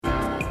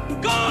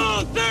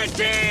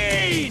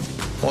Guaranteed!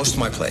 Most of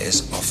my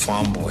players are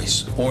farm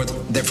boys, or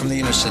they're from the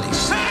inner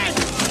cities. Hey!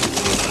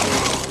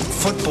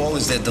 Football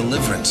is their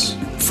deliverance.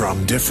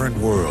 From different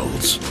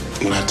worlds.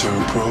 When I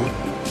turn pro,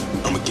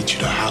 I'm gonna get you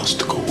the house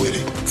to go with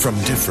it. From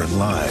different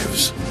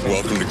lives.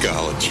 Welcome to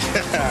college.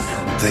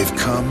 They've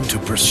come to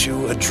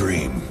pursue a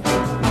dream.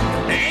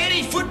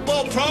 Any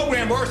football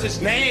program worth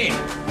its name.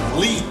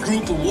 Elite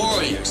group of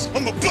warriors.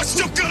 I'm gonna bust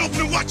your gut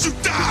open and watch you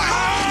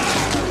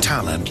die!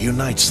 Talent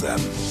unites them.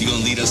 You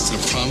gonna lead us to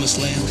the promised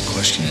land? The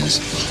question is,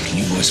 can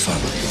you boys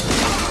follow?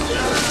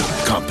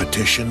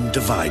 Competition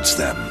divides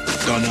them.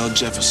 Darnell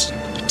Jefferson,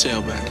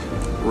 tailback.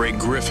 Ray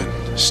Griffin,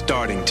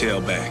 starting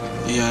tailback.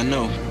 Yeah, I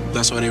know.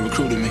 That's why they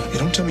recruited me. Hey,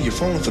 don't tell me you're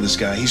falling for this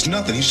guy. He's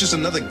nothing. He's just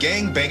another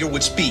gangbanger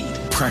with speed.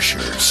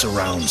 Pressure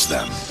surrounds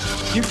them.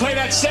 You play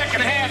that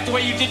second half the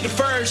way you did the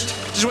first,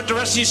 this is what the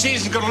rest of your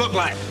season's gonna look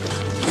like.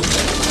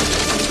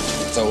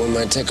 Thought we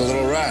might take a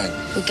little ride.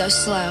 We go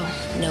slow,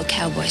 no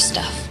cowboy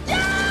stuff.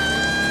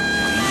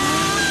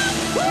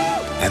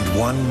 And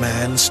one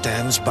man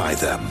stands by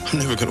them. I'm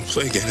never gonna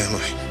play again, am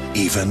I?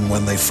 Even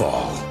when they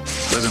fall.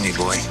 Look at me,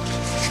 boy.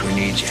 We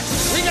need you.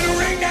 We're gonna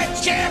ring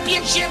that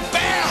championship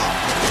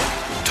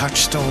bell!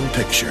 Touchstone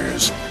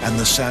Pictures and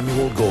the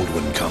Samuel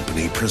Goldwyn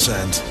Company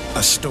present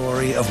a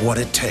story of what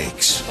it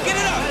takes. Get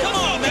it up, come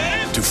on,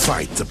 man! To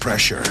fight the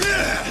pressure.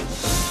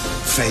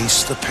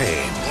 Face the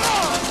pain.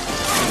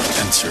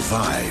 And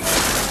survive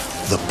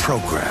the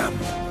program.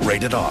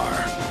 Rated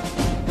R.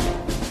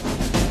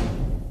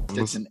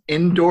 It's an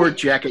indoor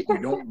jacket. You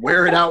don't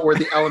wear it out where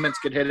the elements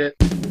could hit it.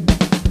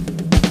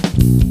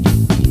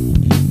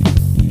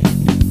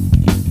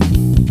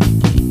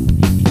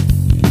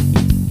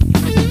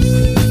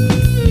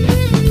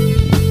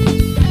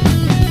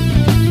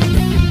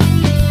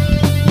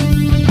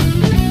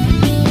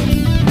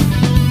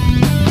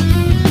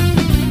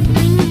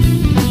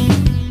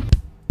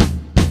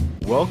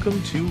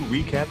 Welcome to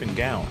Recap and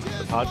Gowns,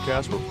 the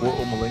podcast where four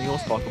old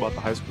millennials talk about the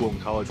high school and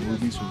college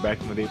movies from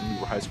back in the day when we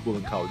were high school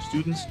and college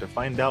students to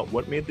find out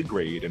what made the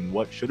grade and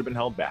what should have been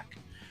held back.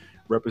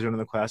 Representing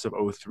the class of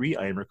 03,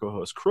 I am your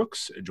co-host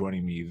Crooks.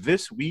 Joining me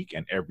this week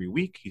and every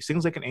week, he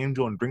sings like an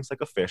angel and drinks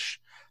like a fish,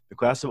 the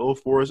class of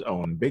 04's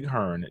own Big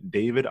Hearn,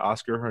 David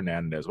Oscar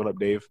Hernandez. What up,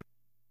 Dave?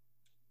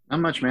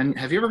 Not much, man.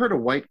 Have you ever heard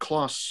of White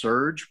Claw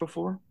Surge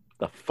before?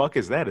 The fuck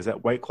is that? Is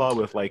that White Claw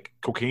with like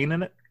cocaine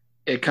in it?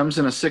 It comes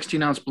in a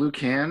 16-ounce blue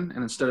can,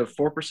 and instead of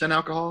 4%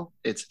 alcohol,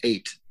 it's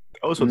 8.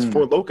 Oh, so it's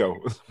Four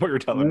Loko, is what you're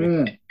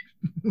telling me.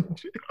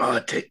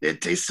 Oh, it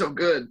tastes so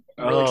good.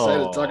 I'm really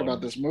excited to talk about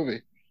this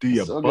movie. Do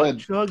you butt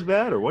chug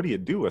that, or what do you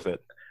do with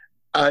it?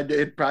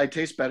 It probably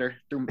tastes better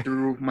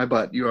through my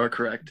butt. You are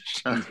correct.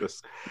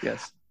 Jesus.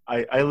 Yes.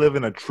 I live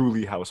in a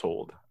truly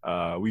household.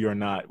 We are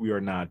not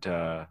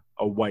a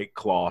White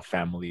Claw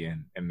family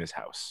in this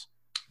house.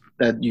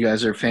 That you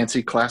guys are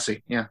fancy,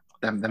 classy. Yeah,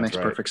 that makes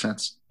right. perfect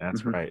sense.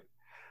 That's right.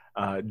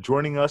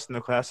 Joining us in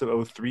the class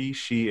of 03,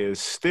 she is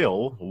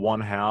still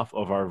one half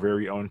of our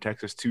very own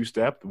Texas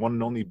Two-Step, the one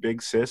and only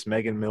big sis,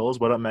 Megan Mills.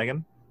 What up,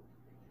 Megan?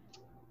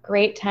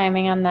 Great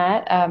timing on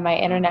that. My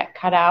internet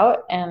cut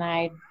out, and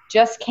I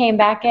just came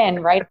back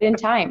in right in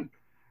time.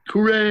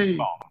 Hooray!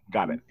 Oh,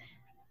 got it.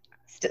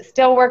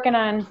 Still working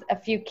on a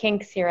few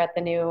kinks here at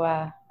the new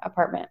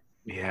apartment.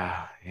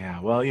 Yeah.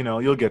 Well,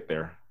 you'll get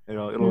there.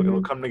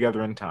 It'll come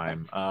together in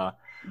time.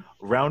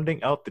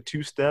 Rounding out the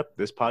Two-Step,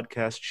 this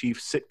podcast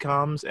chief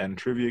sitcoms and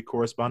trivia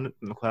correspondent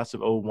in the class of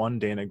 01,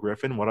 Dana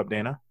Griffin. What up,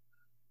 Dana?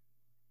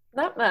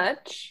 Not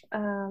much.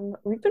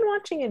 We've been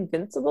watching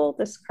Invincible,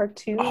 this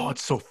cartoon. Oh,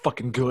 it's so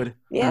fucking good.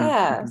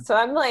 Yeah. So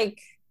I'm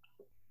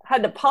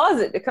had to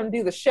pause it to come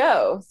do the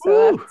show.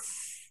 So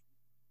that's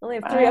only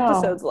have 3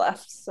 episodes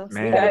left. So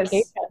see you guys.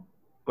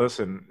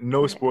 Listen,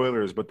 no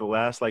spoilers, but the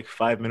last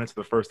 5 minutes of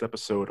the first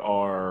episode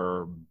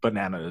are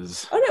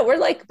bananas. Oh no, we're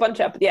a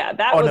bunch up. Yeah,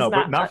 that was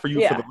but not for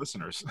you, for the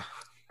listeners.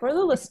 For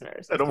the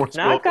listeners. I don't want to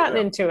not gotten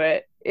into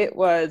it. It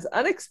was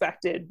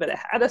unexpected, but it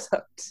had us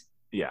hooked.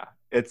 Yeah.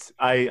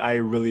 I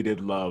really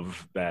did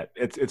love that.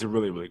 It's a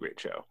really, really great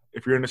show.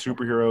 If you're into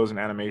superheroes and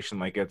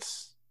animation,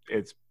 it's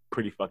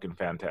pretty fucking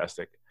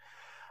fantastic.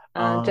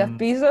 Jeff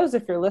Bezos,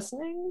 if you're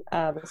listening,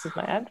 this is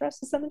my address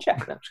to send a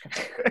check. No, I'm just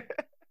kidding.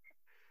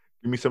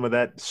 Give me some of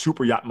that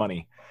super yacht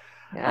money.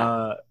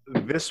 Yeah.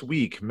 This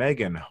week,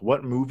 Megan,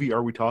 what movie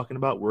are we talking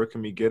about? Where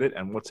can we get it?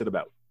 And what's it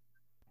about?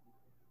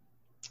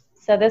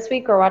 So this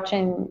week we're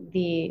watching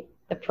the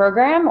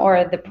program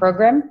or the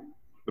program.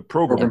 The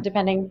program.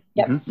 Depending.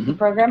 Yep. The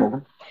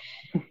program.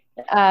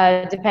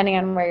 Depending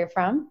on where you're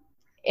from.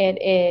 It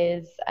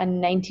is a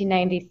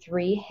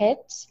 1993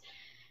 hit.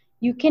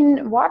 You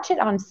can watch it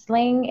on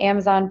Sling,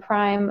 Amazon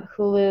Prime,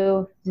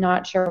 Hulu,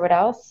 not sure what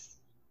else.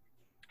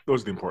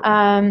 Those are the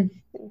important.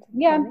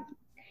 Yeah.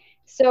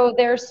 So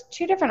there's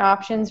 2 different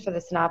options for the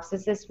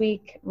synopsis this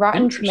week.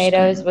 Rotten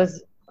Tomatoes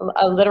was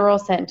a literal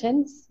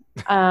sentence.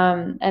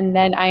 And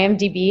then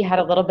IMDb had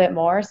a little bit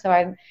more. So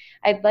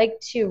I'd like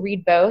to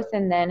read both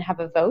and then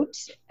have a vote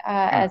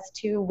as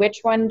to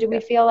which one do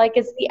we feel like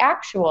is the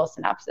actual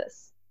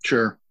synopsis.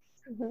 Sure.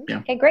 Yeah.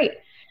 Okay, great.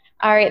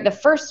 All right, the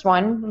first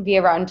one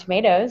via Rotten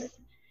Tomatoes.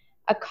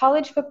 A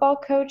college football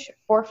coach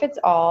forfeits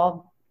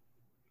all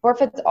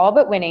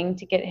but winning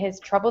to get his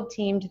troubled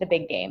team to the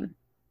big game.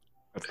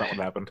 That's not what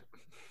happened.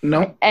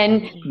 No.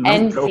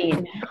 End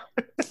scene.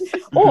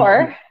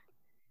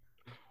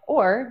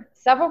 Or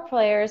several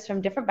players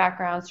from different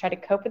backgrounds try to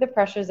cope with the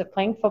pressures of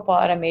playing football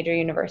at a major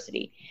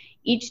university.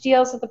 Each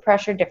deals with the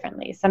pressure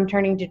differently, some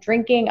turning to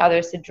drinking,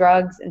 others to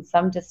drugs, and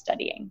some to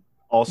studying.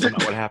 Also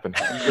not what happened.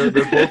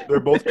 They're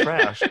both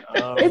trash.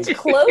 It's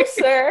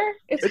closer.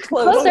 It's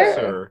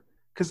closer.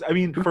 Because, I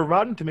mean, for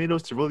Rotten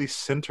Tomatoes to really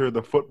center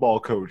the football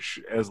coach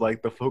as,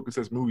 like, the focus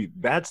of this movie,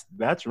 that's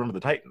Remember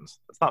the Titans.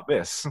 That's not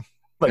this.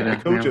 Like, the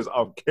coach is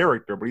a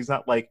character, but he's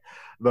not, like,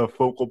 the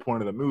focal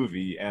point of the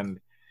movie.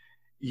 And,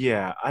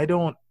 yeah,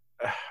 I'm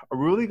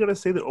really going to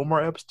say that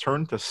Omar Epps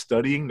turned to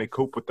studying to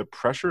cope with the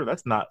pressure.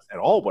 That's not at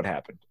all what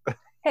happened.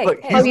 You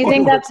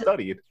think that's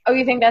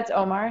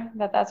Omar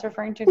that's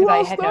referring to? Because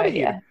I had no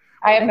idea.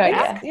 I have no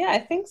idea. Yeah, I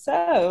think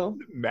so.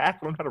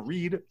 Mac learned how to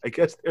read. I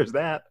guess there's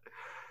that.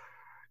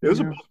 Those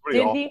are both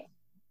pretty awful.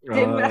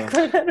 Did Mac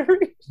learn how to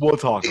read? We'll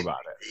talk about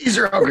it. These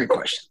are all great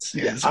questions.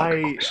 Yes,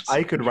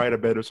 I could write a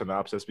better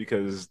synopsis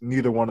because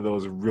neither one of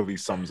those really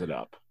sums it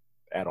up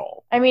at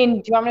all. I mean,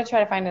 do you want me to try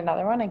to find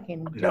another one? I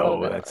can.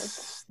 No,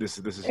 that's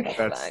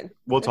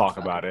we'll talk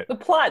about it. The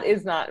plot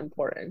is not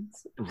important.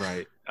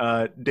 Right.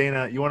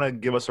 Dana, you want to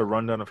give us a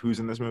rundown of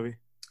who's in this movie?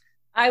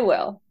 I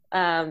will.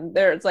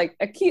 There's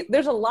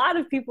there's a lot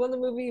of people in the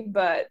movie,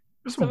 but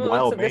some of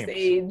us of this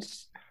age,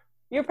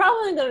 you're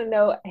probably going to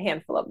know a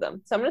handful of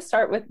them. So I'm going to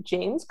start with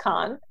James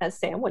Caan as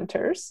Sam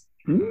Winters,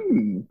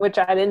 which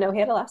I didn't know he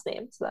had a last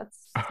name, so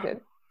that's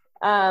good.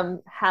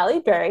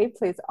 Halle Berry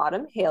plays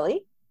Autumn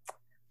Haley.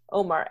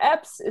 Omar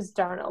Epps is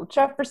Darnell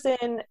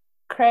Jefferson.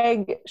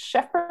 Craig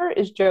Sheffer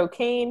is Joe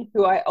Kane,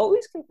 who I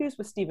always confuse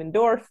with Stephen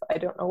Dorff. I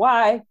don't know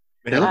why.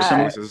 They look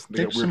faces.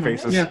 They got weird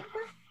faces. Yeah.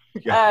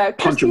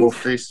 Punchable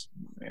face.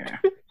 Yeah.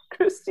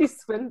 Christy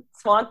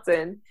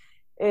Swanson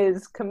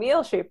is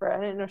Camille Schaefer. I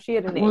didn't know she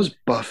had a name. It was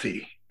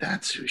Buffy.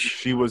 That's who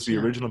she was. The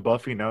original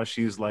Buffy. Now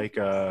she's like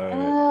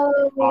complaining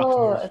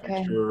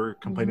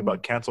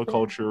about cancel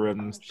culture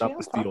and stop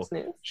the steal.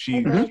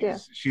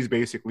 She's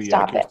basically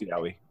Kirstie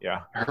Alley.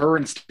 Yeah, her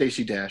and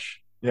Stacey Dash.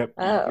 Yep,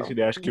 Stacey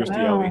Dash, Kirstie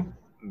Alley.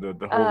 The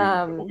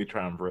holy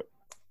triumvirate.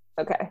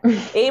 Okay,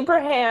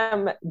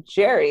 Abraham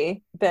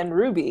Jerry Ben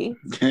Ruby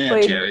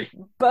played Jerry.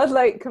 Bud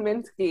Light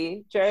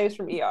Kaminsky. Jerry's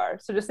from ER.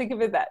 So just think of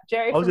it that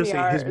Jerry. I was from just ER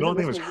saying his middle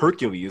name is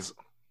Hercules.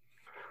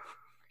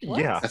 What?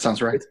 Yeah, that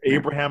sounds right. It's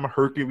Abraham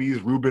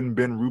Hercules Reuben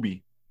Ben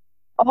Ruby.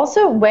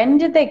 Also, when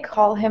did they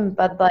call him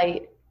Bud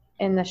Light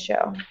in the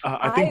show?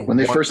 I think when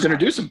they first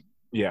introduced him.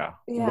 Yeah.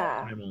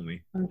 I'm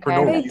only. Okay. For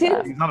no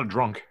reason. He's not a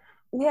drunk.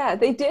 Yeah,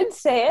 they did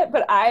say it,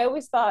 but I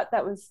always thought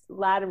that was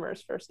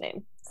Latimer's first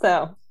name,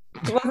 so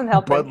it wasn't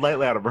helping. Bud Light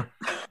Latimer.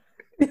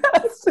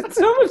 Yes, it's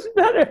so much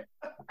better.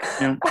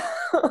 Yeah.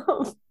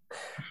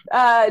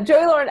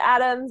 Joey Lauren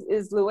Adams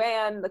is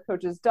Luann, the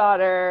coach's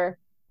daughter.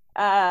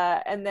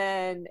 And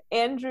then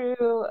Andrew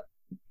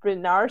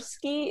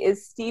Bryniarski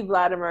is Steve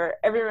Latimer.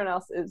 Everyone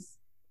else is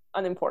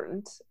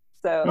unimportant.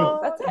 So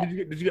that's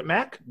it. Did you get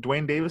Mac?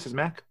 Dwayne Davis is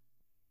Mac?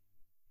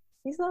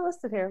 He's not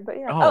listed here, but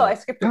yeah. Oh, I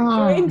skipped him.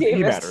 Dwayne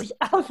Davis. He matters.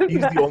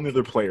 He's the only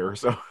other player,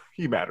 so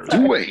he matters.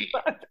 Dwayne.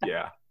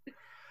 Yeah.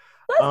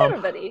 That's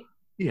everybody.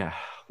 Yeah.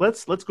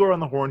 Let's go around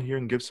the horn here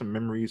and give some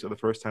memories of the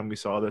first time we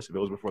saw this, if it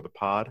was before the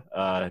pod.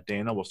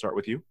 Dana, we'll start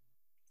with you.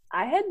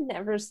 I had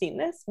never seen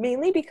this,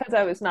 mainly because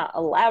I was not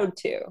allowed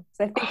to.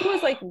 So I think it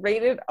was like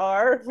rated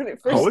R when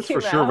it first came out. Oh, it's for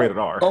sure rated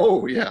R.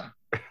 Oh, yeah.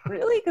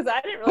 Really? Because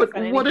I didn't really find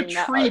anything what a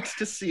treat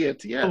to see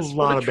it. Yes. A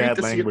lot of bad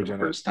language in it.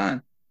 First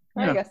time.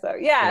 I guess so.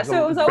 Yeah.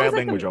 So it was always bad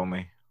language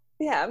only.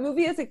 Yeah, a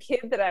movie as a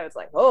kid that I was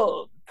like,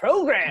 oh,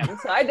 program.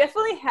 So I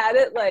definitely had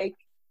it like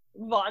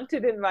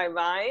vaunted in my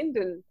mind,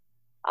 and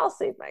I'll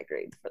save my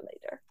grades for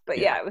later. But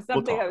yeah, it was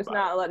something I was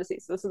not allowed to see.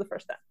 So this is the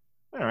first time.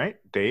 All right.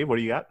 Dave, what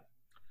do you got?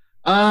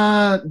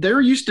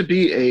 There used to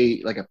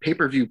be a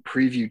pay-per-view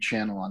preview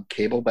channel on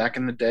cable back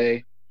in the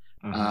day.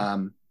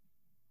 Mm-hmm.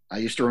 I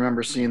used to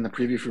remember seeing the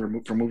preview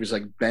for movies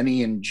like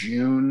Benny and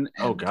June.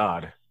 And oh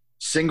God,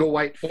 Single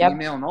White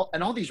Female,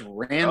 and all these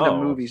random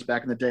movies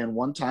back in the day. And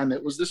one time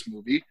it was this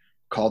movie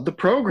called The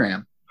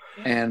Program,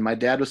 and my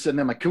dad was sitting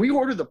there, I'm like, "Can we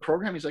order The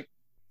Program?" He's like,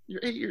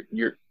 "You're 8.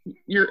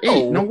 You're 8.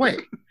 Oh. No way.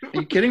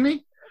 Are you kidding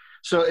me?"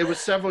 So it was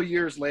several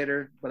years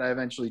later, but I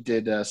eventually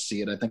did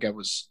see it. I think I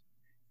was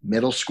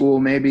middle school,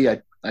 maybe.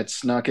 I'd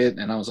snuck it,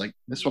 and I was like,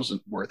 this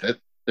wasn't worth it.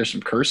 There's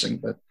some cursing,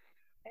 but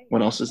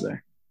what else is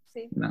there?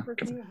 No.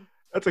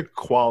 That's a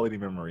quality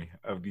memory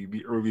of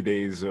the early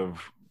days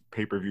of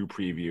pay-per-view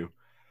preview.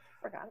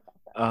 Forgot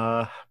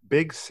about that.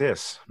 Big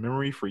Sis,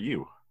 memory for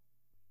you.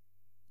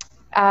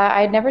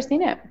 I'd never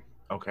seen it.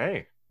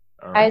 Okay.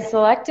 All right. I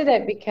selected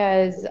it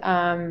because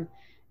I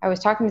was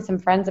talking to some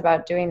friends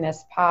about doing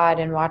this pod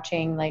and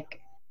watching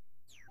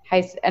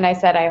and I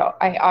said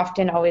I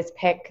often always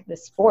pick the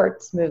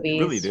sports movies.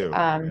 You really do.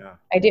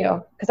 I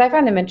do, because I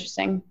find them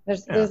interesting.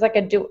 There's like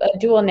a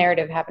dual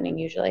narrative happening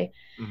usually.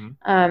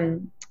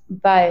 Mm-hmm.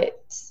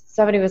 But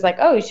somebody was like,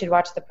 oh, you should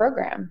watch the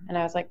program. And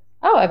I was like,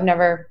 oh, I've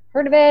never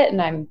heard of it.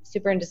 And I'm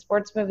super into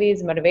sports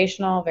movies,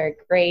 motivational, very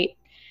great.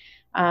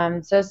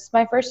 So it's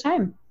my first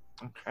time.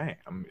 Okay.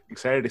 I'm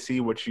excited to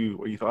see what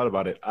you thought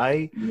about it.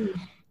 I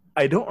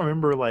don't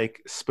remember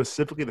like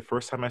specifically the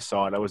first time I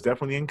saw it. I was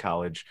definitely in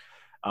college.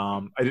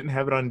 I didn't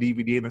have it on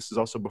DVD, and this is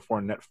also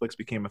before Netflix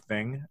became a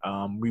thing.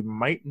 We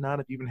might not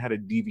have even had a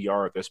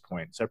DVR at this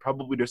point, so I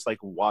probably just like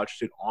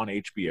watched it on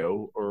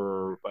HBO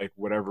or like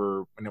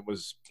whatever when it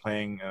was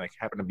playing and like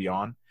happened to be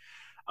on.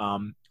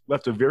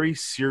 Left a very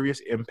serious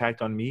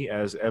impact on me,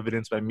 as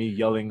evidenced by me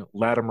yelling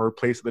Latimer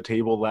place at the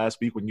table last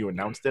week when you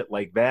announced it.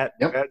 Like that,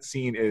 that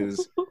scene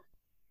is.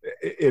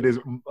 It is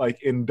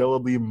like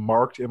indelibly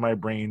marked in my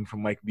brain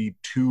from like the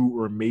 2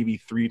 or maybe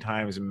 3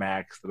 times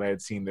max that I had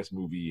seen this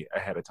movie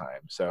ahead of time.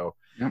 So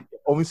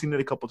only seen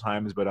it a couple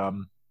times, but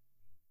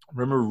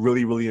remember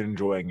really, really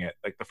enjoying it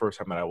like the first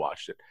time that I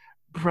watched it.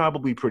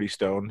 Probably pretty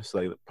stoned, so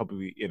like,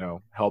 probably,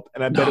 helped.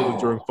 And I bet it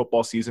was during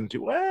football season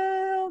too.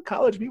 Well,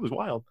 college me was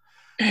wild.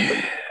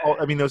 But,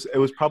 I mean, it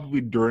was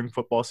probably during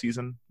football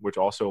season, which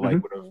also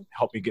like would have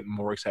helped me get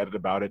more excited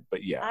about it.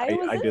 But yeah,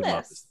 I did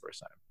love this the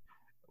first time.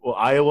 Well,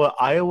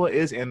 Iowa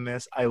is in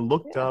this. I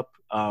looked up.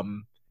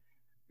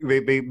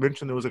 They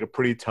mentioned there was like a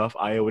pretty tough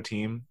Iowa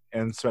team,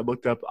 and so I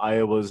looked up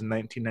Iowa's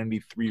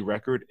 1993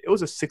 record. It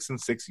was a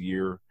 6-6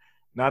 year,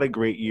 not a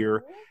great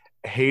year.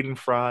 Hayden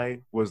Fry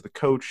was the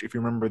coach. If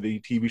you remember the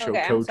TV show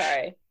Coach,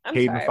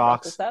 Hayden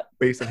Fox,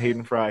 based on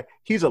Hayden Fry.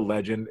 He's a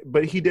legend,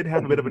 but he did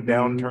have a bit of a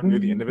downturn near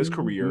the end of his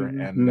career,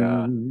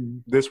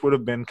 and this would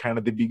have been kind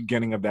of the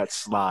beginning of that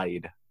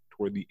slide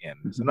toward the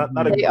end. So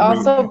not a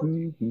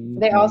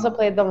they also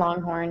played the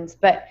Longhorns,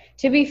 but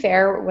to be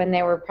fair, when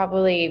they were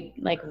probably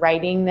like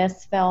writing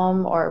this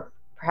film or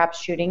perhaps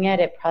shooting it,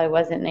 it probably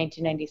wasn't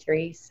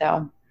 1993.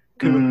 So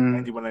could have been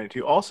 91,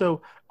 92.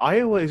 Also,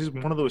 Iowa is just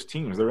one of those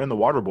teams. They're in the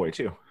Waterboy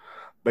too.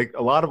 Like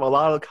a lot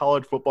of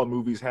college football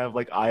movies have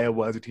like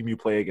Iowa as a team you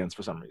play against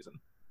for some reason.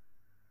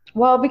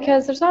 Well,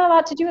 because there's not a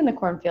lot to do in the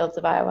cornfields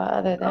of Iowa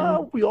other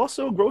than we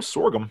also grow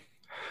sorghum.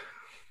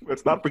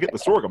 Let's not forget the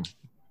sorghum.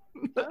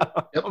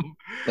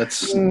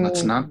 Let's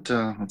not do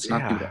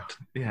that.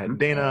 Yeah,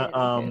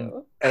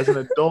 Dana. As an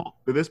adult,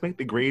 did this make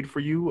the grade for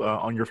you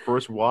on your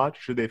first watch?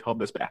 Should they have held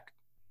this back?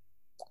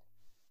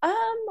 I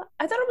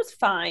thought it was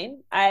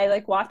fine. I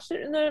like watched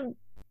it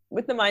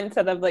with the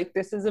mindset of like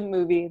this is a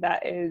movie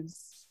that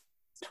is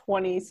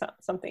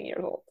 20-something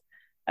years old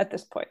at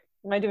this point.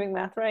 Am I doing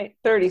math right?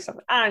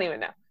 30-something. I don't even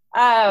know.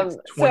 It's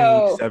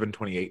 27,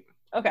 28.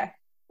 Okay.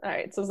 All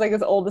right. So it's like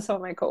as old as some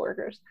of my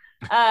coworkers.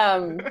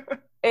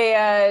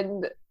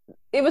 And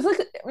it was like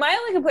my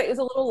only complaint is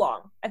a little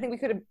long. I think we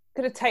could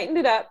have tightened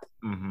it up.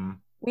 Mm-hmm.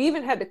 We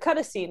even had to cut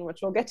a scene, which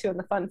we'll get to in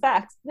the fun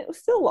facts. And it was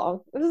still long.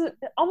 It was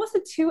almost a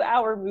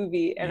 2-hour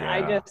movie, and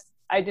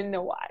I didn't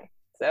know why.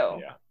 So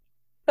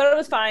thought it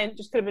was fine.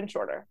 Just could have been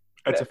shorter.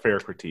 That's a fair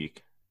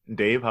critique.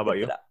 Dave, how about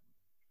you?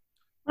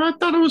 I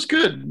thought it was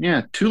good.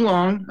 Yeah, too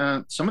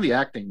long. Some of the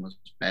acting was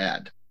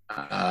bad.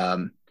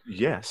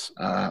 Yes.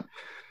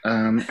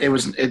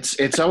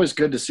 It's always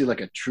good to see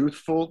like a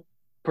truthful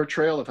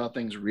portrayal of how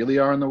things really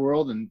are in the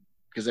world, and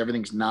because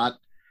everything's not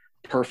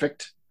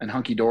perfect and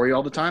hunky-dory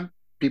all the time.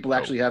 People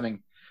actually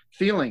having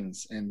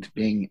feelings and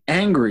being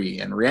angry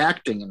and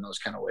reacting in those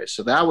kind of ways.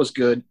 So that was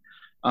good.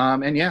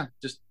 And yeah,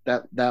 just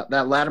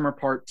that Latimer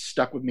part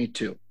stuck with me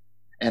too.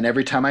 And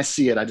every time I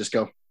see it, I just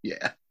go,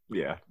 yeah.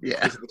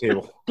 Place at the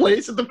table.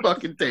 Place at the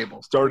fucking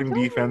table. Starting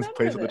defense,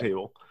 place at the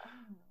table.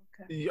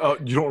 Okay.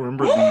 You don't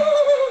remember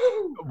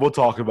we'll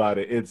talk about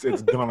it. It's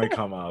gonna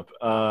come up.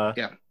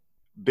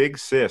 Big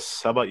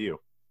Sis, how about you?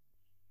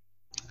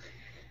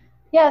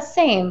 Yeah,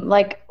 same.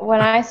 Like when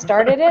I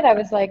started it, I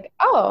was like,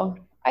 oh,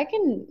 I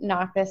can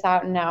knock this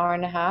out in an hour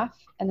and a half.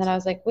 And then I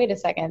was like, wait a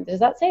second, does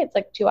that say it's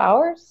like 2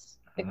 hours?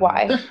 Like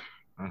why?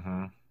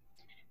 Mm-hmm.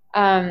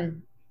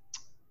 And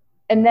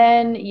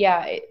then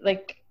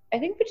I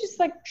think we just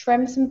like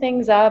trimmed some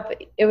things up.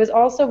 It was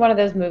also one of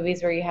those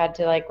movies where you had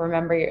to like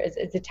remember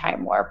it's a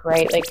time warp,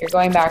 right? Like you're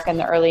going back in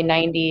the early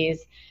 90s.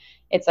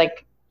 It's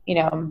like,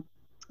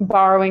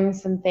 borrowing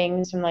some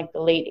things from like the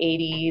late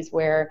 80s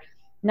where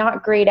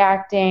not great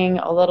acting,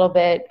 a little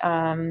bit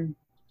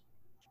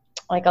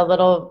like a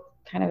little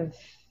kind of,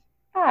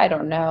 I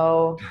don't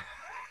know,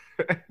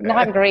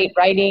 not great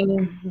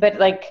writing, but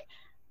like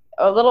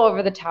a little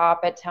over the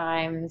top at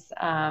times.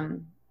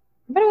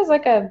 But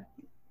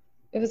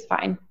it was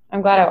fine.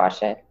 I'm glad I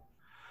watched it.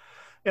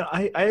 Yeah,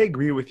 I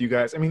agree with you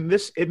guys. I mean,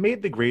 it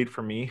made the grade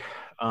for me.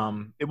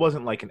 It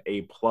wasn't like an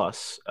A+.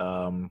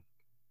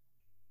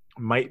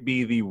 Might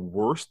be the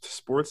worst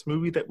sports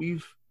movie that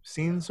we've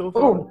seen so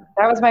far. Oh,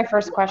 that was my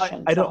first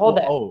question. I don't hold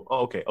it. Oh,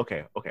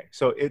 okay.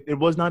 So it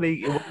was not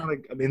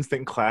an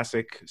instant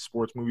classic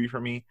sports movie for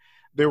me.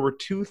 There were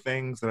two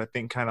things that I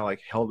think kind of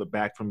like held it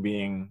back from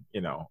being,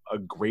 a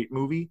great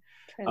movie.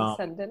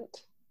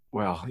 Transcendent.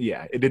 Well,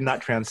 yeah, it did not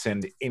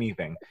transcend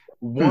anything.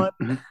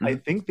 One, I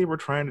think they were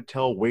trying to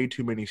tell way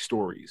too many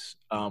stories,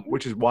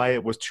 which is why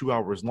it was 2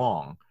 hours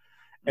long.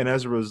 And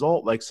as a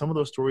result, like some of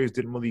those stories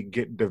didn't really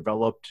get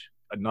developed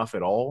enough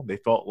at all. They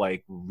felt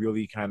like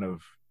really kind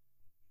of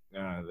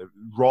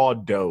raw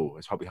dough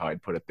is probably how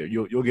I'd put it there.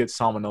 You'll get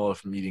salmonella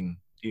from eating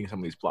some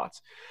of these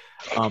plots.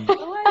 I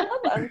love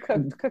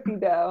uncooked cookie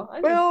dough.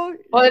 Well,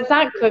 it's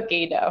not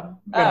cookie dough.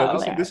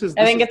 This is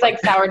I think it's like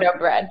sourdough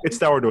bread. It's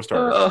sourdough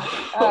starter.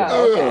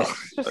 Okay.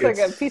 Just like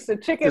a piece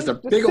of chicken. Just a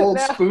big old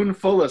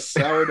spoonful of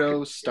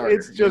sourdough starter.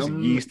 It's just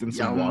yeast and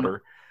some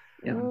water.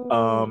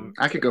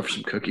 I could go for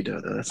some cookie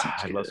dough though.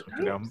 I love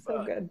cookie dough.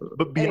 So good.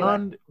 But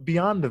beyond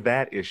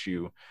that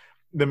issue,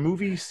 the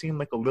movie seemed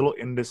like a little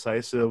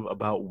indecisive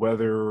about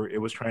whether it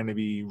was trying to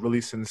be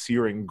really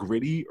sincere and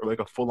gritty or like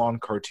a full-on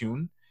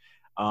cartoon.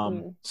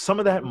 Some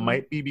of that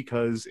might be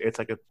because it's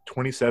like a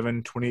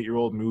 27,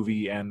 28-year-old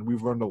movie, and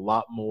we've learned a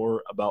lot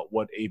more about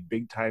what a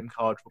big-time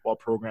college football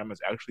program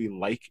is actually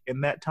like in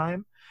that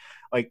time.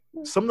 Like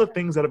some of the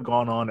things that have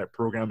gone on at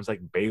programs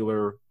like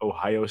Baylor,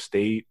 Ohio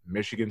State,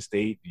 Michigan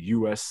State,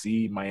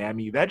 USC,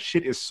 Miami, that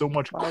shit is so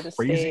much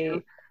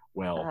crazier.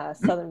 Well,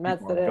 Southern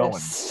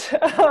Methodist.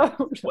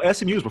 Well,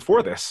 SMU was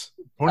before this.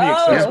 Pony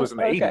Express was in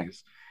the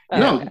 80s.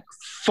 No,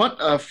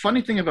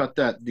 funny thing about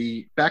that,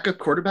 the backup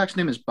quarterback's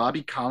name is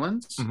Bobby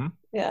Collins,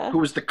 who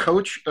was the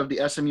coach of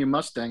the SMU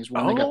Mustangs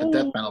when they got the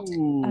death penalty.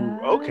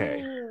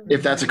 Okay.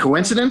 If that's a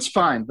coincidence,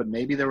 fine. But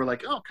maybe they were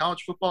like, oh,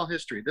 college football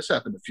history. This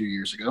happened a few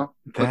years ago.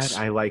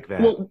 I like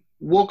that.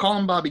 We'll call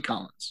him Bobby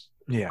Collins.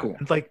 Yeah. Cool.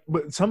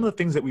 But some of the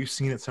things that we've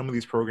seen at some of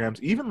these programs,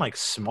 even like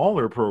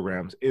smaller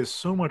programs, is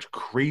so much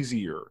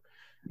crazier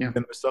than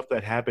the stuff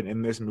that happened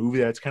in this movie.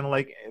 That's kind of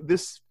like,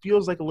 this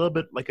feels like a little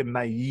bit like a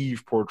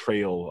naive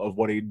portrayal of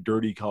what a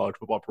dirty college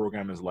football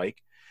program is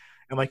like.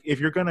 And like, if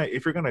you're gonna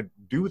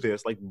do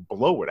this, like,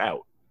 blow it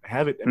out.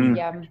 Have it. I mean,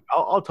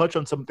 I'll touch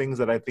on some things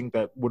that I think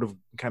that would have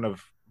kind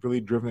of really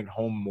driven it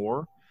home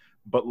more,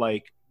 but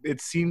like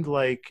it seemed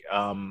like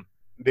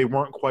they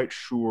weren't quite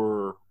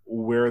sure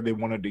where they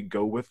wanted to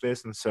go with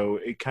this, and so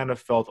it kind of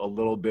felt a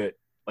little bit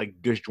like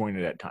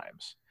disjointed at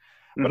times.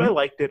 But I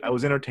liked it. I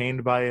was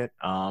entertained by it.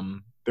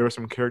 There were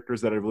some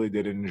characters that I really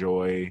did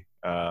enjoy.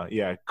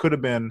 It could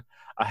have been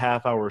a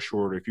half hour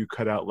shorter if you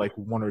cut out like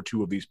one or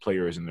two of these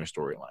players in their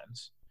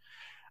storylines.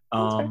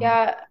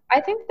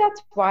 I think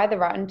that's why the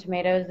Rotten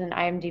Tomatoes and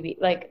IMDb,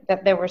 like,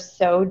 that they were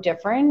so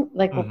different.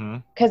 Like,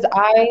 because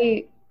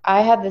I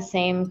had the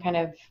same kind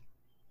of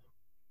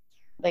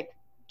like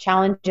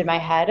challenge in my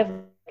head of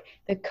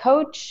the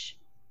coach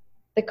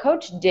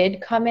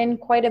did come in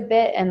quite a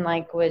bit, and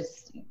like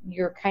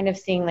you're kind of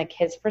seeing like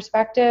his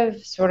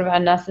perspective sort of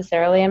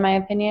unnecessarily, in my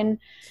opinion.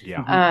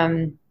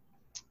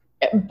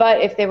 But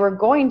if they were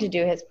going to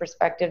do his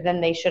perspective, then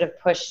they should have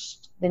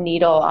pushed the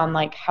needle on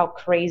like how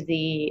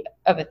crazy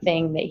of a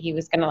thing that he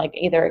was going to like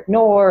either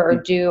ignore or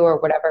do or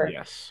whatever.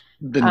 Yes.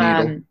 The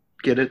needle.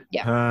 Get it?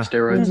 Yeah.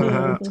 Steroids.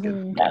 That's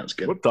good. That's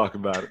good. We'll talk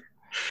about it.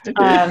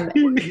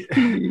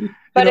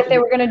 But if they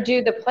were going to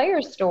do the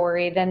player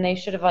story, then they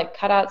should have like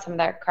cut out some of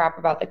that crap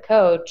about the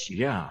coach.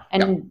 Yeah.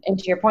 And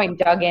to your point,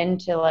 dug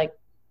into like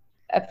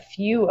a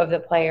few of the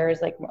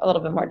players like a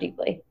little bit more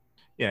deeply.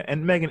 Yeah.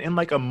 And Megan, in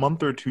like a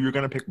month or two, you're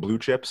going to pick Blue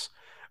Chips.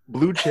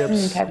 Blue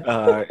Chips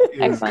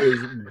is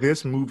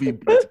this movie,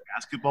 but it's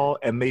basketball,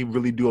 and they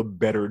really do a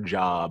better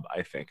job,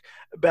 I think.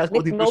 Nick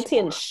Nolte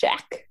and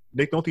Shaq.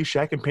 Nick Nolte,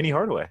 Shaq, and Penny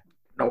Hardaway.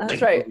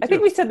 That's right. I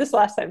think we said this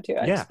last time too.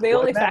 They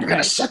only You're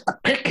gonna set the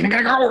pick and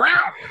you're gonna go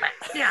around.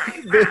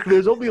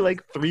 There's only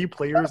like 3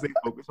 players they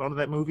focus on in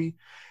that movie,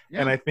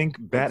 and I think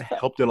that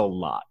helped it a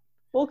lot.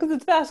 Well, because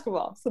it's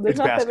basketball, so there's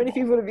not that many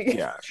people to be.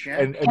 Yeah.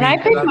 Can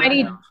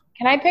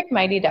I pick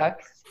Mighty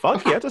Ducks?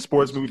 Fuck yeah, it's a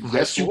sports movie.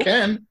 Yes, you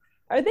can.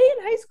 Are they in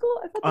high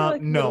school? I thought they were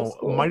like middle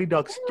school. Mighty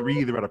Ducks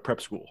 3. They're at a prep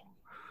school.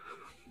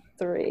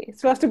 3.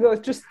 So I have to go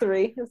with just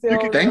 3.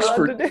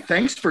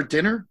 Thanks for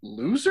dinner,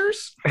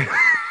 losers.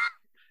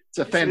 It's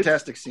a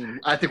fantastic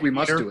scene. I think we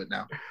must do it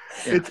now.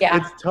 Yeah.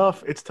 It's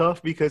tough. It's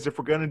tough because if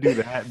we're gonna do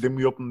that, then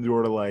we open the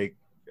door to like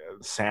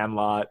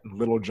Sandlot,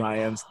 Little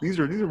Giants. These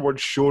are more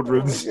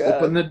children's.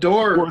 Open the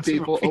door,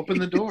 people. Open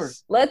the door.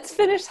 Let's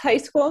finish high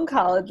school and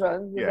college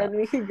ones, and then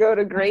we can go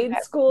to grade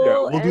school.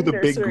 Yeah, we'll do the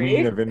nursery. Big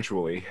Green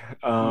eventually.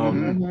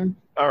 All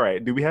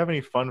right. Do we have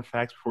any fun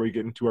facts before we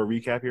get into our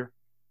recap here?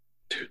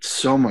 Dude,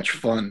 so much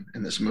fun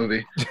in this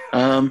movie.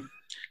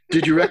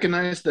 Did you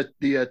recognize the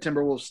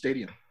Timberwolves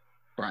Stadium,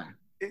 Brian?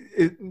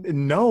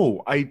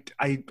 No, I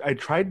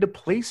tried to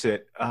place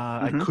it.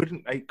 I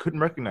couldn't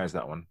recognize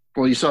that one.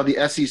 Well, you saw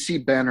the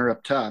SEC banner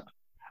up top.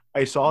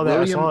 I saw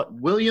that.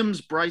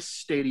 Williams-Brice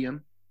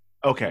Stadium.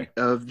 Okay.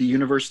 Of the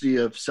University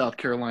of South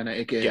Carolina,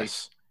 aka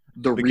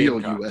the real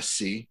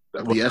USC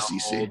of the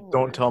SEC.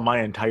 Don't tell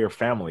my entire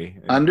family.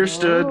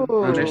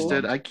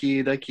 Understood. I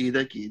keyed.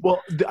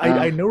 Well,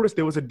 I noticed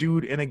there was a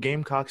dude in a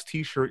Gamecocks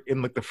t-shirt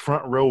in like the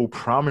front row,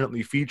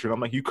 prominently featured.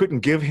 I'm like, you couldn't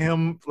give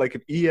him like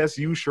an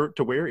ESU shirt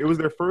to wear. It was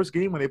their first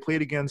game when they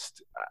played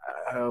against.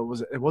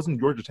 It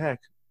wasn't Georgia Tech.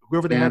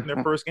 Whoever they had in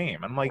their first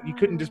game. I'm like, you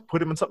couldn't just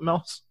put him in something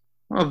else.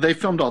 Well, they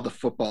filmed all the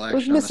football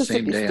action on the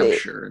same day, I'm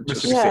sure.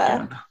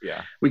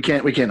 We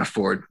can't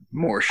afford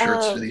more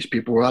shirts for these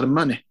people. We're out of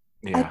money.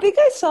 Yeah. I think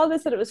I saw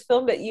this that it was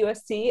filmed at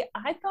USC.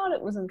 I thought it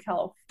was in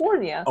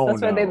California. So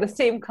that's why they had the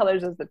same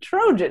colors as the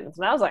Trojans.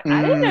 And I was like,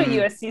 I didn't know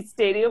USC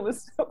Stadium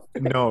was so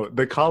big. No,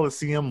 the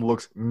Coliseum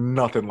looks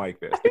nothing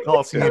like this. The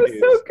Coliseum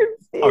is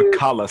a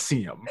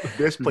Coliseum.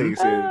 This place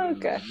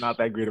is not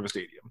that great of a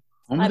stadium.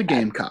 Home of the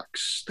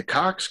Gamecocks. The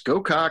Cocks,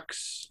 go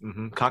Cocks.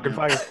 Mm-hmm. Cock and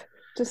fire.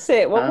 Just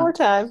say it one more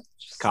time.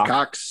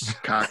 Cocks.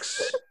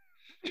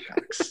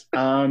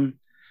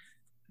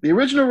 The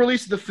original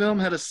release of the film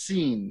had a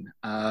scene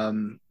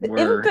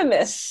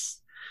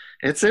infamous.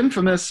 It's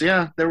infamous,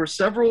 yeah. There were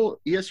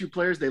several ESU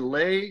players. They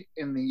lay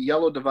in the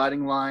yellow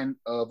dividing line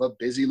of a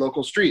busy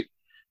local street.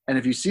 And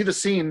if you see the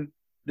scene,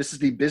 this is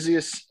the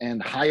busiest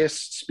and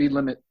highest speed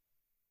limit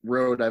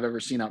road I've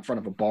ever seen out front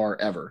of a bar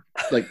ever.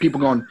 Like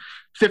people going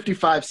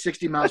 55,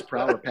 60 miles per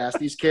hour past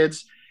these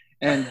kids.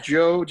 And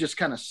Joe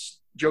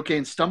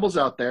Kane stumbles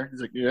out there.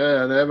 He's like,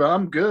 yeah,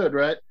 I'm good,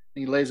 right?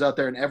 And he lays out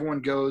there and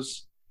everyone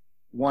goes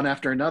one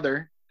after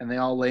another, and they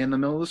all lay in the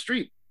middle of the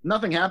street.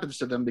 Nothing happens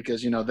to them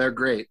because, they're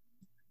great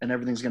and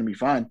everything's going to be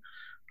fine.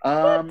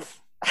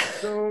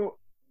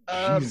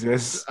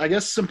 Jesus. I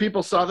guess some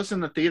people saw this in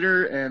the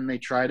theater and they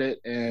tried it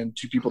and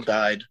 2 people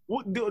died.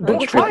 Well,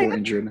 don't try it.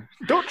 Injured.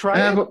 Don't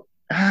try it. But,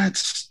 I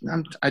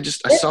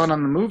saw it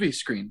on the movie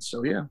screen,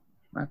 so yeah,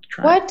 I have to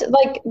try it.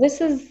 Like, this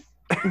was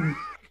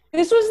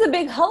the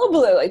big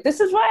hullabaloo. Like, this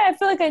is why I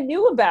feel like I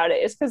knew about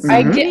it. It's because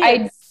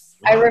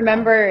I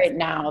remember it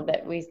now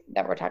that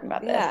we're talking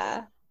about this.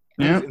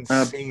 Yeah. It's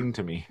insane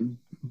to me.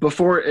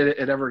 Before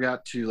it ever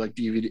got to like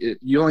DVD,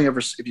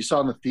 if you saw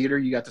it in the theater,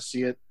 you got to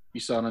see it. You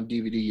saw it on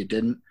DVD, you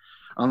didn't,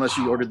 unless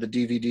you ordered the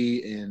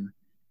DVD in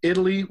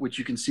Italy, which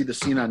you can see the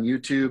scene on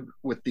YouTube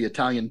with the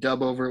Italian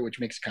dub over it,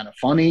 which makes it kind of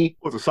funny.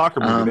 Well, it's a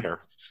soccer movie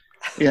there.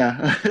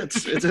 Yeah,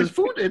 it's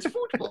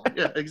football.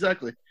 Yeah,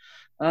 exactly.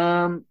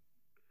 So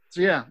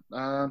yeah.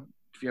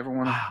 If you ever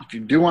want to, if you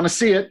do want to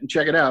see it and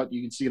check it out,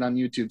 you can see it on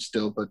YouTube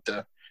still. But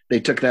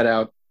they took that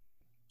out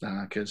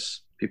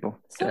because people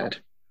died.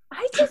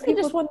 I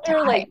just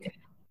wonder, like,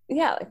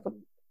 I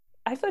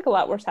feel like a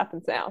lot worse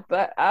happens now.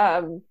 But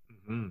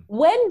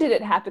when did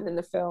it happen in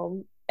the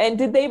film? And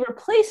did they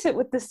replace it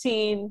with the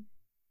scene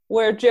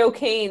where Joe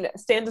Kane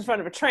stands in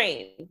front of a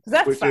train? Because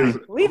that's fine.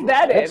 Leave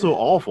that in. Also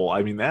awful.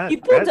 I mean,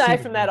 people die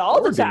from that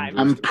all the time.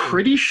 I'm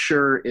pretty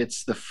sure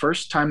it's the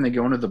first time they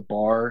go into the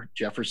bar.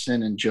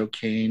 Jefferson and Joe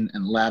Kane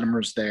and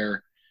Latimer's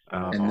there,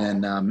 and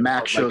then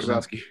Mac shows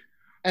up,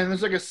 and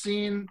there's like a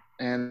scene,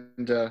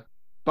 and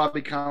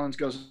Bobby Collins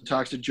goes and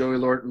talks to Joey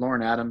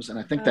Lauren Adams, and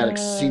I think that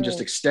scene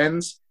just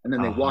extends, and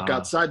then they walk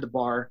outside the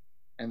bar.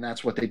 And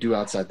that's what they do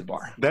outside the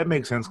bar. That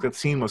makes sense. That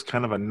scene was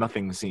kind of a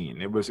nothing scene.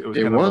 It was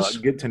kind of a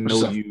get to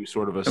know you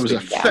sort of a. It was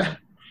a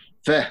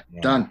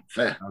done.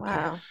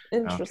 Wow,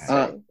 interesting.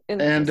 Okay.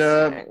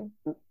 And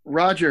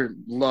Roger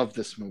loved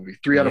this movie.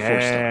 3 out of 4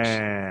 stars.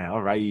 Yeah,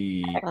 all right.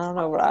 I don't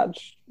know,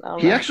 Raj.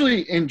 He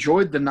actually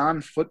enjoyed the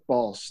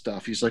non-football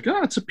stuff. He's like,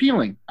 it's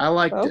appealing. I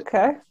liked it.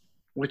 Okay.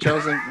 Which I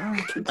was like,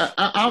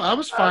 I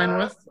was fine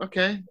with.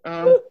 Okay.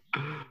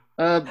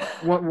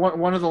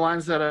 One of the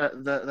lines that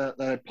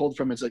I pulled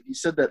from is like, he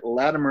said that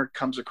Latimer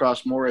comes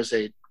across more as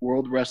a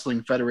World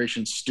Wrestling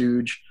Federation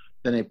stooge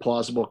than a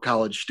plausible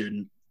college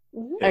student.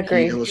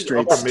 Agree. He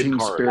illustrates team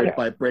spirit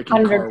by breaking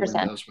 100%. Car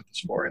windows with his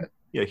forehead.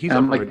 Yeah, he's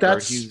like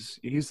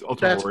he's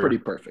that's pretty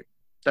perfect.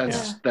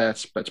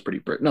 That's pretty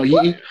perfect. No,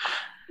 he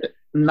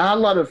not a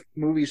lot of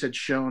movies had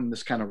shown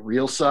this kind of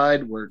real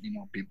side where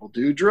people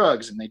do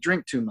drugs and they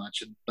drink too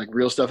much and like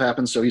real stuff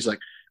happens. So he's like,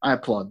 I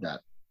applaud that.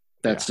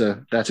 That's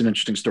an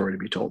interesting story to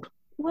be told.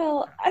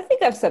 Well, I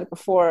think I've said it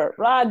before.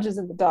 Raj is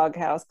in the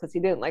doghouse because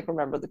he didn't like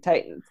Remember the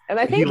Titans, and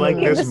I think he liked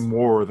this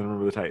more than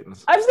Remember the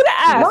Titans. I was going to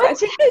ask. I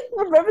think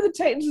Remember the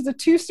Titans was a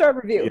 2-star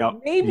review,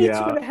 maybe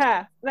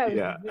 2.5.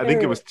 I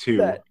think it was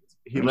 2.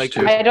 He liked.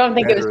 I don't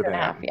think it was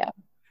 2.5. Yeah.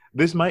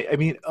 This might. I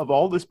mean, of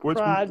all the sports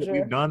movies that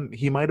we've done,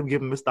 he might have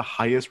given this the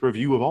highest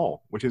review of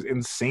all, which is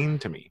insane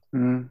to me.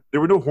 Mm. There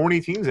were no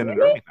horny teens in it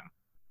or anything.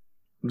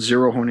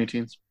 0 horny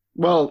teens.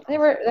 Well, there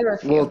were a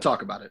few. We'll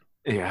talk about it.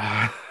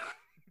 Yeah.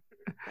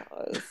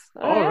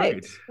 All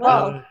right.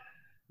 Well,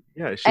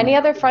 yeah. Any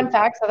other fun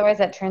facts? Otherwise,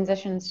 that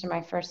transitions to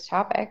my first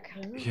topic.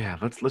 Yeah,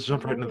 let's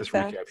jump right into this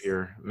recap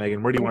here,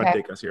 Megan. Where do you want to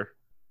take us here?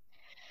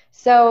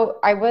 So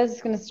I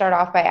was going to start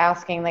off by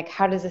asking, like,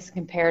 how does this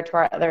compare to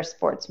our other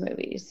sports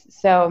movies?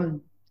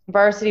 So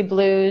Varsity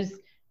Blues,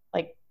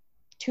 like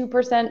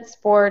 2%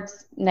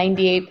 sports,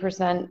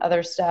 98%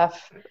 other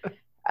stuff.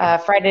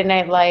 Friday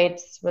Night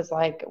Lights was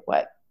like,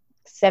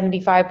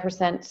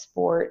 75%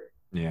 sport.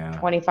 Yeah.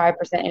 25%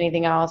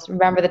 anything else.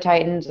 Remember the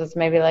Titans was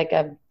maybe like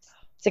a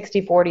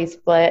 60-40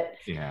 split.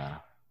 Yeah.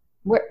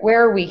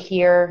 Where are we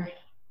here?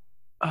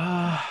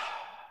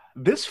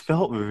 This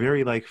felt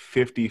very like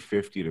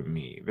 50-50 to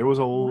me. There was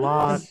a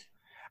lot.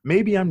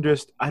 Maybe I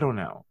don't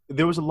know.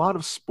 There was a lot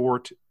of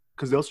sport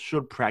because they also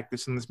showed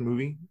practice in this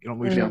movie. You don't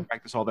really see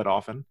practice all that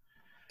often.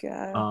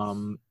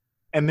 God.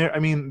 And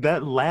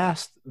that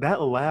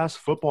last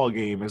football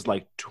game is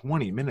like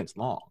 20 minutes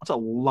long. That's a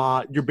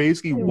lot. You're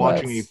basically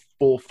watching a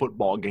full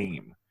football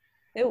game.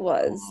 It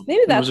was.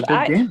 Maybe that's a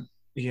big game.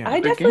 Yeah, I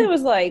definitely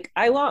was like,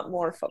 I want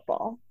more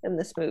football in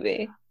this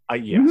movie.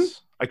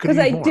 Yes, I could, because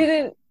I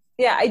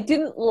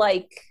didn't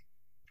like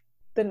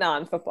the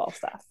non-football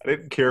stuff. I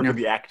didn't care for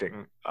the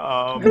acting.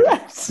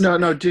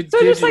 No. Did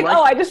just like,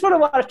 I just want to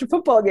watch a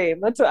football game.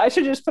 That's what I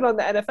should just put on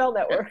the NFL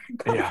Network.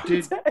 Yeah.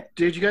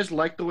 Did you guys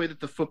like the way that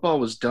the football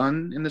was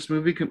done in this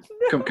movie compared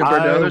to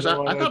others? I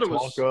thought it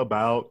was talk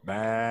about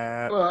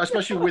that. Well,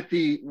 especially with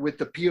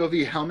the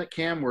POV helmet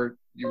cam where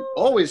you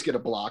always get a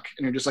block,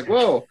 and you're just like,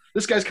 "Whoa,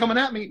 this guy's coming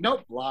at me!"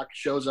 Nope, block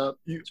shows up.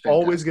 You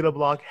always get a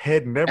block.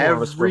 Head never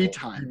every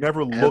time. You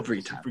never look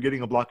for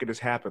getting a block. It just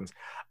happens.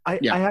 I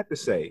have to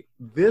say,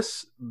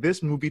 this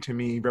movie to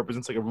me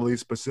represents like a really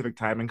specific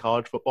time in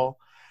college football.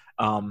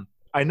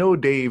 I know,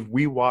 Dave,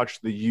 we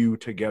watched the U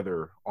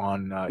together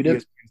on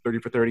ESPN's 30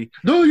 for 30.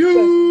 The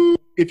U.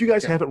 If you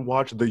guys haven't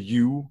watched the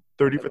U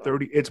 30 for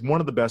 30, it's one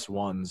of the best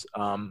ones.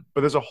 But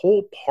there's a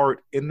whole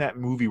part in that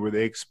movie where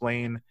they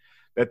explain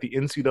that the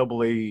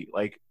NCAA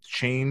like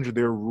changed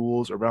their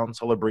rules around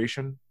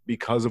celebration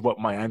because of what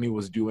Miami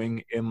was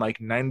doing in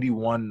like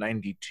 91,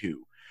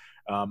 92.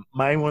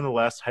 Miami won the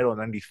last title in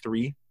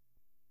 93.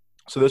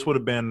 So this would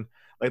have been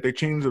like they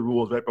changed the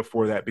rules right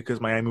before that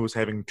because Miami was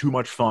having too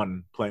much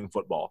fun playing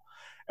football.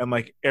 And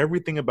like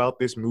everything about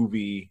this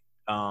movie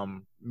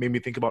made me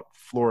think about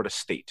Florida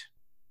State.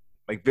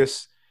 Like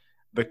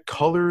the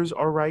colors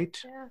are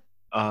right. Yeah.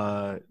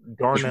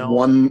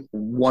 Darnell,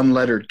 one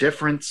letter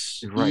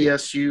difference. Right.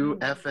 ESU,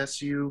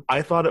 FSU.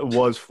 I thought it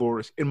was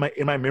Florida. In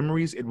my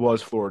memories, it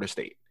was Florida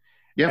State.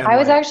 Yeah, I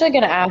was actually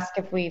going to ask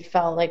if we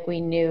felt like we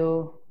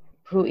knew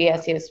who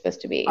ESU is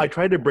supposed to be. I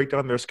tried to break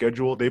down their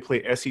schedule. They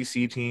play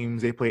SEC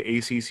teams. They play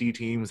ACC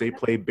teams. They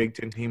play Big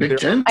Ten teams. Big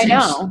Ten teams. I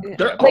know.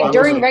 Like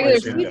during regular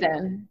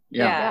season.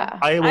 Yeah.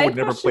 Iowa would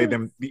never play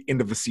them the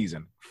end of the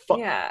season.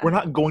 We're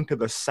not going to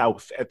the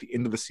South at the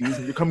end of the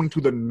season. You're coming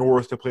to the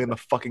North to play in the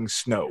fucking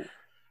snow.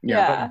 We're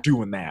not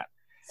doing that.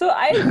 So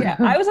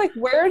I was like,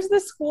 where's the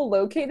school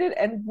located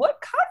and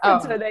what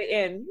conference are they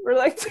in? We're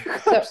like,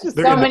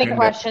 so many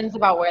questions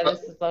about where this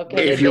is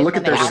located. If you look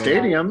at their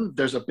stadium,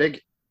 there's a big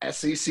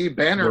SEC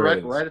banner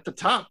right at the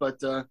top, but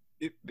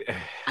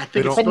I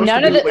think it's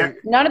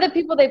none of the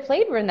people they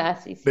played were in the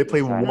SEC. They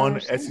play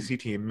one SEC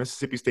team,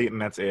 Mississippi State,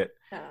 and that's it.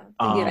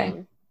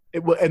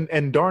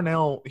 And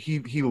Darnell,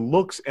 he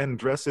looks and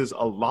dresses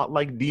a lot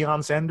like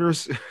Deion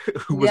Sanders,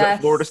 who was at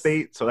Florida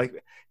State. So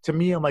like to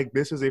me, I'm like,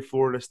 this is a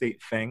Florida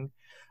State thing.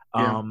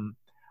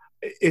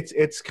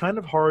 It's kind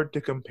of hard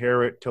to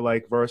compare it to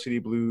like Varsity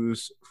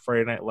Blues,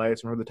 Friday Night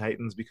Lights, and Remember the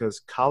Titans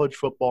because college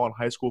football and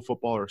high school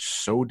football are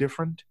so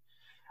different.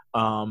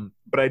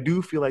 But I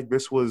do feel like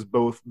this was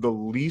both the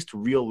least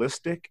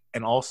realistic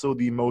and also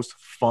the most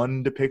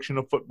fun depiction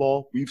of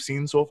football we've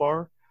seen so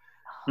far.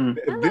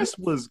 This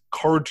was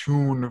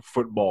cartoon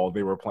football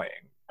they were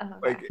playing.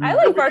 I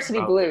like Varsity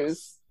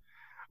Blues.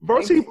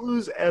 Varsity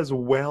Blues as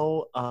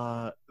well.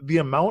 The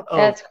amount of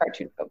that's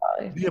cartoon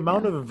football. The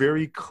amount of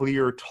very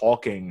clear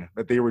talking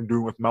that they were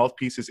doing with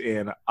mouthpieces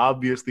in,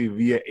 obviously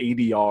via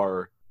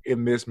ADR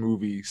in this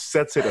movie,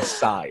 sets it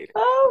aside.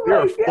 Oh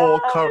my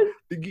God.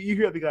 You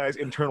hear the guy's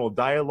internal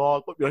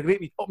dialogue. You're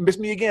like, miss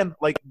me again.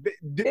 Like,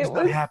 this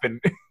doesn't happen.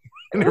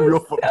 It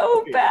was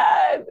so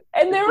bad.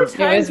 And there were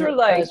times where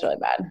like, it was really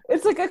bad.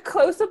 It's like a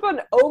close-up on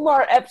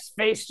Omar Epps'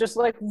 face, just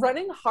like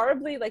running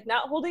horribly, like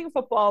not holding a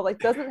football, like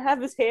doesn't have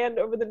his hand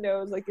over the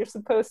nose like you're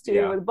supposed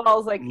to, with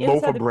balls like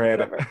loaf of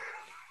bread.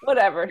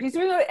 Whatever. He's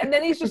doing it, and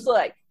then he's just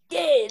like,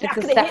 not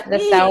gonna hit the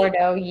me.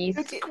 sourdough yeast.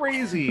 It's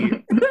crazy.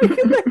 You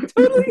can like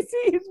totally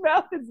see his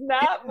mouth is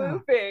not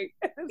moving.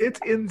 It's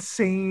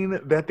insane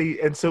that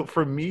and so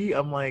for me,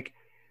 I'm like,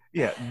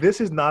 yeah,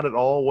 this is not at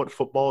all what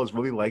football is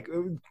really like.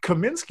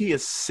 Kaminsky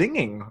is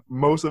singing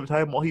most of the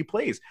time while he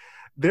plays.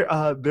 There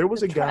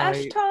was a guy.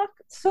 Trash talk.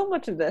 So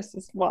much of this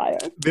is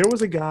wild. There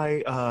was a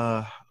guy.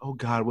 Oh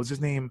God, what's his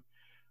name?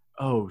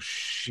 Oh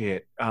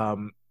shit.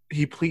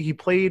 He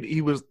played.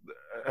 He was.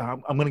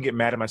 I'm gonna get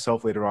mad at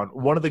myself later on.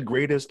 One of the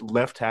greatest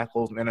left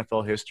tackles in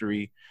NFL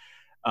history.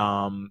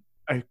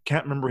 I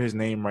can't remember his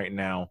name right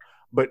now,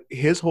 but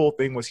his whole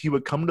thing was he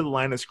would come to the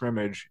line of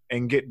scrimmage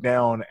and get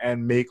down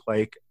and make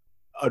like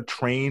a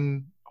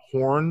train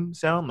horn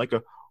sound, like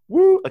a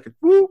woo,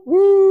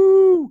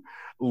 woo,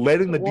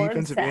 letting the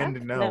defensive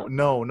end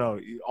no,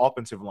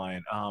 offensive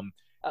line.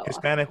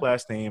 Hispanic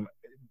last name,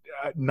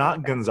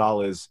 not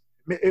Gonzalez.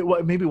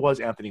 Maybe it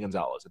was Anthony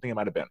Gonzalez. I think it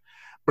might have been.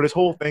 But his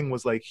whole thing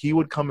was like he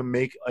would come and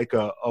make like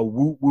a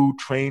woo woo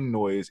train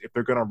noise if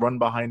they're gonna run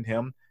behind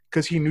him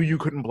because he knew you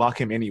couldn't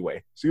block him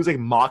anyway. So he was like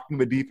mocking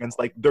the defense,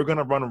 like they're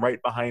gonna run right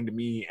behind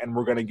me and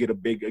we're gonna get a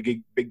big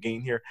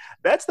gain here.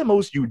 That's the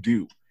most you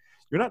do.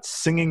 You're not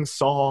singing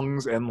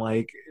songs and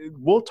like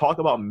we'll talk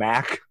about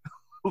Mac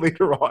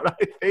later on,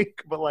 I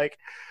think. But like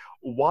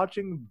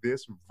watching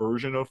this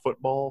version of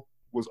football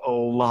was a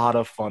lot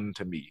of fun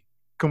to me.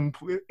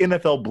 Complete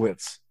NFL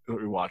Blitz that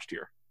we watched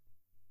here.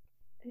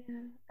 Yeah,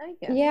 I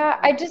guess. Yeah,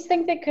 I just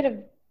think they could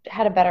have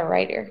had a better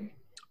writer.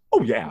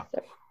 Oh yeah.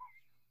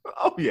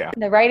 Oh yeah.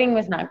 The writing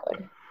was not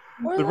good.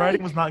 The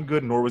writing was not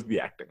good, nor was the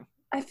acting.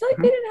 I feel like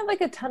they didn't have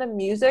like a ton of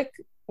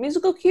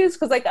musical cues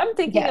because like I'm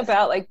thinking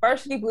about like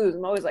Varsity Blues.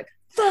 I'm always like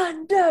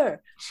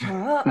thunder.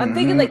 I'm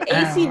thinking like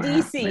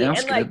AC/DC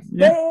and like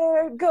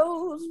there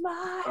goes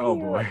my hero.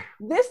 Boy.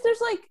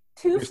 There's like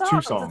two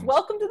songs. It's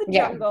Welcome to the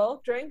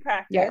Jungle during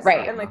practice,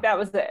 and like that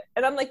was it.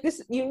 And I'm like,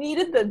 you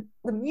needed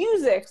the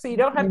music so you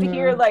don't have to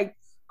hear like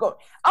go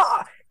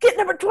get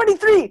number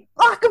 23,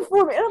 lock him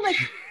for me. And I'm like,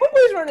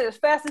 Footboy's running as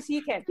fast as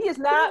he can. He is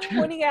not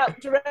pointing out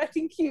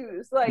directing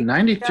cues. Like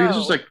 93.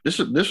 No. This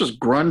was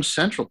grunge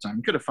central time.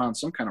 You could have found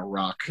some kind of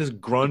rock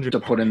grunge to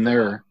put in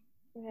there.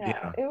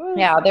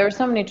 There were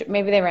so many.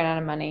 Maybe they ran out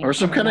of money, or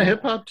some kind of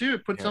hip hop too.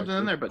 Put something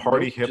in there, but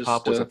party hip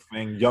hop was a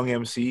thing. Young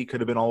MC could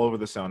have been all over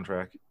the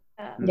soundtrack.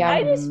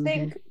 I just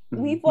think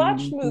we've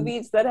watched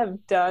movies that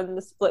have done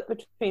the split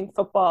between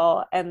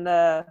football and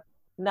the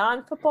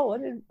non-football.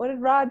 What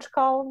did Raj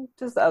call them?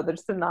 Just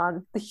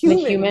the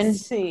human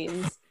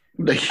scenes.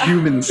 The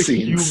human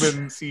scenes.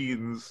 Human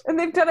scenes. And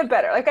they've done it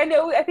better. Like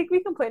I think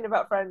we complained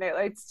about Friday Night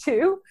Lights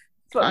too.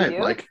 I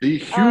like the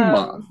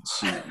human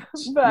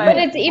scenes. But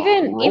it's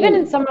even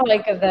in some of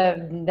like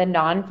the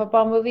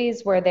non-football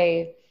movies where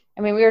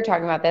we were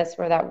talking about this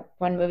where that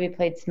one movie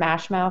played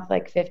Smash Mouth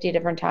like 50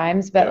 different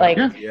times, but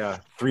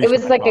it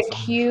was like a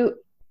cue.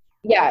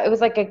 Yeah, it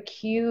was like a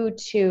cue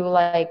to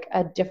like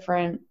a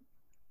different,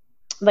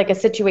 like a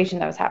situation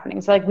that was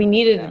happening. So like we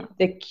needed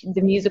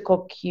the musical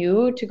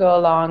cue to go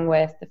along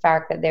with the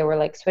fact that they were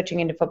like switching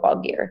into football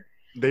gear.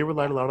 They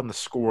relied a lot on the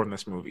score in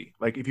this movie.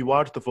 Like if you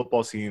watch the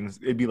football scenes,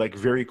 it'd be like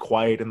very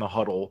quiet in the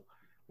huddle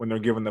when they're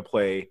given the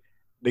play.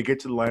 They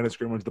get to the line of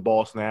scrimmage, the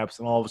ball snaps,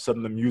 and all of a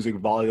sudden the music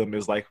volume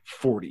is like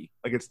 40.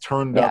 Like it's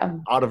turned up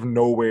out of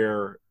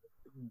nowhere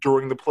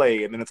during the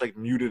play, and then it's like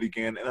muted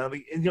again. And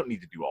you don't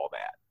need to do all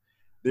that.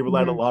 They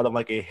relied a lot on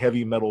like a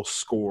heavy metal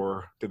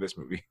score to this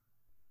movie.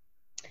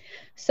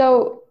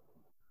 So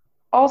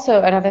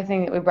also another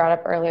thing that we brought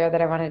up earlier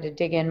that I wanted to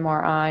dig in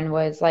more on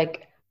was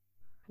like,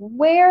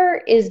 where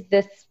is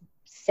this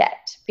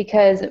set?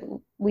 Because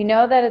we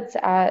know that it's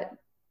at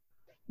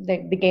the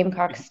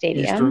Gamecock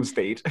Stadium. Eastern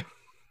State.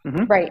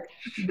 Right.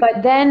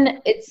 But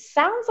then it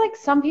sounds like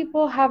some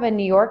people have a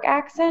New York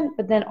accent,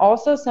 but then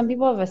also some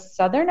people have a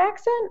Southern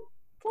accent.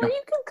 Well,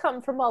 you can come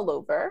from all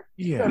over.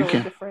 Yeah.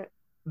 Totally different.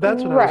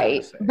 That's what I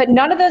was But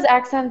none of those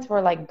accents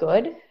were like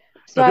good.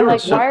 So I'm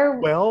like, why are...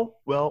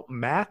 Well,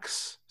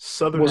 Mac's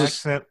Southern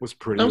accent was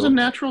pretty... That was a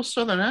natural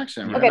Southern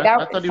accent. Okay,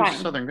 I thought he was a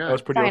Southern guy. That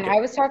was pretty fine. okay.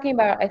 I was talking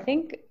about, I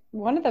think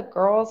one of the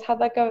girls had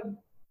like a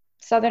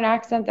Southern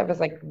accent that was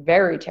like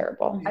very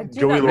terrible.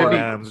 Joey Lauren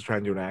Adams was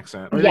trying to do an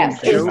accent.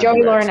 Yes, it was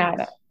Joey Lauren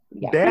Adams.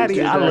 Yeah.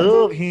 Daddy, I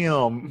love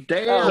him.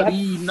 Daddy,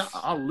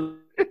 I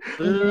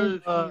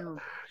love him.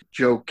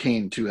 Joe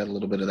Kane too had a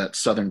little bit of that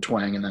Southern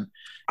twang, and then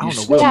I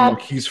don't know where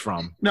he's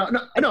from.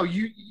 No.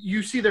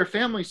 You see their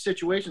family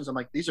situations. I'm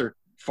like, these are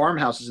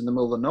farmhouses in the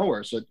middle of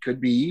nowhere, so it could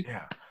be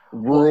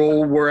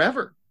rural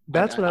wherever.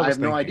 That's what I have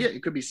no idea.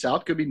 It could be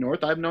south, could be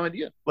north. I have no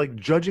idea. Like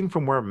judging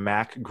from where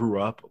Mac grew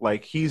up,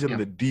 like he's in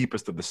the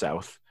deepest of the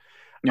South.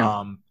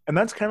 Yeah. And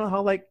that's kind of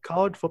how like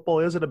college football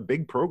is at a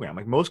big program.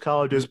 Like most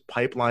colleges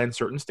pipeline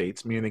certain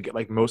states, meaning they get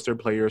like most of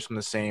their players from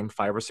the same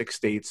 5 or 6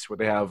 states where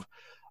they have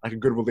like a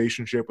good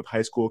relationship with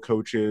high school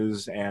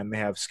coaches, and they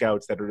have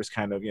scouts that are just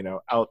kind of,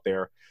 out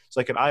there. So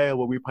like in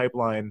Iowa, we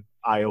pipeline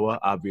Iowa,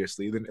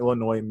 obviously. Then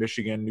Illinois,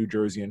 Michigan, New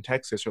Jersey, and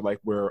Texas are like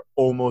where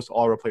almost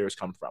all our players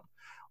come from.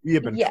 We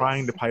have been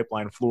trying to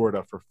pipeline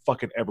Florida for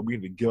fucking ever. We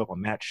need to give up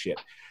on that shit.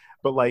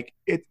 But like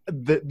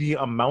the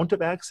amount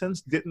of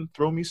accents didn't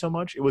throw me so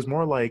much. It was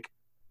more like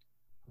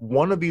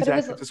one of these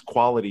accents is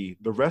quality.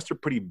 The rest are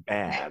pretty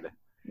bad.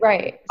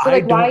 Right. So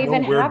like, why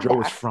even have that? I don't know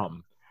where Joe is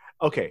from.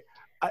 Okay.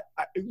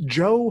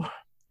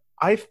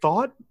 I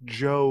thought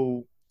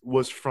Joe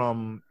was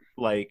from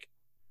like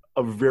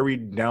a very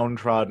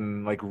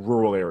downtrodden, like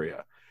rural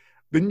area.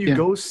 Then you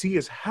go see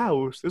his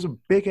house. There's a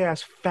big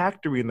ass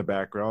factory in the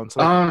background. It's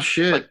like, oh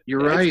shit, like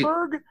you're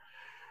Pittsburgh? Right.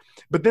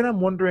 But then I'm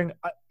wondering,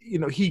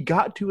 he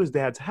got to his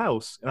dad's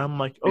house, and I'm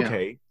like,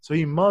 okay, so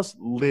he must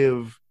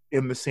live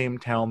in the same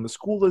town the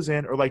school is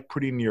in, or like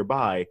pretty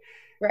nearby.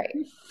 Right.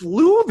 He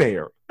flew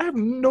there. I have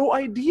no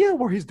idea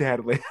where his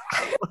dad lived.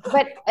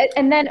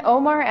 And then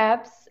Omar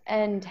Epps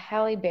and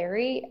Halle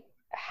Berry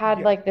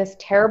had like this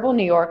terrible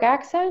New York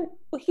accent.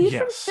 Well, he's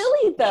from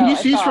Philly, though.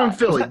 He's from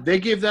Philly. They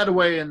gave that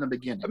away in the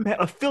beginning. Man,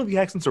 a Philly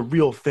accent's a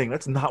real thing.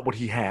 That's not what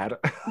he had.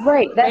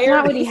 Right. That's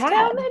not what he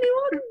had.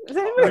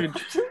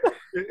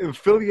 A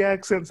Philly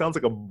accent sounds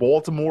like a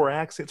Baltimore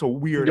accent. It's a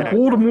weird accent.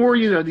 Baltimore,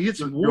 you get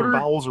some water. Your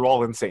vowels are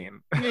all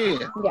insane.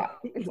 Yeah.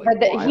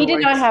 But he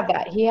did not have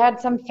that. He had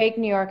some fake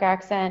New York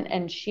accent,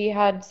 and she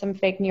had some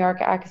fake New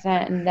York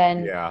accent, and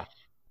then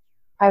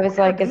I was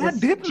like, is this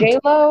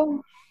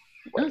J-Lo?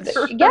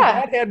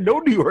 I had no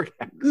New York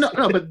accent.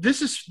 No, but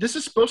this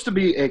is supposed to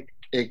be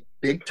a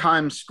big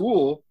time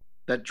school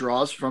that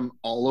draws from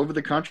all over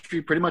the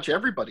country, pretty much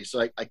everybody.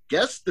 So I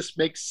guess this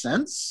makes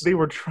sense. They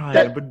were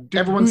trying, but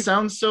everyone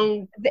sounds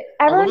so.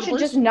 Everyone should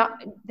just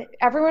not.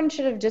 Everyone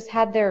should have just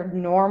had their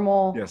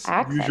normal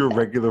accent. Use your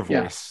regular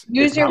voice.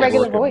 Use your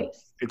regular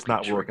voice. It's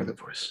not working. The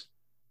voice.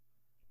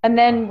 And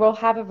then we'll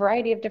have a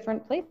variety of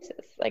different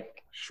places.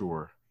 Like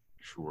Sure.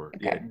 Okay.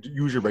 Yeah,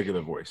 use your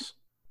regular voice.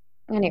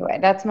 Anyway,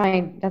 that's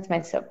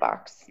my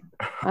soapbox.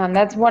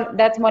 That's one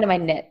of my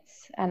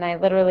nits, and I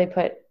literally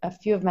put a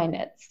few of my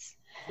nits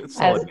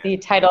as the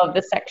title of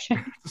the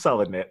section.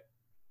 Solid nit.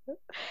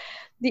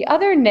 The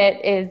other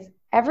nit is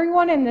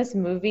everyone in this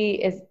movie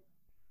is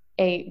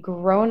a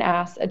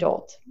grown-ass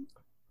adult.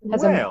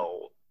 Has a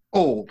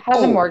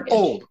mortgage.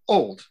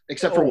 Old,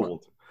 except for one.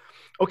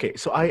 Okay,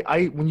 so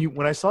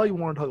when I saw you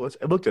want to talk about this,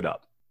 I looked it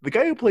up. The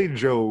guy who played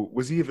Joe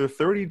was either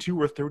 32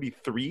 or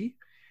 33.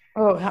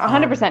 Oh,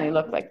 100% he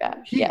looked like that.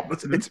 Yeah.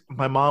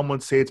 My mom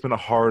would say it's been a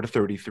hard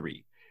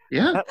 33.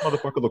 Yeah. That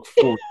motherfucker looked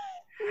 40.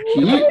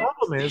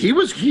 He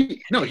was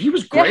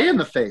gray in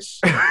the face.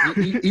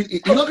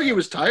 He looked like he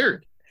was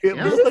tired. It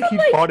looked like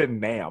he fought in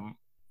Nam.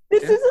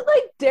 This isn't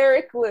like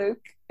Derek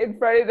Luke in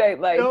Friday Night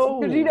Lights.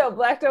 Because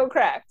black don't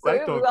crack. So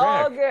it was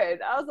all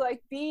good. I was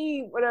like,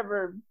 be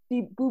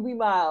Booby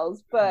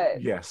Miles.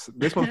 But yes,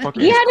 this motherfucker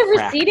he had a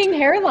receding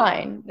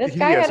hairline. This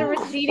guy had a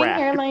receding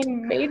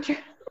hairline major.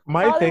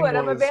 My thing was,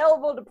 I'm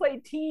available to play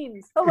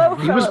teens. Hello,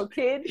 fellow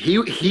kid.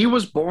 He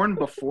was born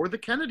before the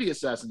Kennedy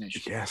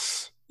assassination.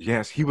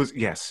 Yes, he was.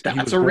 Yes,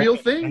 that's a real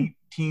thing.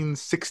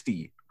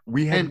 1960.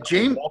 We had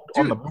James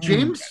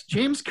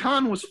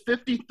Caan was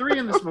 53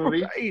 in this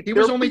movie. Right. He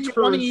was only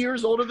 20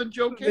 years older than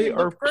Joe Kidd. They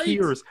are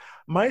peers.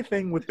 My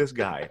thing with this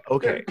guy,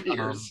 okay,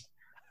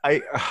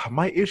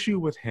 my issue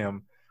with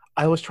him,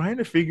 I was trying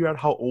to figure out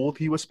how old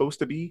he was supposed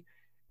to be.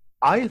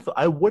 I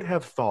would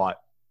have thought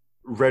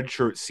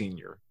redshirt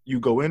senior. You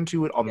go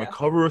into it on the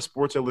cover of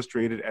Sports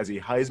Illustrated as a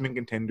Heisman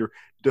contender,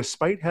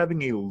 despite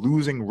having a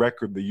losing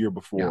record the year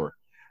before.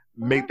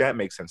 That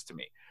makes sense to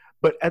me.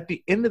 But at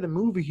the end of the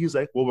movie, he's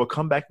like, well, we'll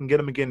come back and get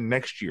him again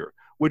next year,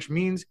 which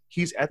means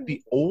he's at the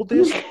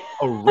oldest,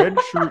 a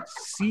redshirt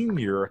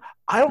senior.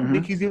 I don't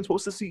think he's even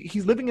supposed to see.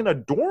 He's living in a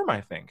dorm, I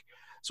think.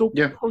 So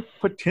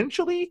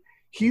potentially,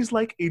 he's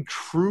like a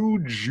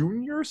true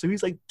junior. So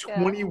he's like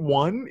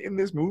 21 in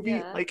this movie.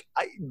 Yeah. Like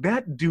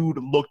that dude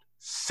looked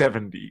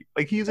 70.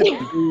 Like he's an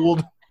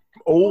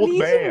old he's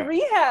man. In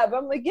rehab.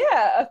 I'm like,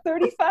 a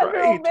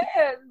 35-year-old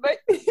man, but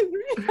in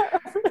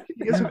rehab.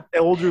 He is an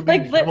elderly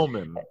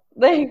gentleman.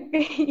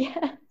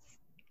 Yes.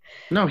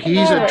 No,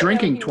 he's a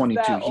drinking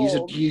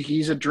 22.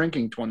 He's a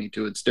drinking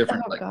 22. It's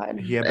different. Oh, God.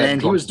 And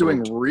he was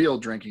doing real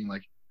drinking.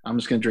 Like, I'm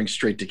just gonna drink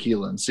straight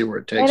tequila and see where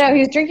it takes. I know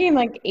he was drinking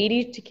like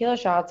 80 tequila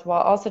shots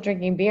while also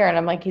drinking beer, and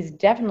I'm like, he's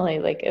definitely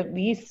like at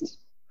least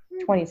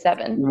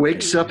 27.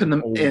 Wakes up in the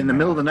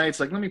middle of the night. It's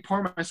like, let me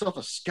pour myself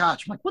a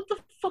scotch. I'm like, what the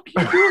fuck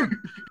are you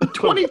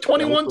doing?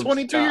 21,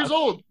 22 years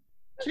old.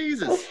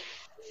 Jesus.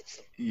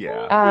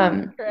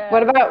 Yeah.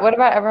 What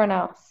about everyone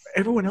else?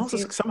 Everyone else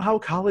is somehow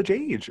college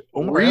age.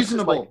 Omar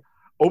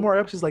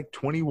Epps is like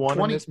 21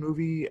 in this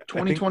movie.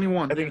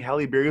 21. I think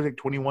Halle Berry is like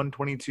 21,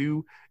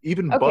 22.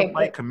 Even Bud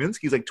Light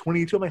Kaminsky is like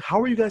 22. I'm like, how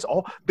are you guys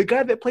all? The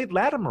guy that played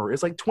Latimer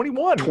is like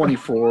 21.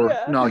 24.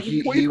 Yeah. No,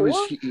 he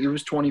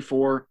was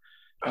 24.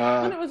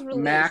 When it was released,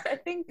 Mac I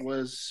think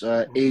was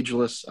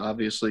ageless,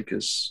 obviously,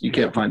 because you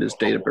can't find his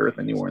date of birth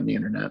anywhere on the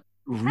internet.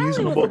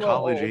 Reasonable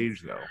college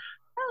age, though.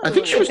 I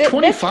think she was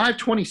 25,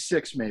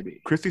 26,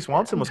 maybe. Christy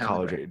Swanson was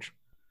college age.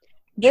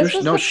 She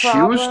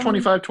was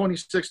 25,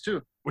 26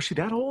 too. Was she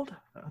that old?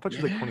 I thought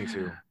she was like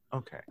 22.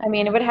 Okay. I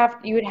mean, you would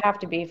have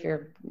to be if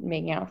you're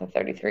making out with a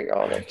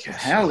 33-year-old.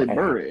 Halle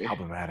Berry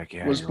problematic.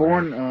 Yeah, was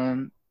born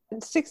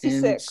in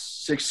 66.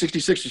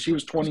 66. She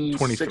was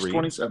 26,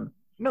 27.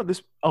 No,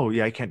 this. Oh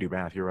yeah, I can't do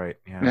math. You're right.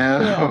 Yeah.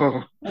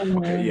 No.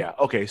 Okay. Yeah.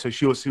 Okay. So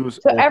she was. So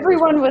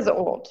everyone was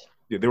old.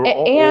 Yeah, they were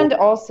all and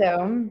old.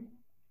 Also,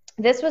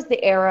 this was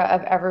the era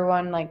of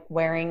everyone like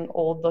wearing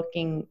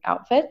old-looking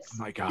outfits.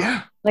 Oh my God.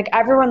 Yeah. Like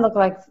everyone looked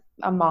like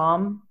a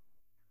mom.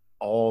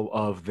 All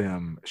of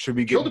them. Should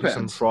we get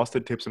some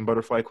frosted tips and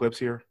butterfly clips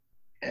here?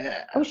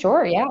 Yeah. Oh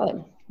sure, yeah.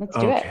 Let's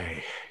do it.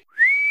 Okay.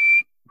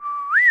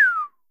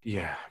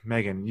 Yeah,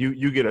 Megan,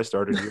 you get us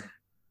started here.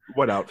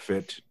 What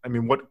outfit? I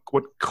mean, what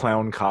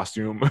clown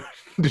costume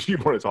did you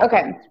want to talk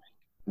about? Okay.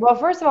 Well,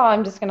 first of all,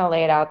 I'm just going to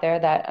lay it out there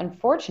that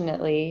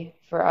unfortunately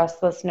for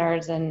us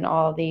listeners and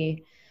all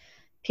the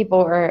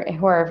people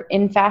who are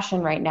in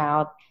fashion right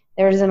now,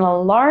 there's an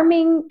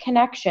alarming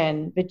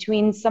connection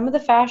between some of the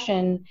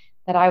fashion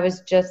that I was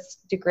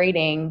just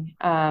degrading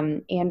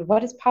and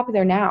what is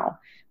popular now.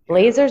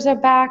 Blazers are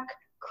back,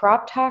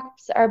 crop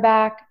tops are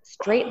back,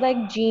 straight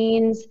leg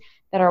jeans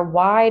that are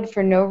wide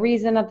for no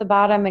reason at the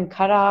bottom and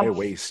cut off.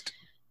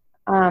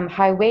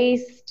 High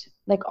waist.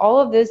 Like all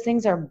of those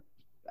things are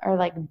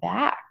like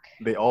back.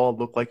 They all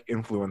look like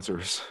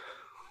influencers.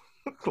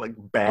 Like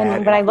bad.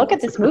 And when I look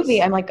at this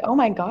movie, I'm like, oh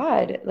my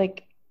God.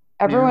 Like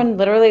everyone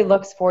literally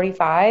looks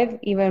 45,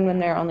 even when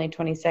they're only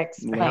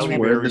 26. Let's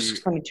wear this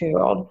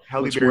 22-year-old.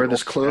 Let's wear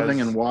this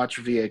clothing and watch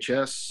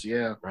VHS.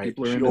 Yeah. Right.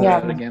 People are into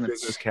that again.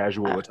 Business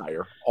casual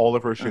attire. All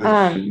of her shit is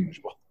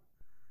casual.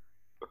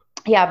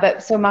 Yeah,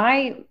 but so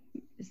my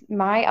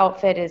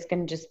outfit is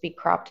going to just be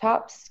crop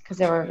tops because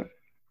there were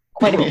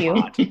quite a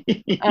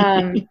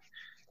few.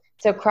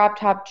 So crop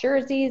top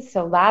jerseys.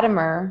 So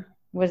Latimer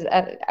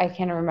I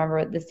can't remember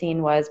what the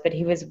scene was, but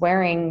he was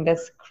wearing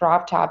this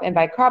crop top, and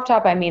by crop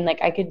top I mean like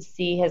I could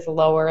see his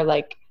lower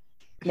like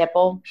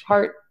nipple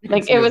part.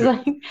 Like it was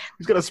like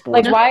he's got a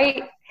sport. Like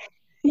why?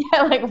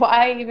 Yeah, like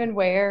why even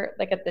wear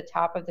like at the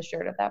top of the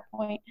shirt at that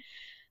point?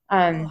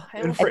 I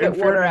almost get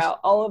water out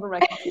all over my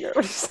computer.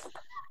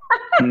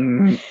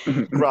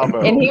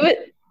 Bravo. And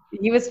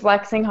he was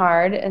flexing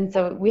hard, and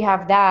so we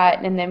have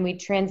that, and then we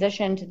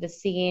transitioned to the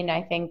scene.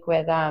 I think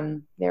with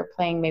they're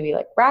playing maybe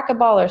like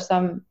racquetball or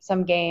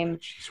some game.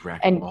 She's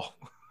racquetball.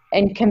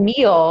 And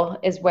Camille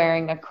is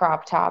wearing a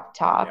crop top.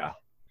 Yeah,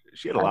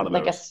 she had a lot of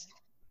like those.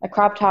 a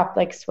crop top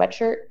like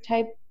sweatshirt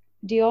type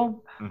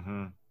deal.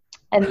 Mm-hmm.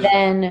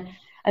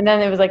 And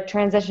then it was like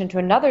transition to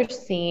another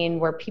scene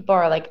where people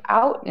are like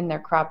out in their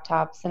crop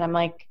tops, and I'm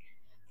like,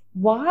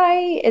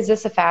 why is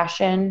this a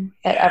fashion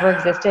that ever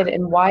existed,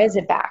 and why is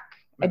it back?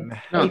 I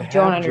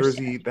don't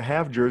understand. The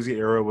half jersey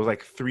era was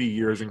like 3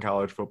 years in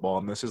college football,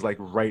 and this is like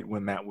right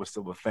when that was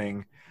still a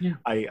thing. Yeah.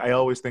 I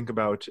always think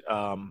about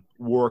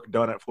Warwick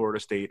Dunn at Florida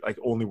State, like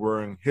only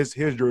wearing his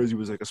jersey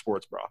was like a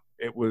sports bra.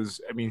 It was,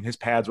 I mean, his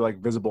pads were like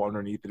visible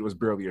underneath. It was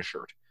barely a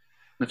shirt.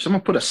 If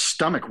someone put if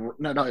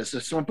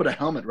someone put a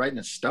helmet right in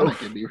his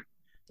stomach, it'd be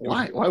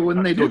why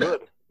wouldn't they do that?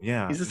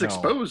 Yeah, he's just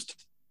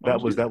exposed. That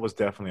was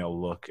definitely a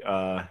look.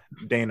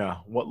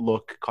 Dana, what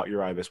look caught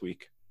your eye this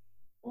week?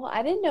 Well,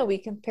 I didn't know we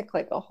can pick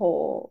like a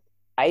whole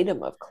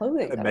item of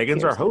clothing.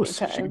 Megan's our host.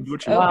 She can do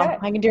what you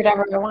want. I can do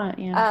whatever I want.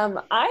 Yeah.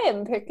 I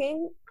am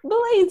picking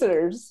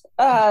blazers.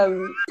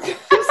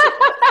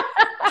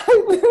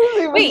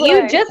 Wait,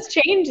 you just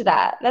changed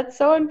that. That's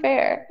so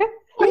unfair.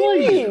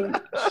 Blazers.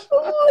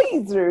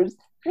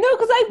 No,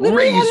 because I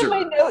literally had in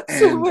my notes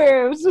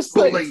somewhere. It was just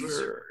like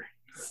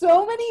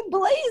so many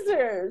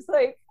blazers.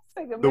 Like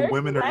the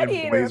women are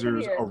in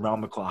blazers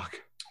around the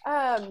clock.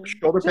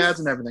 Shoulder pads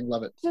and everything.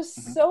 Love it.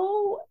 Just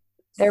so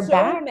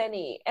back.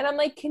 many. And I'm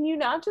like, can you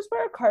not just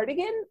wear a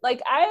cardigan?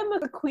 Like, I am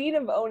the queen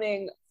of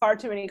owning far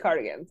too many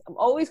cardigans. I'm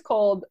always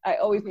cold. I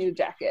always need a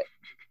jacket.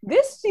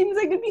 This seems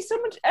like it'd be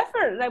so much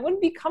effort, and I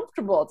wouldn't be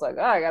comfortable. It's like,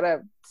 I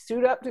gotta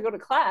suit up to go to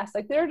class.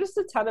 Like, there are just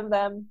a ton of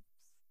them.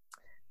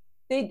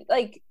 They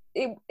like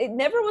it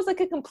never was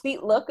like a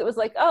complete look. It was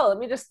like, oh, let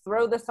me just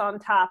throw this on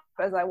top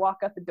as I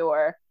walk out the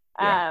door.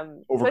 So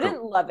I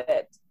didn't love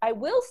it. I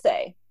will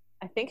say,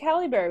 I think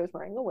Halle Berry was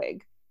wearing a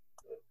wig.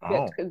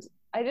 Because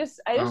I just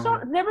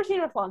never seen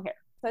her with long hair.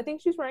 So I think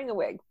she's wearing a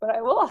wig. But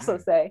I will also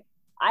say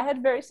I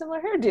had very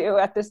similar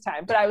hairdo at this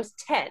time, but I was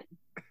 10.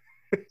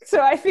 So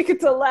I think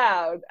it's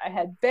allowed. I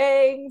had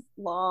bangs,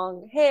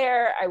 long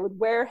hair. I would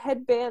wear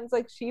headbands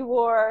like she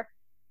wore.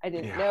 I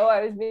didn't know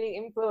I was being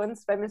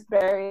influenced by Miss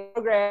Berry's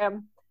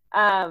program.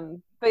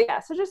 But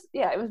yeah, so just,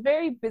 it was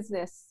very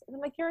business. And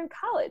I'm like, you're in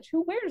college.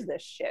 Who wears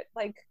this shit?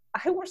 Like,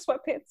 I wore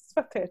sweatpants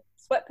and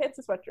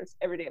sweatshirts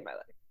every day of my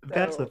life. So.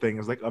 That's the thing,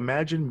 is like,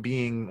 imagine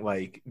being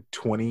like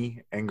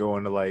 20 and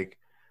going to like,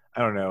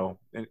 I don't know,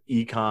 an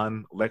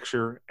econ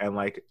lecture and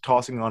like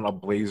tossing on a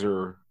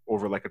blazer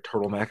over like a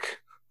turtleneck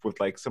with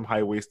like some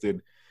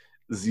high-waisted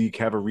Z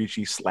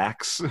Cavaricci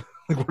slacks.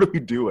 Like, what are we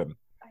doing?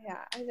 Yeah,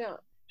 I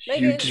don't.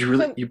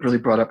 You really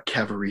brought up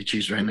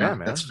Cavaricci's right now.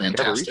 Man. That's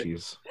fantastic.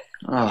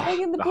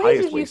 Megan, the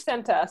blazers you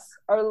sent us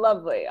are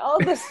lovely. All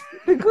this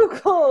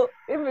Google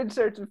image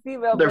search of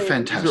female They're blazers.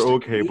 fantastic. These are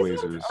okay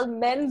blazers. Are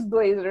men's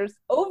blazers,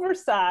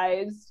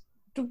 oversized,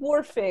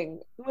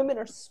 dwarfing. Women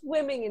are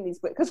swimming in these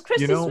blazers. Because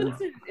Krista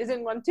Swenson is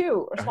in one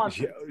too, or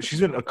Swanson.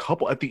 She's in a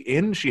couple. At the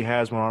end, she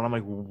has one on. I'm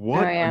like,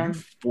 what? Are you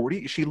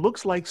 40? She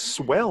looks like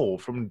Swell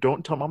from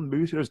Don't Tell Mom the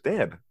Babysitter's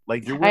Dead.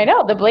 Like, I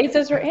know, the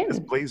blazers are in. This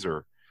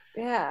blazer.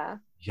 Yeah.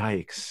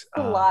 Yikes.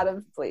 A lot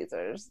of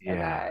blazers.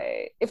 Yeah.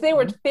 And if they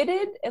were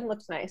fitted and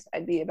looked nice,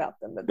 I'd be about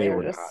them. But they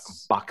were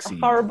just boxy. A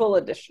horrible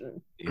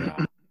addition. Yeah.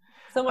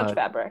 So much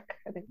fabric.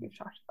 I think we've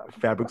talked about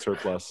fabric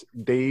surplus.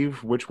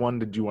 Dave, which one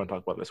did you want to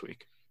talk about this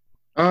week?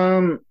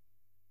 As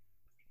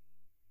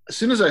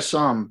soon as I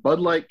saw him, Bud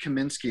Light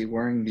Kaminsky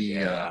wearing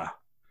the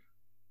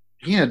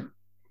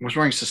was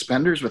wearing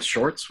suspenders with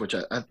shorts, which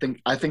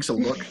I think's a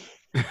look.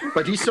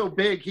 But he's so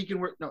big, he can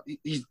wear. No,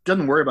 he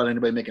doesn't worry about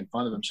anybody making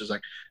fun of him. She's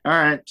like, all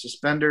right,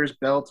 suspenders,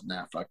 belt,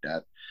 nah, fuck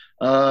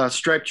that.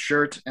 Striped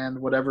shirt and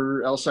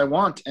whatever else I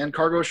want, and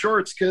cargo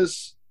shorts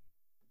because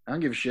I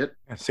don't give a shit.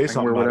 Yeah, say something.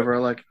 I wear about whatever it.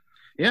 I like.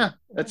 Yeah,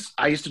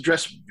 I used to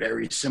dress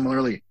very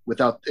similarly.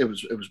 Without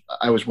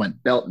I always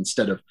went belt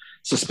instead of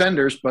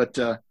suspenders, but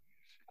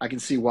I can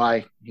see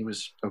why he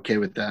was okay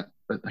with that.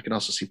 But I can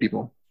also see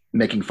people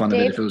making fun of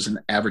it if it was an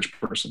average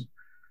person.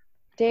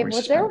 Dave,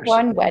 was there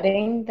one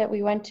wedding that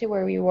we went to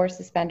where we wore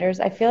suspenders?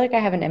 I feel like I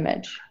have an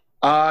image.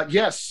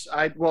 Yes.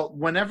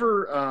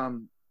 Whenever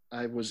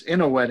I was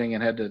in a wedding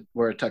and had to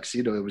wear a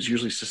tuxedo, it was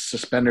usually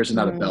suspenders and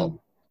not a belt.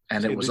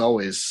 And it was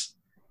always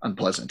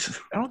unpleasant.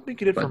 I don't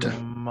think you did I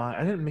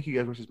didn't make you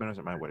guys wear suspenders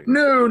at my wedding.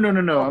 No.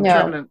 I'm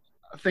trying to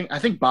I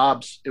think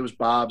Bob's. It was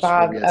Bob's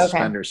where we had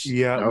suspenders.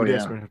 Yeah,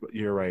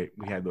 you're right.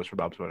 We had those for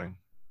Bob's wedding.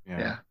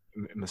 Yeah.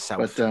 In the South.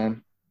 But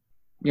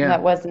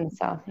that was in the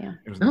South. Yeah,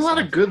 there's a lot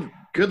of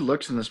good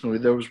looks in this movie.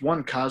 There was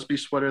one Cosby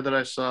sweater that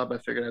I saw, but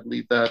I figured I'd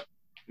leave that.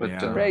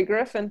 But Ray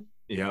Griffin.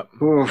 Yep.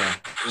 Yeah.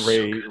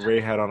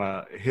 Ray had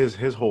on his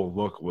whole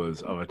look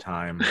was of a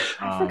time.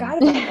 I forgot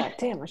about that.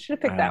 Damn, I should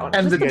have picked that one.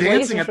 And the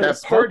dancing at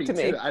that party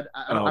too. I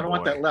don't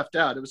want boy. that left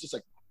out. It was just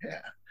like,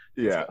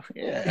 yeah.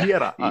 He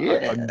had a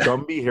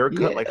Gumby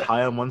haircut, like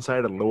high on one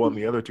side and low on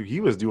the other too.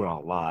 He was doing a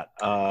lot.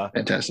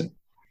 Fantastic.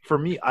 For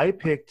me, I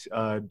picked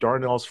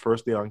Darnell's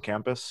first day on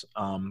campus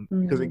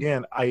because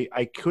again,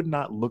 I could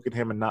not look at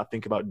him and not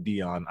think about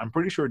Dion. I'm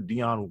pretty sure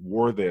Dion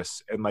wore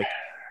this and like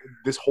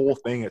this whole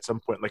thing at some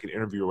point, like an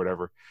interview or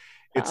whatever.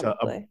 It's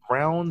a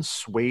brown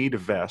suede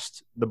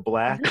vest. The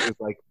black is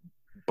like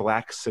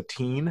black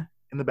sateen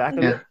in the back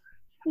of it.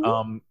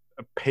 A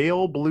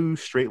pale blue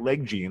straight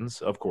leg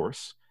jeans, of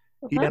course.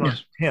 He had on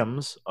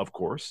Tim's, of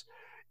course.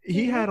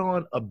 He had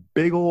on a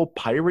big old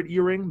pirate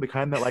earring, the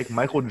kind that like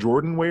Michael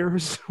Jordan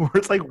wears, where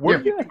it's like, what are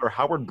you doing? Or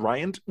Howard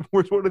Bryant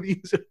wears one of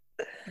these.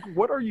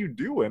 What are you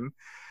doing?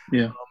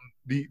 Yeah.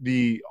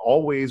 The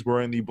always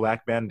wearing the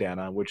black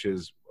bandana, which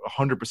is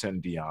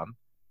 100% Dion.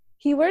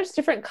 He wears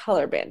different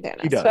color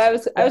bandanas. He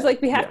does. So I was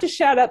like, we have to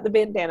shout out the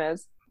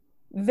bandanas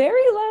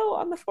very low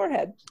on the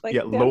forehead. Like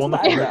low on the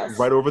forehead,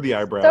 right over the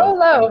eyebrow. So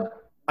low.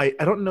 I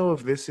don't know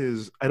if this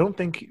is – I don't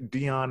think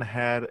Dion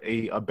had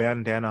a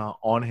bandana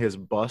on his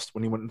bust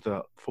when he went into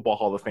the Football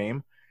Hall of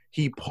Fame.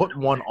 He put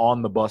one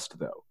on the bust,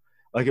 though.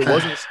 Like, it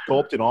wasn't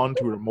sculpted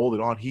onto it or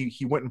molded on.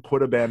 He went and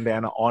put a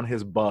bandana on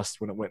his bust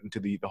when it went into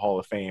the Hall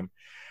of Fame.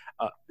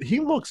 He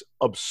looks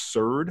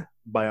absurd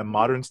by a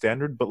modern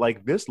standard, but,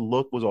 like, this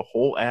look was a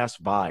whole-ass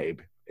vibe.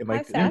 And,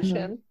 like,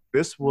 fashion.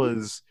 This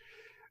was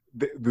 –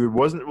 there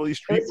wasn't really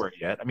streetwear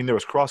yet. I mean, there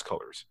was cross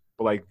colors.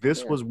 But like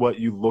this was what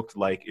you looked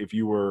like if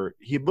you were.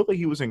 He looked like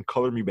he was in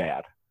Color Me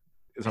Bad.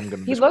 Is I'm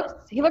gonna. He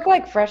looked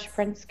like Fresh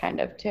Prince kind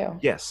of too.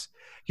 Yes,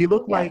 he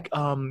looked like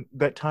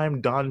that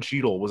time Don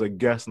Cheadle was a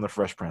guest in the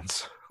Fresh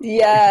Prince.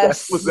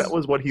 Yes, that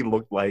was what he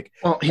looked like.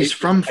 Well, he's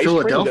from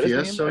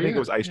Philadelphia, so I think it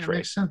was Ice Tray.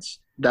 Makes sense.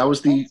 That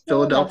was the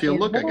Philadelphia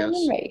look, I guess.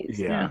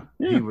 Yeah,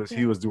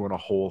 he was doing a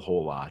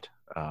whole lot.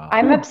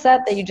 I'm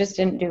upset that you just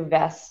didn't do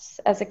vests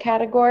as a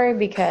category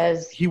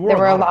because there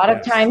were a lot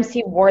of times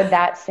he wore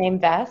that same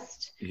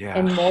vest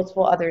in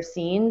multiple other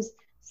scenes,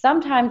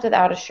 sometimes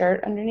without a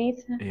shirt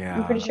underneath. Yeah.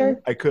 I'm pretty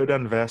sure. I could have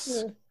done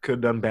vests, could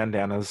have done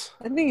bandanas.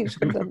 I think you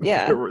should have done,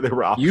 yeah. They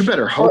were options. You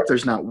better hope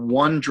there's not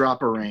one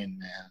drop of rain,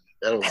 man.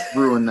 That'll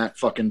ruin that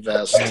fucking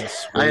vest.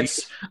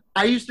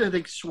 I used to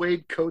think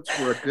suede coats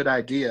were a good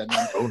idea. And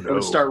then it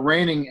would start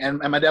raining, and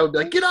my dad would be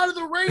like, get out of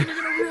the rain, you're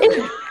going to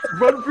ruin it.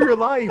 Run for your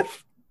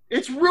life.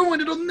 It's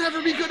ruined. It'll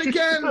never be good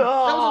again. That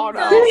was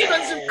a very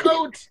expensive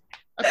coat.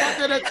 I bought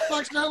that at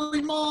Fox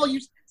Valley Mall, you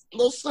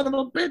little son of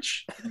a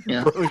bitch.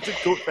 Yeah. Burlington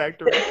Coat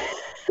Factory.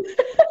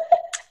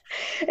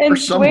 And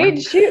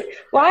suede shoes.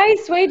 Why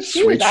suede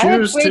shoes? Suede I had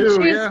shoes suede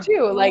too, shoes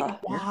too.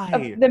 Like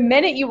why? The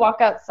minute you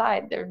walk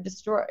outside, they're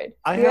destroyed.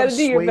 You got to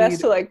do your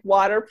best to like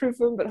waterproof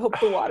them, but hope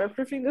the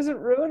waterproofing doesn't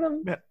ruin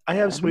them. Man, I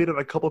have suede on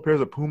a couple of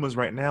pairs of Pumas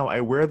right now.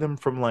 I wear them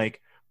from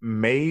like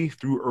May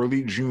through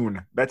early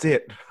June. That's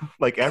it.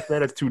 Like after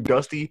that, it's too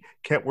dusty.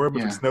 Can't wear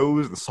them if it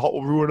snows. The salt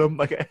will ruin them.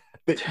 Like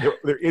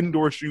they're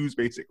indoor shoes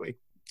basically.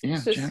 Yeah,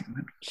 it's just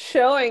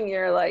showing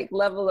your like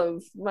level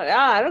of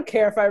I don't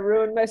care if I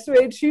ruin my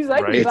suede shoes.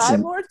 I can buy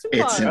more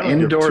tomorrow. It's an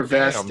indoor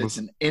vest. It's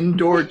an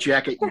indoor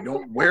jacket. You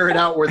don't wear it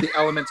out where the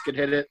elements could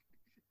hit it.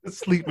 A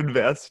sleeping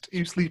vest.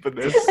 You sleep in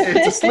this.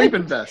 It's a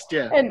sleeping vest.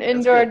 Yeah. An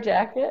indoor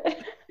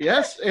jacket.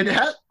 Yes, it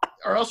has,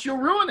 or else you'll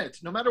ruin it.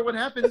 No matter what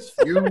happens,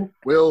 you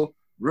will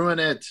ruin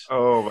it.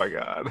 Oh my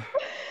God.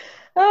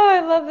 Oh, I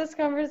love this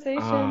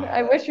conversation.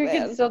 I wish we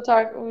could still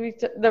talk.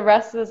 The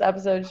rest of this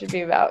episode should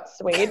be about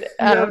suede.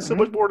 So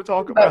much more to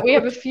talk about. But we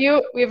have a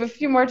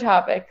few more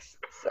topics.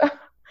 So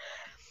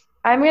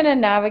I'm gonna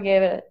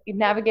navigate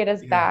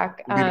us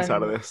back. Get us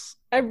out of this.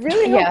 I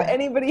really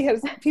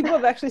hope people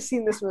have actually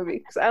seen this movie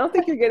because I don't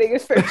think you're getting a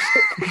fair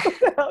shake. What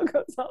the hell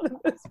goes on in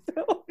this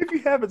film? If you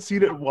haven't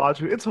seen it,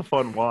 watch it. It's a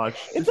fun watch.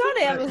 It's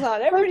on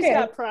Amazon. Everybody's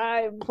got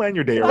Prime. Plan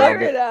your day around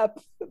Fire it up.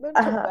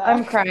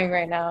 I'm crying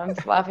right now. I'm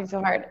laughing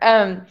so hard.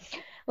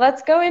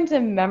 Let's go into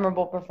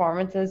memorable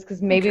performances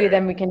because maybe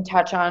then we can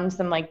touch on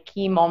some like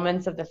key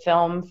moments of the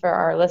film for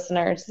our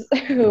listeners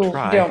who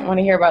don't want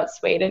to hear about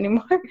suede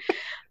anymore.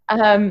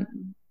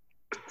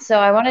 So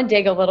I want to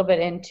dig a little bit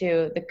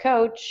into the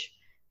coach,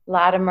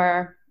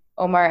 Latimer,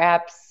 Omar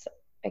Epps.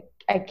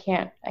 I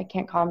can't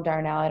call him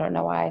Darnell. I don't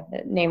know why.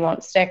 The name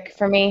won't stick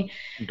for me.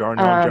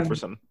 Darnell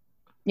Jefferson.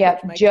 Yeah,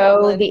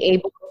 Joe the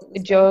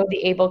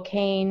Able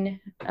Kane.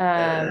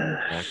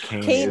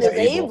 Kane is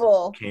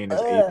able. Kane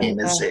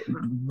is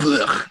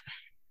able.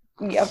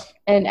 Yep,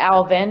 and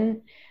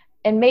Alvin,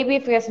 and maybe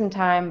if we have some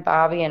time,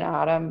 Bobby and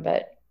Autumn.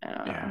 But I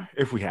don't know.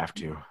 If we have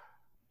to.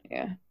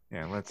 Yeah.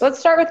 Yeah. Let's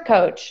start with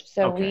Coach.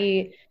 So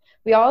we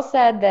all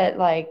said that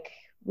like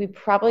we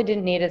probably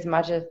didn't need as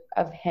much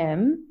of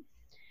him.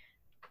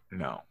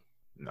 No.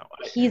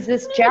 He's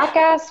this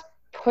jackass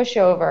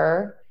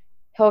pushover.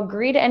 He'll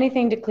agree to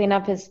anything to clean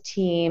up his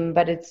team,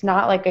 but it's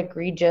not like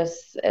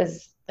egregious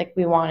as like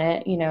we want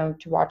it,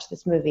 to watch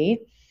this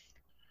movie.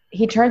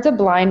 He turns a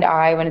blind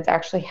eye when it's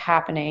actually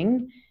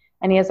happening.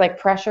 and he has like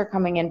pressure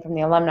coming in from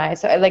the alumni.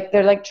 So like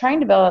they're like trying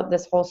to build up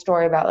this whole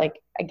story about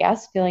like, I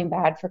guess, feeling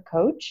bad for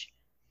Coach.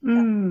 I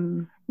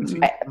don't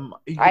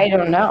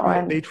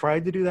know. They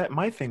tried to do that.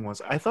 My thing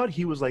was, I thought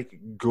he was like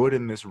good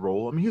in this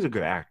role. I mean, he's a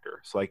good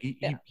actor, so like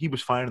he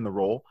was fine in the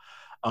role.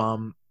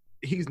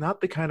 He's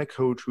not the kind of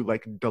coach who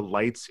like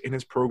delights in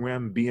his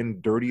program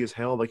being dirty as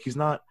hell. Like he's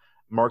not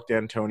Mark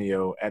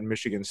D'Antonio at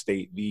Michigan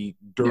State, the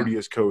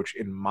dirtiest coach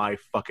in my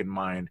fucking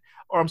mind.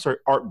 Or I'm sorry,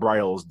 Art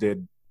Briles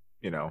did,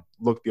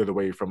 look the other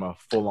way from a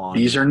full-on.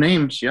 These are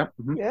names, yep.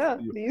 Mm-hmm. Yeah,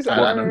 these are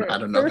I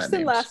don't know first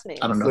and last names.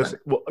 I don't know. Listen,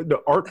 well,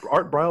 no,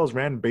 Art Briles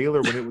ran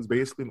Baylor when it was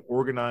basically an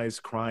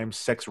organized crime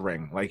sex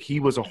ring. Like he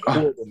was a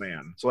horrible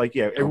man. So like,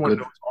 everyone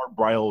knows Art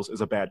Briles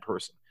is a bad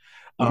person.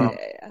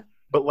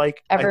 But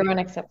like everyone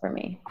except for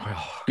me.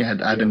 I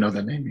didn't know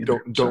that name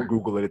either. Don't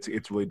Google it.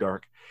 It's really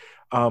dark.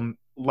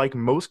 Like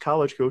most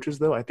college coaches,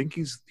 though, I think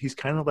he's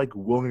kind of like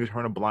willing to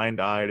turn a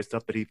blind eye to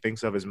stuff that he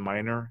thinks of as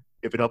minor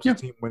if it helps the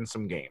team win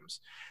some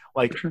games.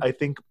 Like I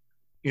think,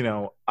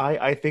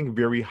 I think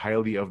very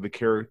highly of the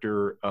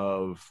character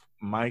of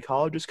my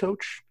college's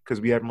coach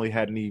because we haven't really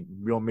had any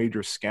real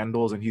major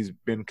scandals, and he's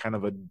been kind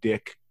of a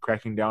dick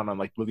cracking down on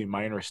like really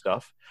minor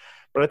stuff.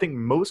 But I think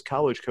most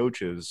college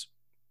coaches,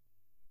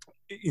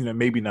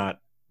 maybe not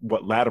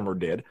what Latimer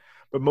did,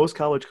 but most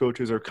college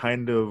coaches are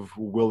kind of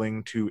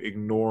willing to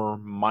ignore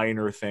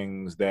minor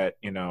things that,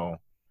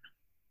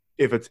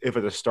 if it's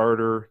a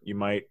starter, you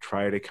might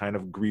try to kind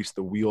of grease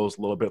the wheels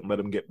a little bit and let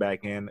him get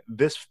back in.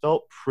 This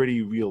felt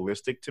pretty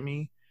realistic to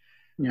me.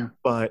 Yeah.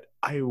 But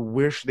I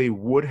wish they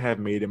would have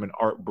made him an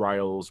Art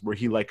Briles where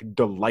he like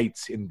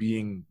delights in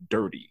being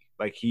dirty.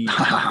 Like he,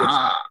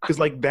 because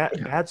like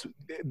that's,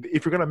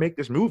 if you're going to make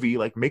this movie,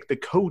 like make the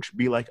coach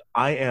be like,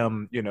 I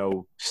am,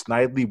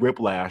 Snidely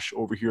Whiplash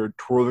over here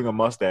twirling a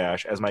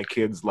mustache as my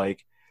kids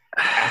like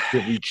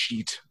actively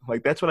cheat.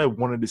 Like that's what I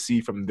wanted to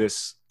see from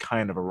this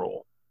kind of a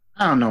role.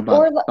 I don't know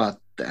about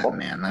that,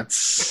 man.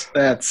 That's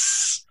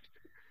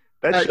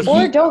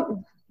or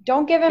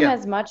don't give him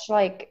as much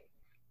like,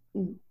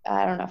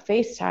 I don't know,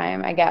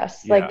 FaceTime, I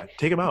guess. Yeah, like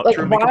take him out. Like,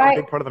 make him a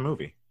big part of the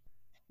movie.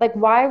 Like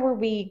why were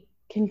we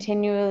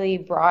continually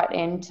brought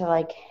into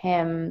like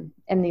him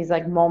in these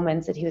like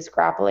moments that he was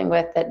grappling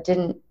with that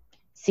didn't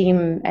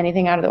seem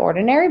anything out of the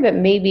ordinary? But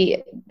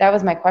maybe that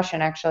was my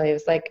question actually. It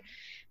was like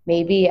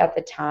maybe at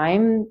the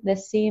time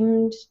this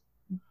seemed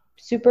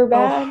super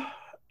bad.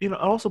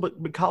 Also,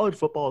 but college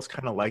football is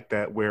kind of like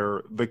that,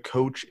 where the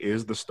coach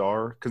is the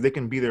star because they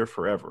can be there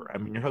forever. I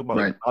mean, you're talking about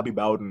like Bobby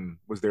Bowden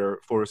was there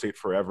at Florida State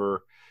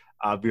forever.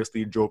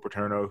 Obviously, Joe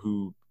Paterno,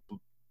 who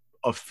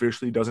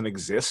officially doesn't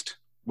exist,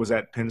 was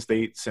at Penn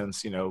State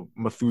since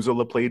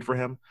Methuselah played for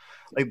him.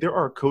 Like there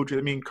are coaches.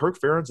 I mean, Kirk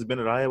Ferentz has been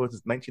at Iowa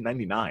since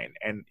 1999,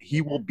 and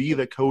he will be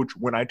the coach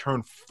when I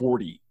turn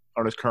 40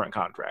 on his current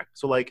contract.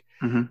 So like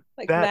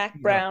like that, Mac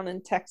Brown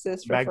in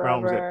Texas for Mac forever.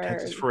 Brown was at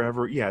Texas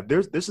forever. Yeah,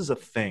 this is a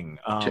thing.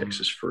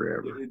 Texas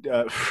forever.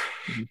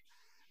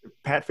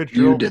 Pat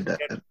Fitzgerald, you did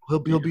that.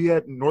 He'll be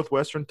at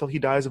Northwestern until he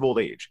dies of old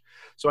age.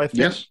 So I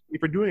think if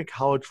you're doing a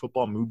college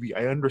football movie,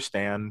 I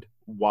understand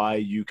why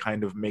you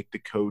kind of make the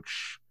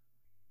coach.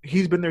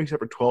 He's been there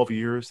except for 12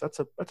 years. That's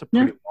a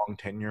pretty long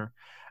tenure.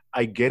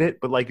 I get it,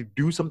 but like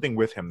do something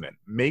with him then.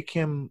 Make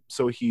him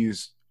so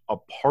he's a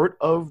part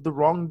of the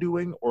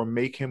wrongdoing, or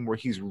make him where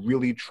he's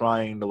really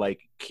trying to like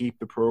keep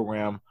the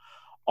program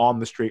on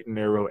the straight and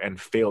narrow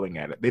and failing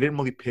at it. They didn't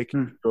really pick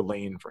their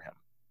lane for him.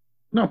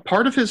 No,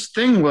 part of his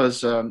thing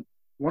was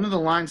one of the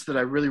lines that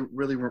I really,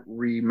 really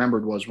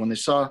remembered was when they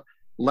saw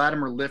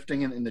Latimer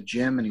lifting in the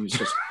gym and he was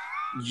just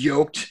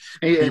yoked.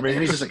 And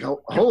he's just like,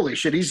 oh, holy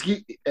shit.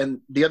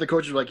 And the other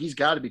coaches were like, he's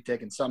got to be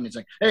taking something. He's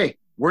like, hey,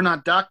 we're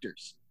not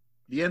doctors.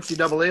 The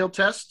NCAA will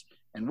test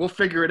and we'll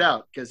figure it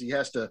out, because he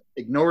has to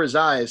ignore his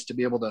eyes to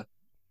be able to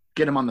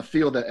get him on the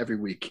field every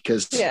week.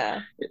 Because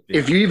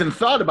if you even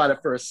thought about it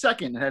for a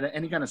second and had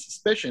any kind of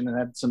suspicion and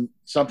had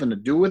something to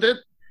do with it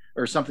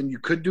or something you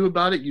could do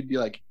about it, you'd be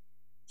like,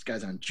 this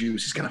guy's on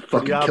juice. He's going to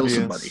fucking kill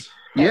somebody.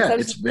 Yeah,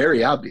 it's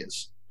very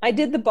obvious. I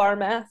did the bar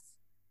math.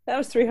 That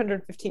was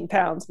 315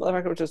 pounds.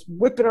 Motherfucker was just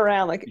whipping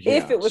around like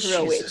if it was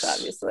real weights,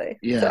 obviously.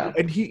 Yeah. So.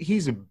 And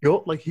he's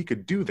built like he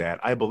could do that.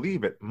 I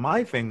believe it.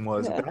 My thing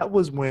was that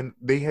was when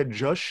they had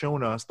just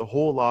shown us the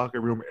whole locker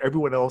room.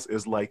 Everyone else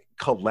is like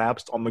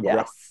collapsed on the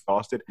ground,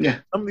 exhausted. Yeah.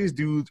 Some of these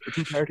dudes are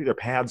too tired to take their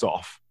pads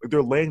off. Like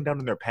they're laying down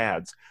in their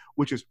pads,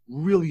 which is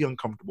really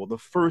uncomfortable. The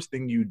first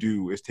thing you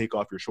do is take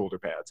off your shoulder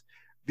pads.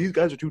 These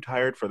guys are too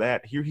tired for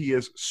that. Here he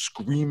is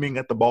screaming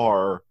at the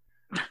bar,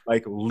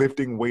 like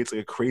lifting weights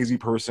like a crazy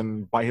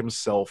person by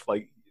himself.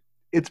 Like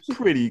it's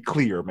pretty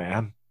clear,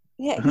 man.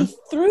 Yeah, he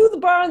threw the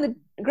bar on the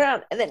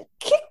ground and then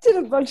kicked it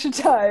a bunch of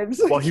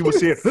times. While he was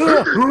saying,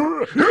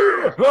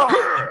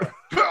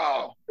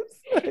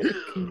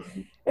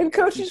 and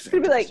coach is just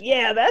gonna be like,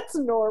 yeah, that's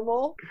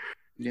normal.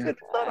 Yeah,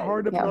 it's not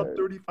hard to put up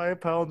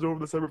 35 pounds over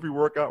the summer if you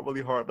work out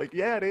really hard. Like,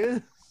 yeah, it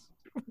is.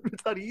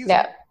 It's not easy.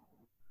 Yeah.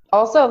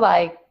 Also,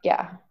 like,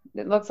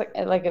 it looks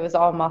like it was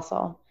all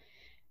muscle.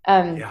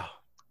 Yeah.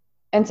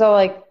 And so,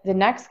 like, the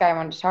next guy I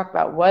wanted to talk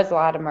about was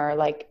Latimer.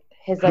 Like,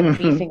 his like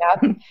beefing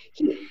up.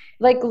 He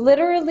like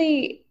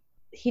literally,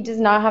 he does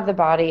not have the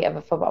body of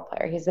a football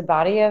player. He's the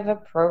body of a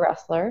pro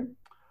wrestler.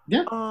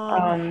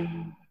 Yeah.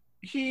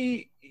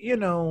 He, you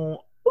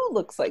know, who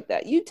looks like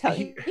that? You tell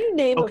you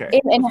name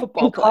okay. In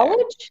football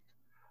college.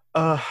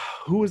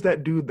 Who was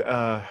that dude?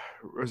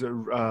 Was it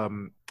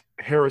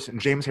Harrison?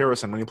 James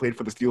Harrison when he played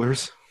for the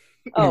Steelers.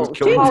 Oh,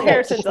 James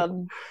Harrison's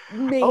a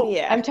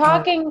maniac. I'm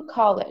talking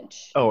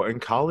college. Oh, in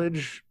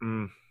college,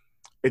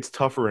 it's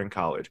tougher in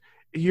college.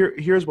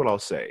 Here's what I'll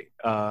say.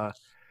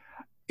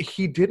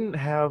 He didn't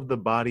have the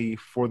body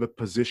for the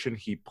position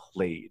he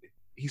played.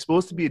 He's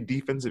supposed to be a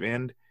defensive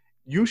end.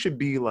 You should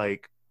be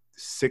like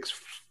 6'4",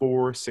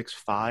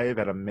 6'5"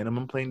 at a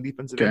minimum playing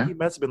defensive end. He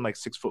must have been like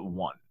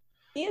 6'1".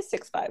 He is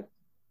 6'5".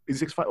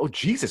 He's 6'5". Oh,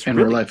 Jesus. In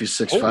really? real life, he's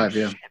 6'5",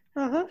 yeah.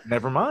 Uh-huh.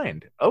 Never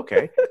mind.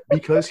 Okay.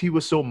 Because he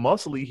was so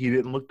muscly, he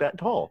didn't look that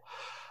tall.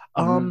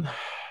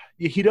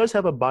 He does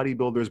have a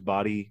bodybuilder's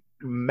body.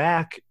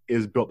 Mac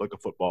is built like a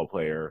football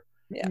player.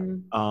 Yeah.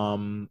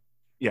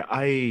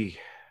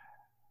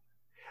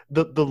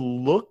 The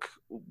look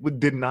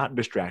did not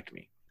distract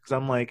me. Because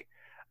I'm like,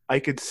 I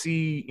could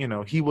see, you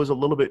know, he was a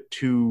little bit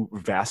too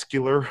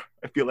vascular,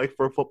 I feel like,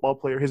 for a football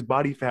player. His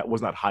body fat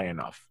was not high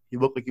enough. He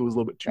looked like he was a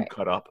little bit too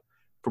cut up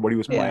for what he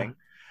was playing.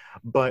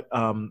 But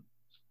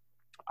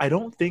I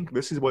don't think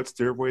this is what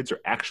steroids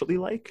are actually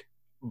like.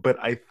 But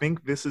I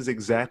think this is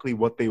exactly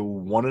what they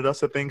wanted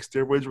us to think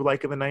steroids were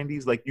like in the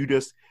 90s. Like,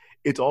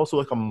 it's also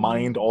like a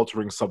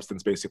mind-altering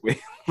substance, basically.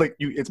 Like,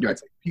 it's like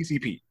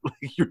PCP.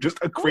 Like, you're just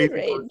a crazy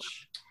person.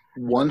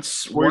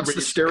 Once the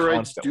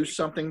steroids do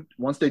something,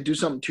 once they do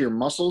something to your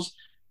muscles,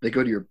 they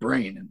go to your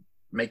brain and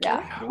make you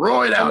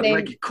throw it out and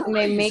make you crazy.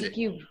 And they make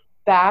you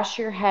bash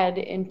your head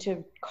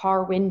into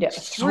car windows.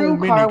 So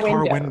many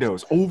car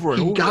windows over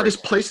and over. He got his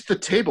place at the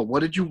table.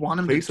 What did you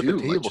want him to do? Place at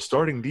the table,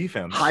 starting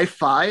defense. High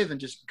five and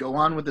just go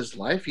on with his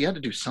life? He had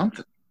to do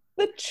something.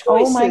 The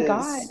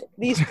choices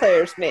these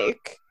players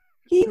make.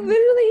 He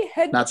literally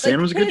had... Not saying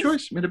it was a good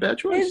choice. Made a bad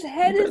choice. His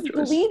head is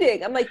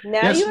bleeding. I'm like,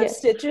 now you have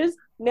stitches.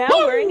 Now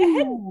wearing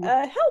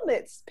a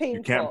helmet's painful.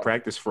 You can't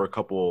practice for a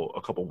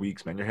couple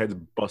weeks, man. Your head's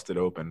busted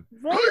open.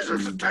 Place at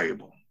the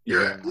table.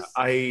 Yeah.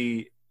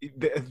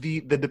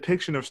 The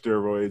depiction of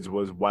steroids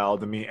was wild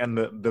to me, and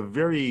the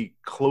very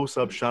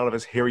close-up shot of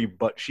his hairy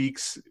butt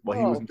cheeks while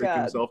he was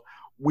injecting himself.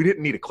 We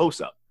didn't need a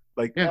close-up.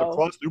 Like,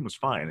 across the room was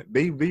fine.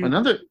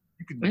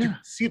 You could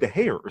see the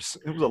hairs.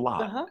 It was a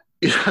lot. Uh-huh.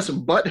 Yeah,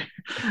 some butt,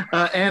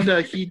 and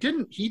he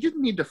didn't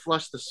need to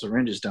flush the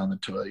syringes down the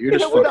toilet. You're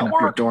just fucking up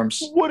your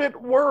dorms. Would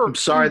it work? I'm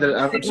sorry that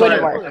I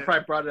probably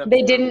brought it up.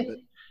 They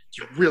didn't.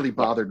 It really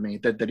bothered me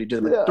that he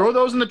did. Like, throw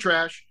those in the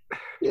trash.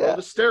 Throw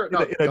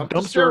the dump the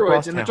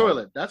steroids in the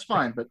toilet. That's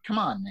fine, but come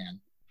on, man.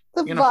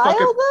 The vial,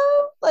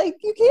 though? Like,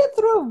 you can't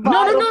throw a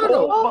vial.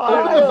 No.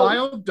 Open the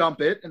vial,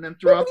 dump it, and then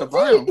throw out the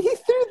vial. He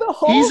threw the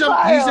whole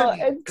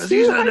vial because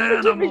he's an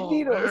animal.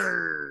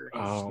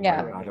 Oh my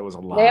God, it was a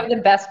lot. They have the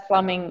best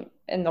plumbing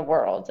in the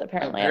world,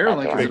 apparently.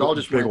 Apparently, it all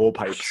just big old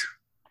pipes.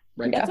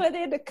 Right. That's why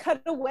they had to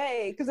cut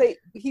away, because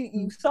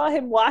you saw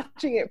him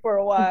watching it for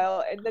a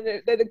while, and then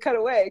they had to cut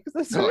away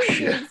because the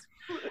syringes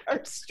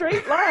are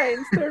straight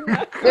lines. They're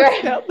not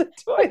going out the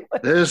toilet.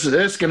 This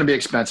is going to be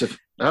expensive.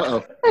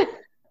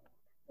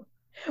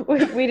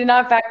 We did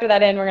not factor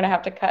that in. We're going to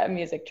have to cut a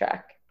music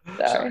track.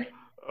 Sorry.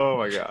 Oh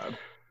my God.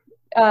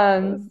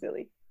 That was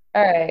silly.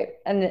 All right,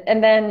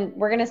 and then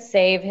we're gonna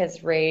save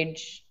his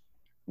rage,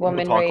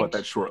 woman we'll talk rage about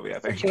that shortly, I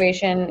think.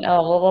 Situation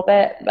a little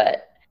bit,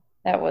 but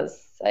I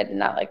did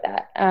not like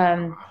that.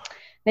 Then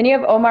you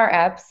have Omar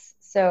Epps.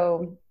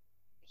 So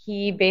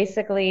he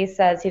basically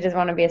says he doesn't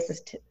want to be a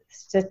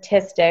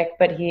statistic,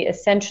 but he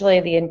essentially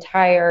the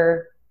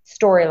entire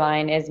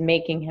storyline is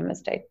making him a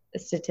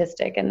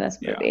statistic in this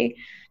movie.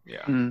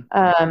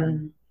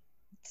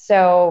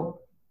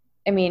 So,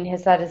 I mean,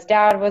 his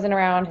dad wasn't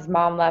around. His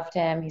mom left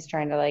him. He's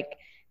trying to like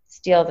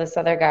steal this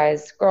other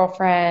guy's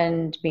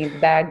girlfriend, being the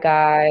bad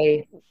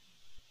guy.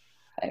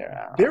 I don't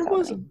know.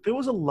 There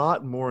was a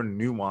lot more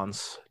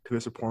nuance to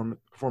this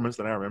performance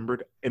than I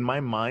remembered. In my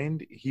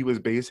mind, he was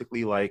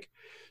basically like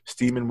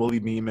Steamin' Willie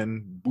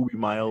Beeman, Boobie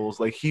Miles.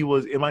 Like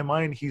in my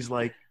mind, he's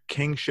like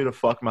king shit of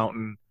fuck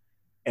mountain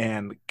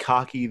and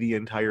cocky the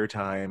entire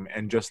time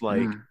and just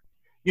like,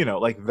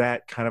 like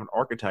that kind of an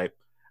archetype.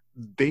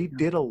 They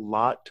did a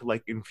lot to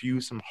like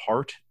infuse some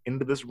heart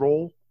into this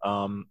role.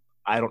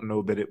 I don't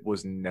know that it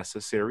was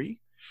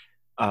necessary.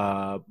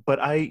 But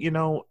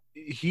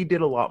he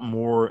did a lot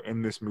more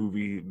in this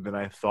movie than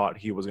I thought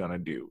he was going to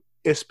do,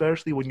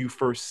 especially when you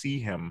first see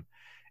him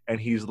and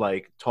he's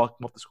like talking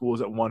about the schools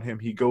that want him.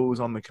 He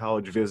goes on the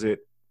college visit,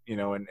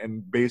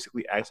 and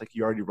basically acts like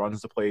he already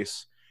runs the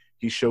place.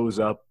 He shows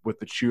up with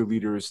the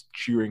cheerleaders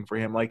cheering for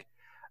him. Like,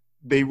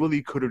 they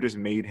really could have just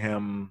made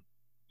him,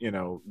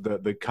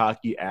 the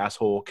cocky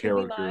asshole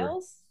character,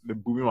 the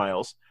Boobie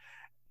Miles,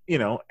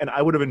 and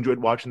I would have enjoyed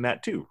watching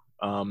that too.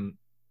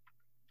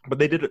 But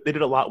they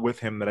did a lot with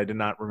him that I did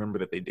not remember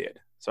that they did.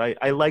 So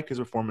I liked his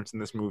performance in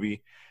this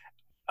movie.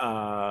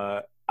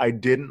 I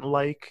didn't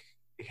like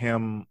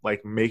him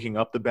like making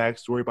up the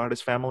backstory about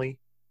his family.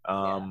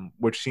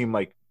 which seemed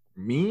like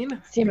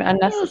mean. Seemed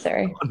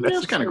unnecessary.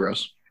 It's kind of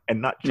gross.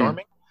 And not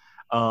charming.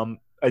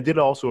 I did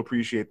also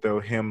appreciate, though,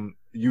 him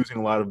using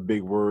a lot of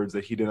big words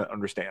that he didn't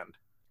understand.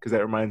 Because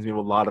that reminds me of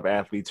a lot of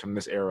athletes from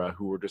this era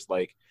who were just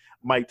like,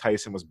 Mike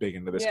Tyson was big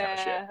into this kind of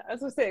shit. Yeah, I was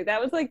going to say, that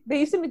was like,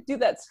 they used to do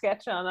that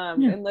sketch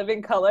on In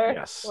Living Color.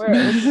 Yes. Where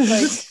it was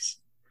just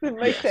like,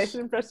 Mike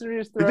Tyson impression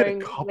was just throwing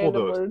random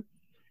words.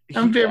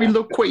 I'm very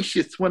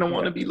loquacious when I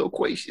want to be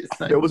loquacious.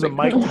 There was a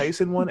Mike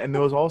Tyson one, and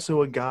there was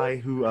also a guy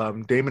who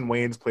Damon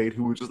Wayans played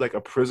who was just like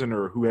a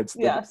prisoner who had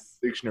studied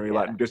dictionary a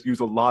lot and just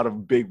used a lot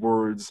of big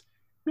words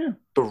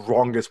the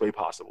wrongest way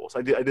possible. So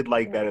I did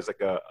like that as like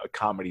a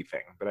comedy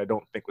thing that I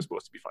don't think was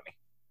supposed to be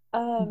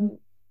funny.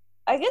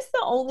 I guess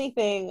the only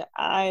thing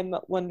I'm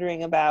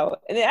wondering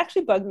about, and it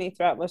actually bugged me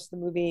throughout most of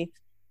the movie,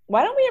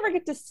 why don't we ever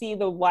get to see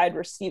the wide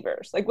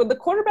receivers? Like, would the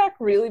quarterback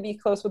really be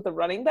close with the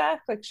running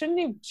back? Like, shouldn't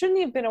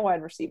he have been a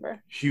wide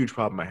receiver? Huge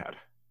problem I had.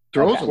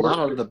 Throws a lot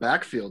out of the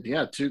backfield,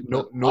 too.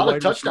 A lot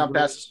of touchdown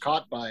passes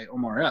caught by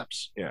Omar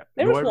Epps. Yeah,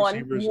 there was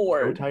one.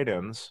 Ward. No tight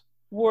ends.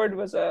 Ward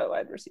was a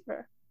wide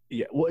receiver.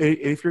 Yeah, well,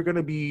 if you're going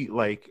to be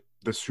like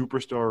the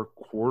superstar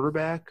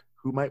quarterback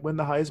who might win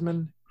the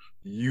Heisman,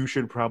 you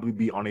should probably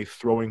be on a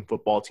throwing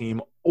football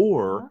team,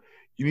 or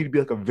you need to be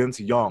like a Vince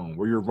Young,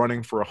 where you're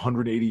running for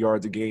 180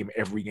 yards a game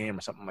every game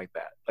or something like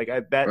that.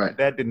 Like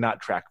that did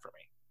not track for me.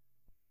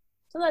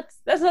 So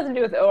that's nothing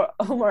to do with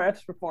Omar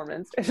Epps'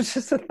 performance. It's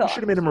just a thought. You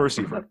should have made him a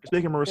receiver. Just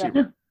make him a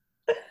receiver.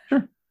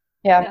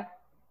 Yeah.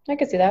 I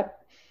could see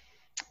that.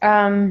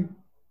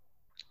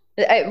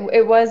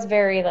 It was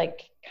very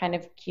like kind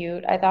of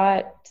cute, I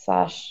thought,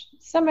 /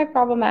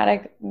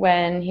 semi-problematic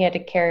when he had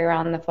to carry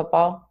around the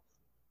football.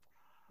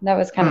 That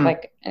was kind of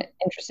like an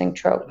interesting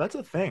trope. That's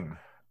a thing.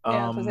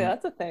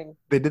 That's a thing.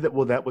 They did that.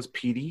 Well, that was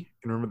Petey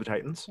in Remember the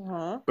Titans.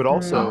 But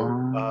also,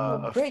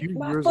 a few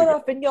years ago,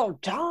 up in your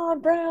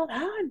John Brown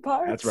hind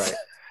parts. That's right.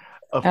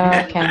 A few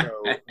years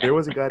ago, there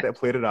was a guy that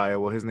played at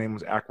Iowa. His name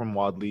was Akram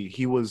Wadley.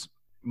 He was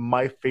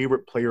my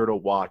favorite player to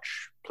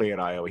watch play at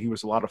Iowa. He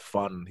was a lot of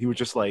fun. He was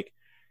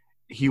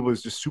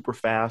just super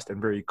fast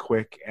and very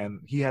quick,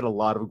 and he had a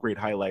lot of great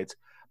highlights.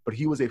 But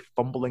he was a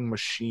fumbling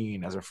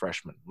machine as a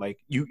freshman. Like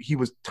he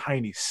was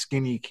tiny,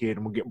 skinny kid,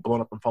 and would get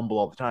blown up and fumble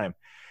all the time.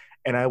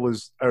 And I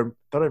thought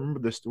I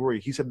remembered this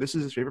story. He said this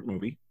is his favorite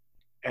movie,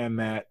 and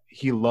that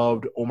he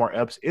loved Omar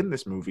Epps in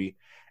this movie.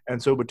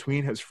 And so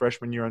between his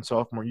freshman year and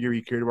sophomore year,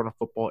 he carried around a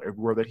football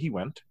everywhere that he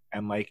went,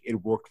 and like it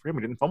worked for him.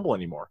 He didn't fumble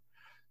anymore.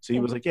 So he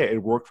was like, yeah,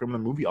 it worked for him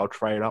in the movie. I'll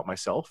try it out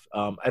myself.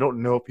 I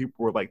don't know if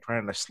people were like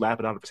trying to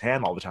slap it out of his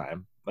hand all the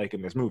time, like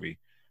in this movie.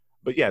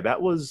 But yeah,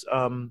 that was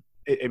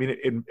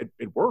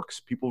it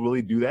works. People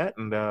really do that.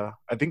 And I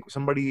think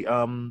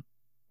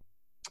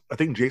I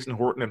think Jason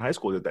Horton in high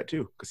school did that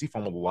too, because he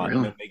fumbled a lot. Really?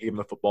 And then they gave him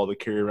the football to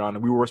carry around,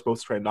 and we were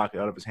supposed to try and knock it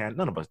out of his hand.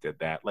 None of us did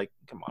that. Like,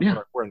 come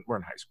on, we're in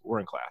high school, we're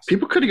in class.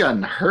 People could have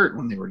gotten hurt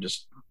when they were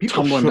just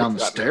tumbling down the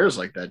stairs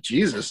like that.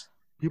 Jesus.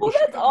 Well,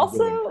 that's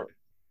also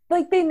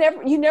like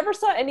you never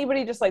saw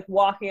anybody just like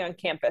walking on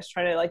campus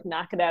trying to like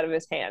knock it out of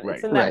his hand. Right.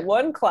 It's in that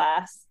one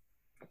class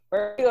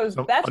where he goes,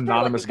 that's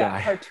anonymous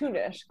guy,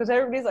 cartoonish, because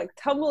everybody's like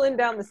tumbling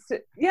down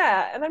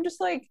and I'm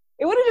just like,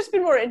 it would have just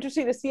been more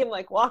interesting to see him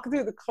like walk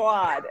through the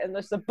quad and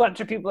there's a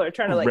bunch of people that are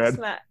trying to like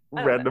snap.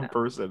 Random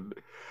person.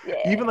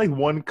 Yeah. Even like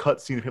one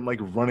cut scene of him like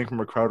running from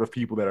a crowd of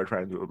people that are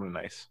trying to do it would have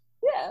been nice.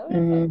 Yeah.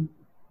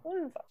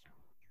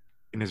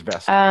 In his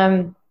vest.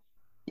 In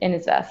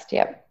his vest,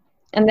 yep.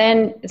 And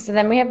then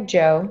we have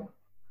Joe.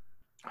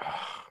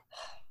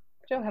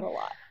 Joe had a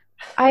lot.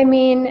 I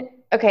mean,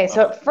 okay,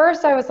 so at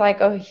first I was like,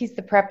 oh, he's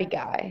the preppy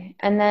guy.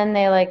 And then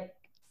they like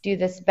do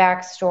this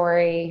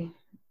backstory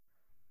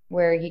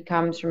where he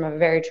comes from a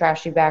very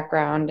trashy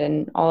background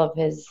and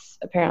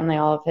apparently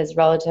all of his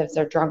relatives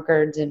are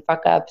drunkards and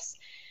fuck ups.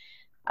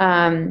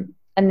 And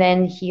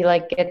then he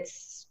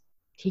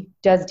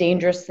does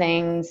dangerous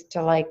things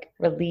to like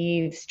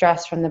relieve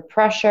stress from the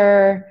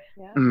pressure.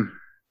 Yeah.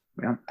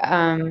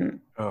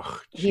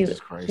 Jesus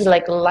Christ. He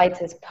like lights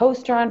his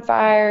poster on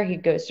fire. He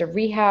goes to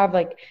rehab.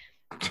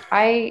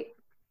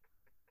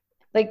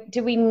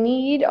 Do we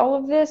need all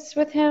of this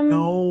with him?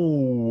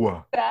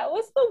 No. That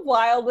was the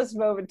wildest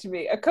moment to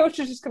me. A coach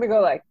is just going to go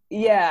like,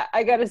 yeah,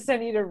 I got to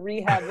send you to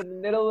rehab in the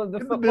middle of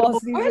the football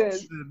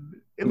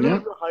season. In the middle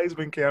of the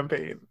Heisman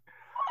campaign.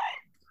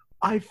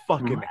 I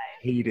fucking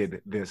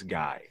hated this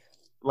guy.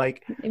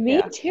 Like,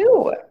 me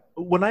too.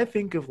 When I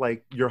think of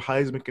like your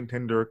Heisman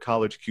contender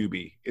college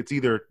QB, it's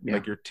either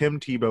like your Tim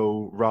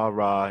Tebow,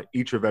 rah,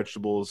 eat your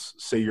vegetables,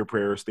 say your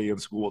prayers, stay in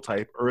school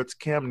type, or it's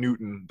Cam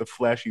Newton, the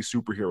flashy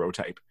superhero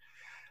type.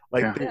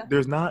 Like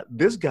there's not.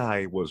 This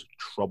guy was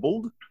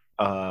troubled.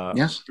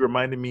 Yes, he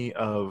reminded me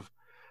of.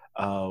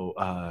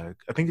 I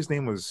think his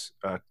name was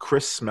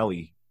Chris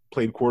Smelly.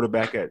 Played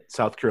quarterback at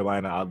South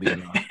Carolina, oddly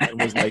enough,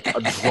 and was like a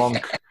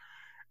drunk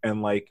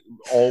and like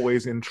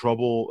always in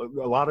trouble.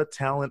 A lot of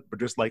talent, but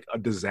just like a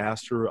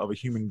disaster of a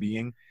human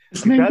being.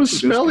 His name was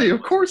Smelly.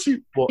 Of course,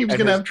 he was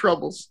going to have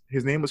troubles.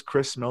 His name was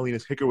Chris Smelly, and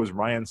his kicker was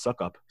Ryan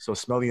Suckup. So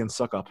Smelly and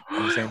Suckup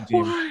on the same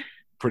team.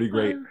 Pretty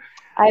great.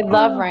 I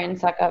love Ryan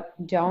Suckup.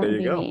 Don't There you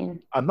be go. mean.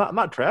 I'm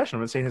not trashing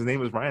him. I'm saying his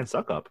name is Ryan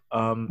Suckup.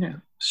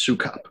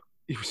 Suckup.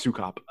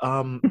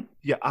 Suckup.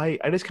 Yeah, I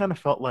just kind of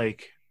felt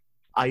like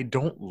I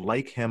don't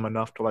like him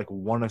enough to like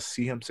want to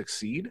see him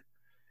succeed.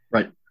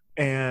 Right.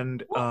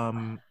 And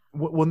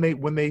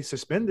when they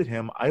suspended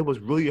him, I was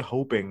really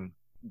hoping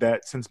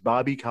that since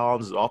Bobby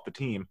Collins is off the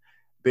team,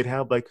 they'd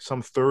have like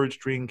some third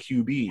string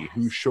QB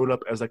who showed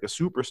up as like a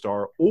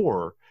superstar,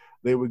 or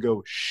they would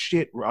go,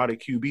 shit, we're out of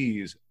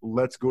QBs.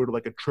 Let's go to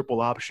like a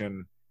triple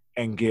option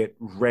and get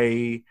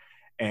Ray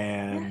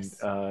and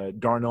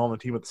Darnell on the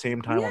team at the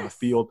same time on the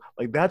field.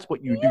 Like that's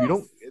what you do. You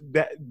don't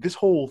this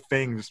whole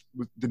thing just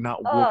did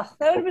not work. Oh,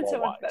 that would have been so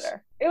much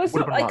better. It was so,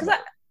 like because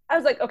I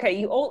was like,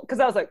 okay, because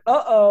I was like,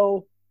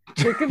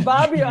 kicking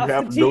Bobby off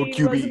the team. No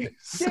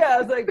QBs.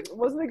 I was like,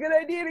 wasn't a good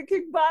idea to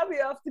kick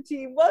Bobby off the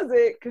team, was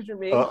it? Because your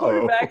main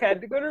quarterback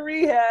had to go to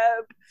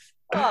rehab.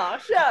 Oh,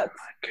 shucks.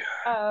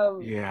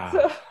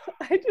 So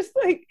I just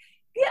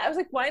I was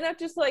like, why not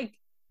just like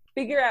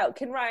figure out,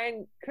 can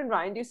Ryan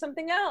do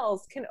something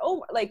else?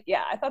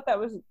 I thought that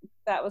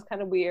was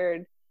kind of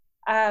weird.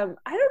 I don't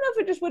know if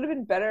it just would have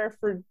been better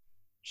for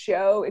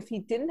Joe if he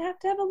didn't have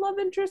to have a love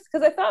interest,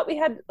 because I thought we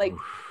had like,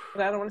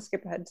 and I don't want to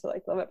skip ahead to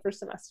like Love at First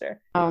Semester.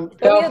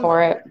 Go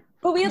for it.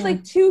 But we had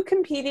like two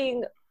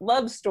competing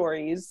love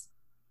stories,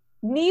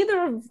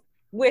 neither of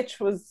which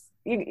was,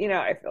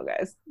 I feel,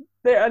 guys,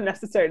 they're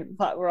unnecessary to the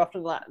plot. We're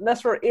often not,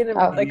 unless we're in a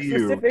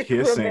specific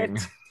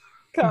romantic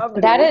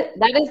comedy. That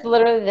is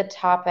literally the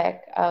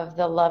topic of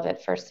the Love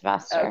at First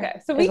Semester. Okay,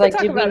 so we can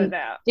talk about it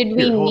now. Did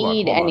we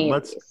need any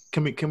of these?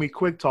 Can we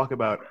quick talk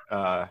about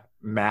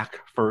Mac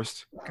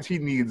first? Because he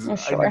needs. I need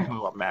to talk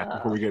about Mac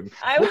before we get.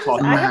 I have a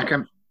quote.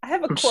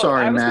 I'm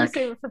sorry, I was Mac.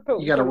 Save it for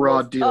you got a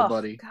raw deal,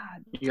 buddy.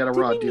 God. You got a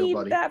raw deal,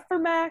 buddy. That for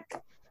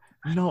Mac.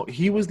 No,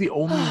 he was the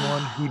only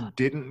one who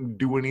didn't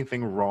do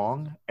anything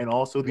wrong, and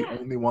also the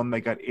only one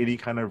that got any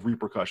kind of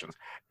repercussions.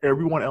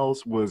 Everyone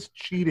else was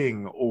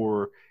cheating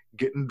or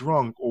getting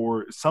drunk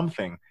or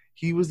something.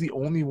 He was the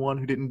only one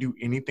who didn't do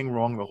anything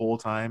wrong the whole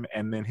time,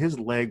 and then his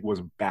leg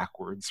was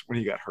backwards when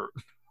he got hurt.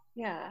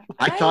 Yeah.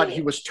 I thought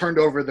he was turned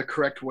over the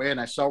correct way,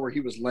 and I saw where he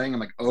was laying. I'm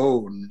like,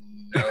 oh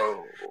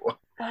no.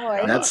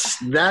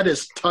 That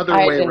is t'other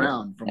way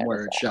around from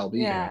where it shall be.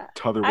 Yeah.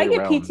 I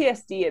get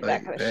PTSD at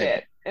that kind of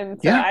shit. And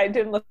so I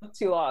didn't look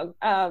too long.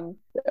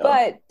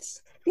 But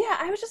yeah,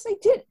 I was just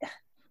like,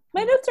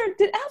 my notes are,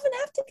 did Alvin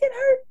have to get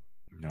hurt?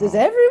 No. Does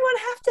everyone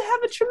have to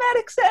have a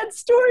traumatic, sad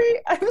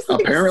story? I was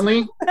like,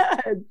 apparently, so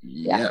sad.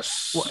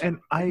 Yes. Well, and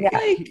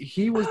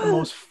he was the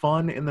most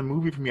fun in the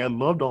movie for me. I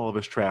loved all of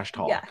his trash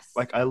talk. Yes.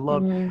 Like I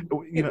loved,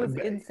 it was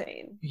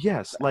insane.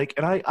 Yes. Like,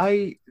 and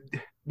I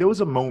there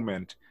was a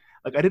moment.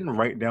 Like, I didn't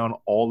write down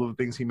all of the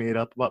things he made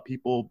up about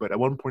people, but at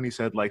one point he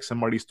said, like,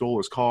 somebody stole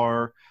his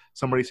car.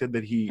 Somebody said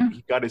that he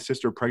got his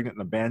sister pregnant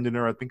and abandoned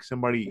her. I think he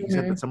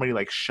said that somebody,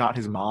 like, shot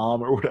his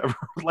mom or whatever.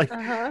 Like,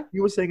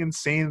 he was saying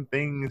insane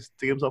things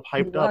to get himself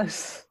hyped up.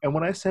 And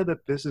when I said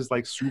that this is,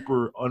 like,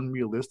 super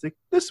unrealistic,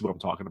 this is what I'm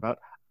talking about.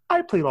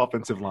 I played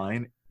offensive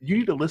line. You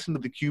need to listen to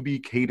the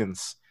QB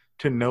cadence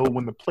to know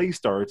when the play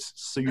starts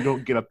so you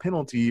don't get a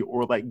penalty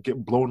or, like,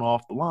 get blown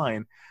off the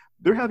line.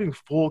 They're having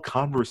full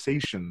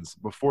conversations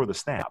before the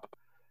snap.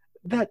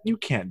 That you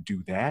can't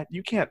do that.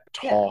 You can't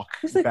talk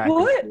back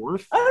and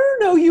forth. I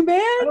don't know you, man.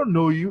 I don't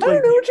know you. I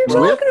don't know what you're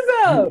talking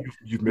about.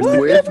 You've missed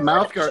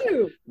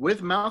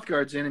with mouth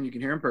guards in, and you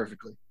can hear him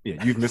perfectly.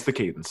 Yeah, you've missed the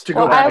cadence.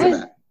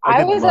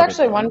 I was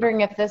actually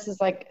wondering if this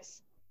is like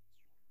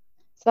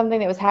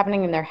something that was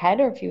happening in their head,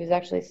 or if he was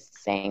actually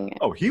saying it.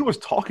 Oh, he was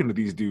talking to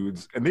these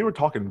dudes, and they were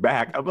talking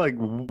back. I'm like,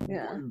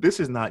 this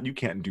is not, you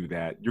can't do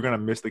that. You're going to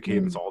miss the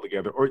cadence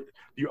altogether. Or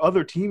your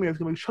other teammates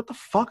going to be, shut the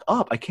fuck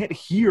up. I can't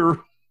hear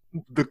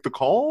the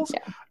calls.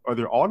 Yeah. Are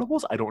there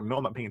audibles? I don't know.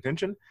 I'm not paying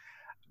attention.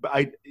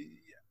 But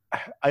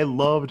I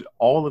loved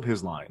all of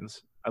his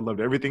lines. I loved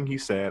everything he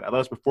said. I thought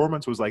his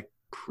performance was, like,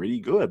 pretty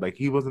good. Like,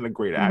 he wasn't a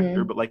great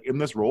actor, but, like, in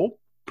this role,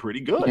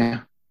 pretty good. Yeah.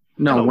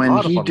 No, when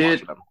he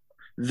did...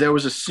 There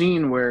was a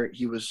scene where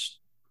he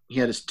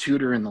had his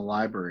tutor in the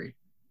library.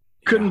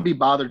 Couldn't be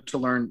bothered to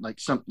learn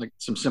some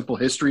simple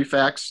history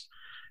facts,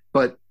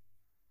 but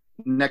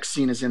next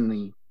scene is in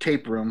the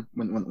tape room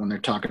when they're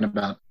talking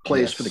about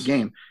plays for the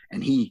game,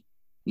 and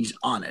he's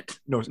on it.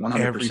 Knows 100%.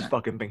 Every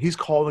fucking thing. He's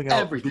calling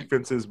out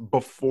defenses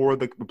before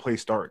the play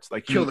starts.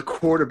 Like kill the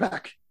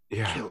quarterback.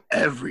 Yeah. Kill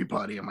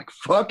everybody. I'm like,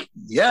 fuck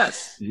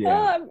yes.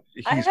 Yeah.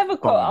 I have a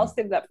quote. I'll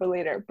save that for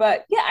later.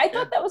 But yeah, I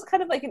thought that was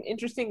kind of like an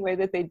interesting way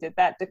that they did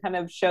that to kind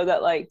of show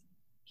that like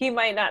he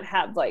might not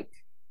have like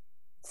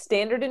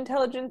standard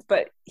intelligence,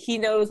 but he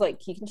knows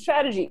like he can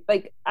strategy.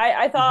 Like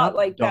I thought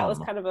like dumb. That was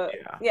kind of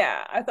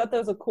I thought that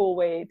was a cool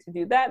way to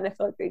do that. And I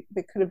feel like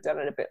they could have done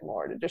it a bit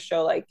more to just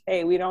show like,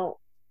 hey, we don't,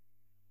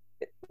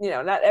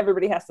 not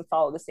everybody has to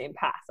follow the same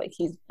path. Like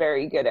he's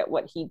very good at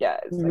what he does,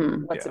 like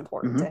what's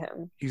important to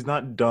him. He's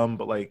not dumb,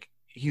 but like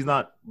he's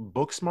not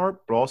book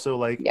smart, but also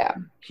like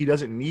he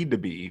doesn't need to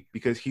be,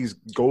 because he's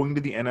going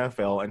to the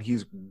NFL and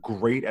he's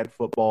great at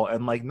football,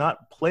 and like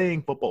not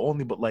playing football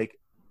only, but like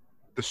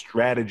the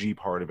strategy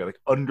part of it, like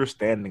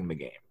understanding the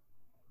game.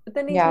 But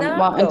then he's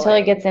not until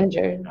he gets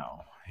injured.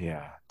 No,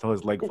 until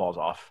his leg falls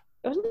off.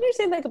 Wasn't there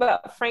saying like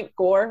about Frank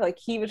Gore? Like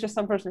he was just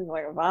some person who's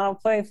like, if I don't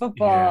play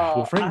football. Yeah.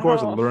 Well, Frank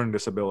Gore's a learned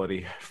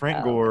disability.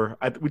 Frank Gore,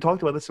 we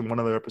talked about this in one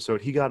other episode.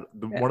 He got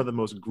one of the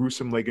most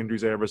gruesome leg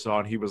injuries I ever saw.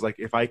 And he was like,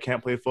 if I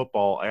can't play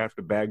football, I have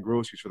to bag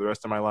groceries for the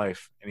rest of my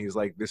life. And he's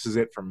like, this is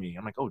it for me.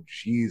 I'm like, oh,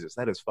 Jesus,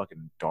 that is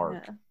fucking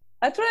dark. Yeah.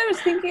 That's what I was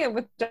thinking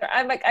of.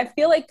 I'm like, I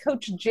feel like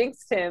Coach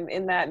jinxed him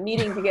in that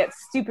meeting to get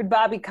stupid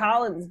Bobby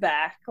Collins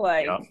back.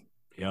 Like,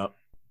 Yep.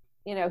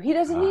 You know, he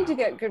doesn't need to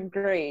get good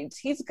grades.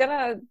 He's going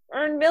to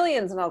earn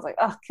millions. And I was like,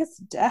 oh, kiss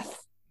of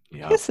death.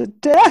 Yep. Kiss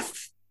of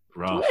death.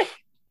 Rough.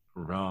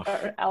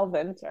 Or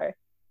Alvin, sorry.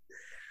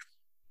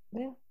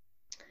 Yeah.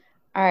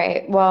 All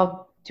right.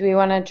 Well, do we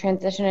want to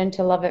transition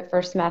into Love at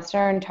First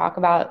Semester and talk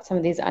about some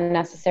of these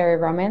unnecessary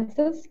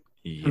romances?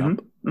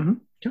 Yep.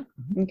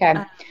 Okay.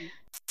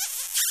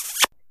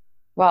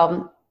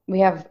 Well,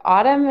 we have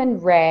Autumn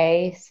and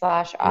Ray /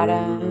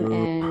 Autumn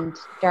and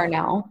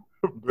Darnell.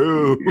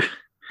 Boo.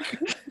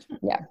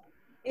 Yeah.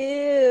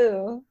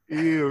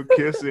 Ew,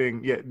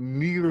 kissing. Yet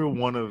neither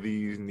one of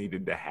these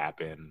needed to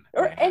happen.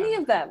 Or any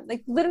of them.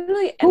 Like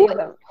literally any of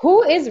them.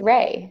 Who is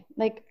Ray?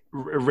 Like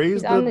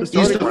Ray's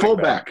he's the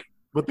fullback.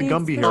 With the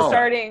Gumby hair. The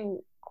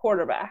starting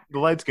quarterback. The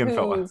light skinned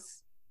fella.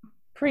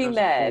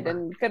 Pre-med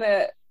and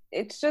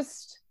it's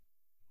just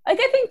like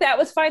I think that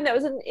was fine. That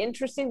was an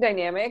interesting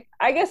dynamic.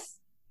 I guess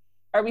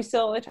are we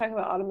still only talking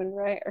about Autumn and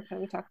Ray, or can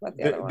we talk about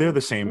the other one? They're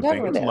the same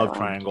thing. It's a love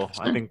triangle.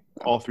 I think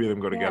all three of them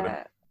go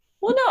together.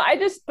 Well, no, I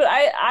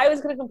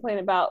was going to complain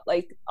about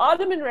like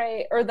Autumn and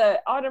Ray, or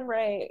the Autumn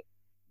Ray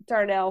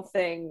Darnell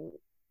thing.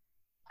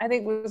 I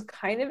think was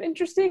kind of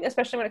interesting,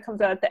 especially when it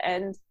comes out at the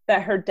end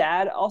that her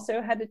dad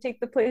also had to take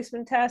the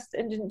placement test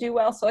and didn't do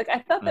well. So like I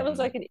thought that was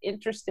like an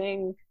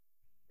interesting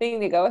thing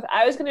to go with.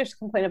 I was going to just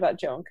complain about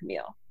Joe and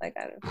Camille. Like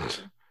I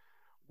don't.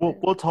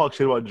 We'll talk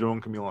shit about Joe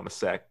and Camille in a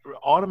sec.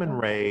 Autumn and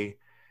Ray,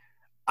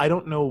 I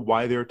don't know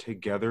why they're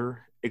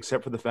together,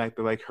 except for the fact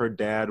that like her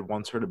dad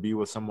wants her to be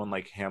with someone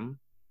like him.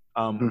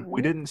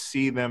 We didn't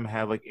see them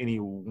have like any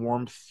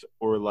warmth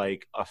or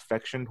like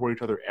affection toward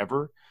each other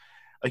ever.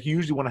 Like you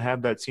usually want to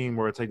have that scene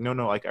where it's like, no,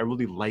 like I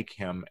really like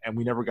him, and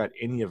we never got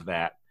any of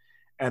that.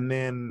 And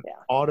then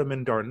Autumn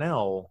and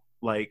Darnell,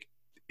 like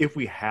if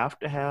we have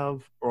to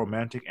have a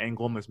romantic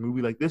angle in this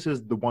movie, like this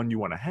is the one you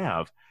want to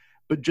have,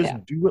 but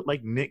just do it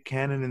like Nick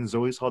Cannon and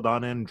Zoe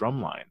Saldana in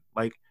Drumline.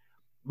 Like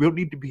we don't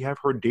need to have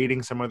her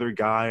dating some other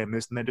guy and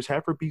this and that. Just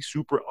have her be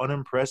super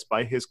unimpressed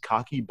by his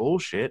cocky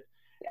bullshit.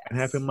 And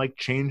have him like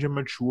change and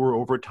mature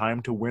over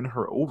time to win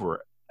her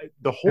over.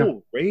 The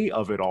whole way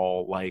of it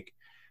all, like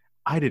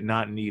I did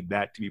not need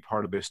that to be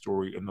part of this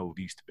story in the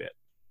least bit.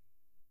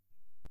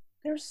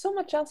 There's so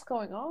much else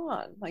going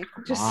on. Like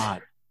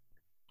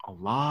a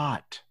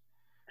lot.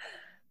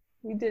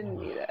 We didn't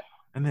need it.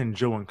 And then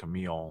Joe and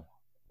Camille.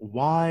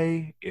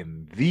 Why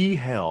in the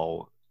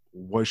hell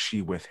was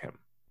she with him?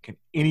 Can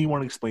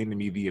anyone explain to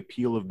me the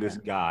appeal of this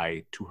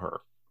guy to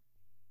her?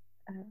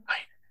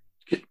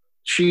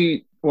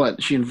 She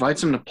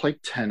invites him to play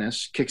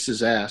tennis, kicks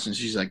his ass, and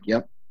she's like,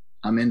 yep,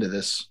 I'm into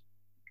this.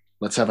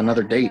 Let's have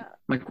another date. I'm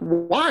like,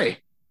 why?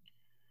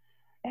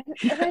 I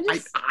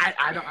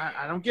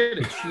don't get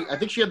it. I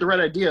think she had the right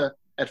idea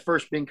at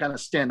first, being kind of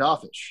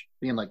standoffish,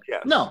 being like,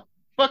 no,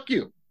 fuck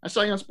you. I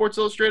saw you on Sports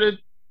Illustrated.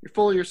 You're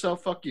full of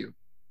yourself. Fuck you.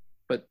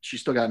 But she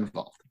still got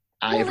involved.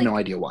 I have no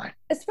idea why.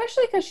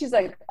 Especially because she's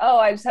like, oh,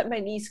 I just had my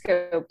knee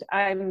scoped.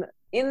 I'm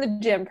in the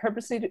gym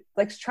purposely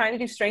like trying to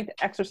do strength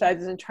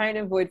exercises and trying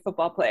to avoid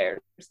football players.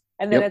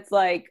 And then it's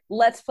like,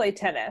 let's play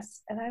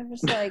tennis. And I'm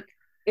just like,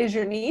 is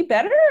your knee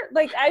better?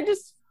 Like,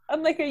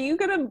 I'm like, are you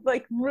going to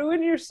like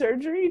ruin your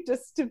surgery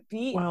just to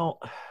beat Joe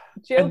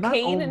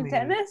Kane in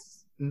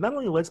tennis? Not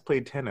only let's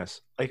play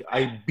tennis, like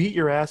I beat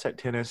your ass at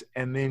tennis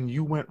and then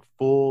you went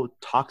full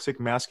toxic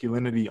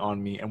masculinity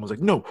on me and was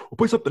like, no, we'll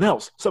play something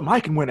else, something I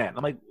can win at. And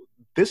I'm like,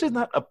 this is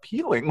not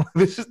appealing.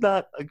 This is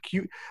not a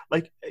cute,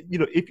 like, you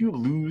know, if you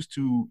lose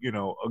to, you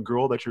know, a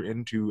girl that you're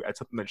into at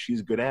something that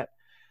she's good at,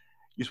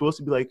 you're supposed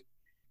to be like,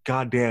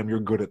 God damn,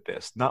 you're good at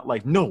this. Not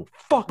like, no,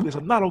 fuck this,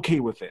 I'm not okay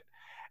with it.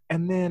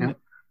 And then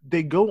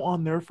they go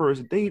on their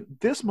first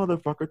date. This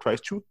motherfucker tries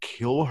to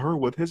kill her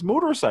with his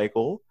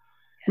motorcycle.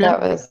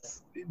 That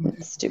was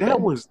stupid. I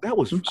was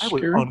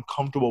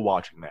uncomfortable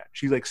watching that.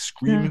 She's like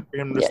screaming for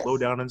him to slow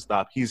down and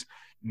stop. He's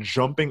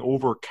jumping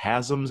over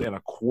chasms in a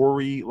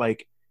quarry.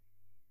 Like,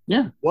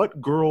 what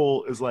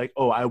girl is like,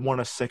 oh, I want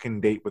a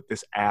second date with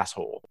this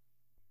asshole?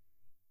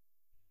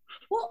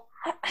 Well,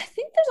 I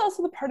think there's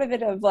also the part of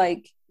it of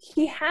like,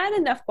 he had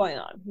enough going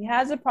on. He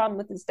has a problem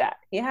with his dad.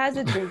 He has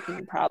a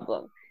drinking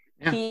problem.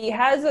 He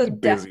has a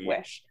death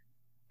wish.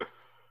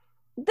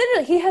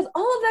 Literally, he has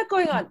all of that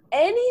going on,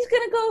 and he's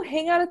gonna go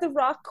hang out at the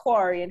rock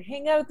quarry and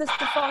hang out at this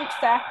defunct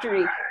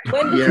factory.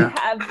 When does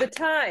he have the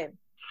time?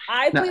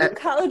 I played a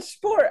college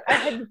sport. I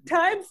had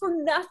time for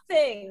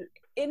nothing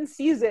in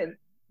season.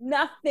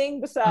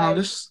 Nothing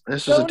besides.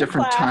 This was a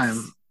different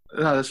time.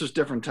 No, this was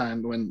different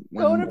time when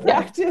going to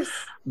practice.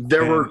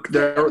 There were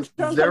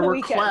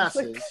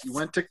classes. You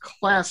went to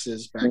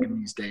classes back in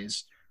these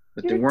days,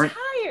 but they weren't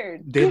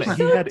tired. He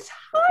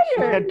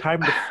had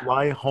time to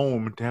fly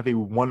home to have a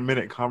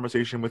 1-minute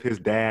conversation with his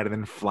dad and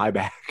then fly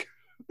back.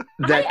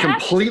 That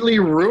completely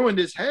ruined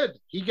his head.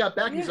 He got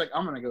back. He's like,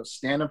 I'm gonna go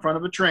stand in front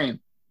of a train.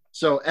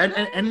 So and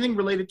anything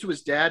related to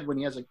his dad, when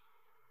he has a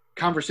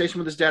conversation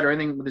with his dad or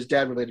anything with his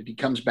dad related, he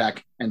comes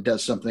back and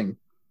does something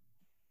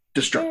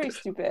destructive.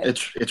 Very stupid.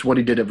 It's what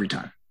he did every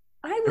time.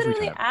 I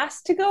literally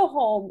asked to go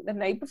home the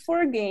night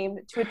before a game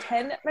to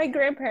attend my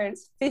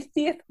grandparents'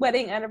 50th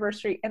wedding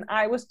anniversary, and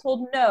I was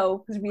told no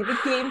because we have a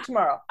game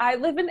tomorrow. I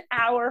live an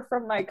hour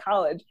from my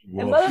college,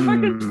 and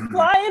motherfuckers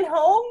flying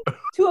home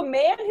to a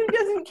man who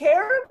doesn't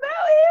care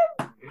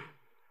about him.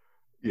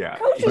 Yeah,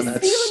 Coach is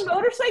stealing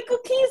motorcycle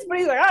keys, but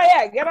he's like, "Oh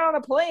yeah, get on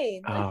a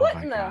plane." Like, what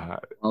in the?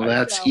 Well,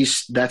 that's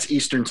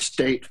Eastern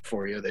State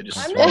for you. They just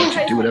want you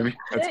to do whatever.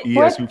 That's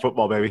ESU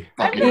football, baby.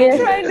 I'm not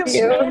trying to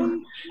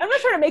win. I'm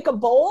not trying to make a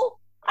bowl.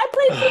 I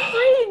played for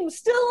free and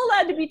still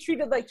allowed to be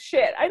treated like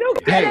shit. I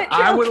don't get it.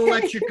 I would have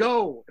let you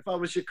go if I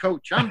was your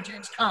coach. I'm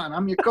James Caan.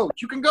 I'm your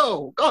coach. You can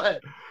go. Go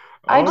ahead.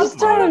 I just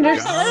don't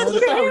understand.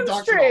 That's your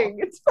hamstring.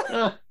 It's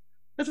fine.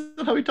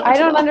 I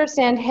don't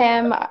understand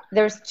him.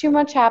 There's too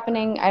much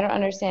happening. I don't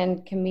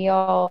understand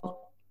Camille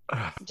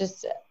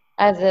just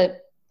as a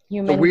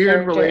human. The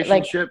weird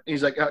relationship.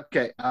 He's like,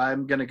 okay,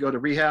 I'm going to go to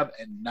rehab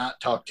and not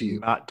talk to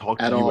you. Not talk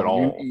to you at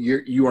all.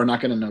 You are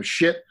not going to know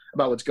shit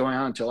about what's going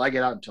on until I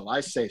get out, until I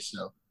say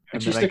so.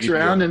 And she sticks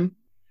around and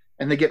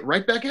they get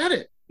right back at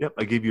it. Yep,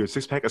 I gave you a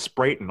 6-pack of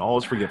Sprite and all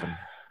is forgiven.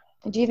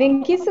 Do you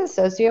think he's a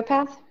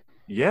sociopath?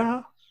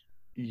 Yeah.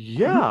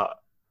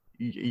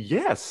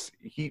 Yes,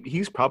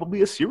 he's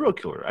probably a serial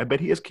killer. I bet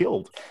he has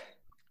killed.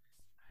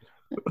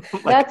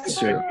 That's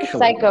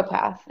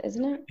psychopath,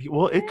 isn't it?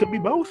 Well, it could be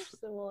both.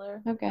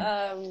 Similar.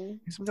 Okay.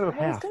 He's some kind of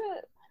path.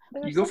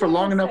 You go for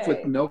long enough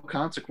with no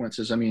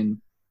consequences. I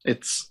mean,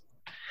 it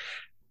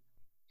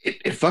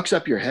fucks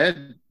up your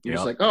head. You're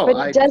just like,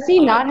 but does he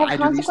not have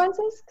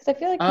consequences? Because I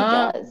feel like he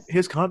does.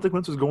 His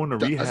consequence was going to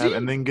rehab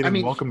and then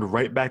getting welcomed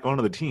right back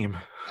onto the team.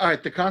 All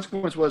right, the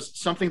consequence was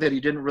something that he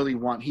didn't really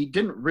want. He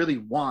didn't really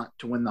want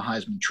to win the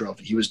Heisman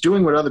Trophy. He was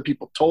doing what other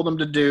people told him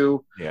to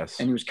do. Yes.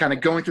 And he was kind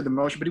of going through the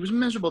motion, but he was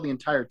miserable the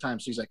entire time.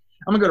 So he's like,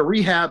 I'm going to go to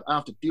rehab. I don't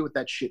have to deal with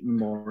that shit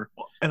anymore.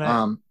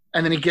 And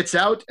then he gets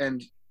out, and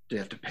did he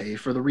have to pay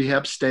for the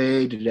rehab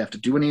stay? Did he have to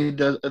do any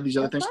of these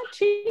other things? Not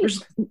cheap.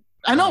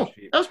 I know.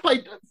 That was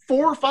probably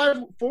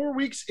 4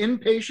 weeks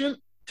inpatient,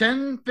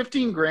 10,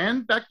 15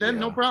 grand back then.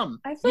 No problem.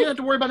 You didn't have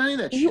to worry about any of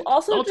that shit. You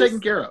also all taken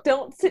care of.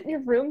 Don't sit in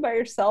your room by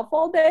yourself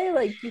all day.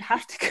 Like, you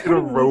have to go in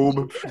a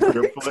robe.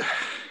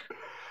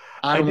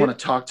 I don't want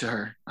to talk to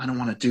her. I don't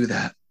want to do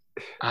that.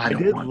 I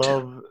did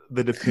love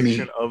the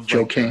depiction of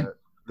Joe Kane.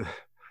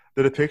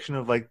 The depiction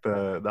of like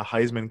the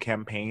Heisman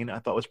campaign. I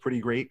thought was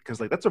pretty great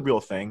because like that's a real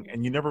thing,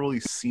 and you never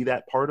really see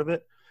that part of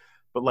it.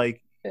 But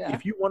like,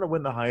 if you want to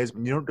win the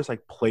Heisman, you don't just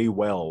like play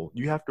well.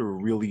 You have to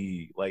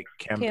really like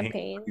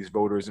campaign for these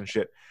voters and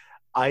shit.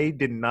 I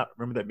did not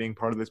remember that being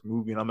part of this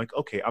movie, and I'm like,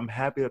 okay, I'm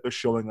happy that they're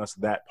showing us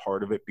that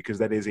part of it because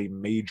that is a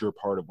major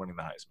part of winning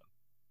the Heisman.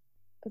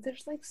 But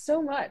there's like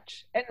so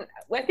much, and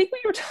I think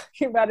we were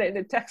talking about it in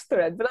a text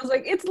thread. But I was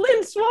like, it's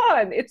Lynn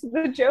Swann. It's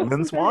the joke.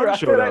 Lynn Swann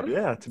showed up,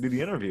 to do the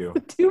interview.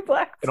 The two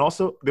blacks. And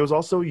also, there was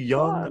also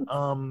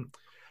young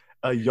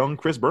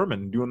Chris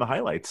Berman doing the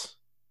highlights.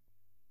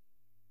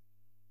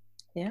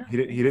 Yeah, he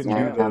didn't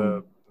do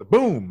the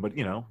boom, but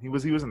you know he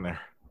was in there.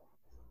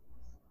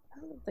 I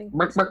don't think.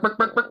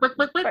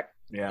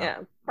 Yeah.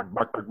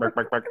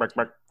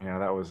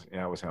 That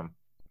was him.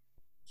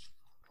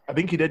 I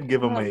think he did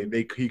give him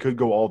he could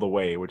go all the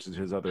way, which is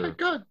his other.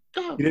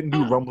 He didn't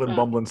do rumbling,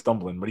 bumbling,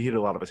 stumbling, but he hit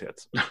a lot of his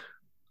hits.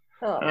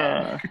 But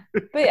yeah,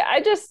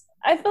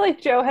 I feel like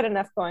Joe had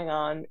enough going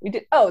on. We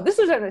did. Oh, this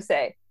was what I was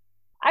gonna say.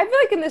 I feel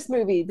like in this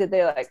movie, did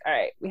they like, all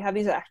right, we have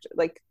these actors.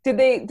 Like, did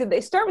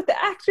they start with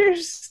the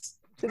actors?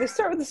 Did they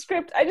start with the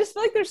script? I just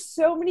feel like there's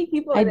so many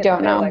people. I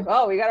don't know. Like,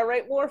 oh, we got to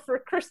write more for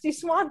Christy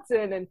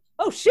Swanson, and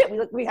oh shit,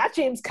 we got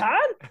James Caan.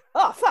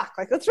 Oh fuck,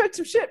 like let's write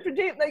some shit for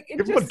James. Like,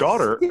 give him a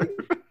daughter.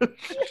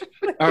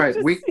 All right,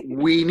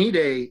 we need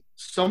a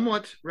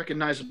somewhat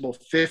recognizable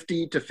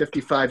 50 to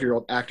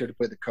 55-year-old actor to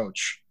play the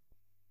coach.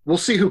 We'll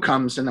see who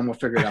comes, and then we'll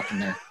figure it out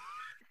from there.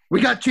 We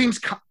got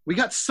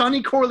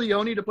Sonny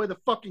Corleone to play the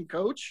fucking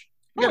coach.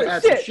 We got to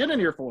add some shit in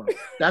here for him.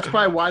 That's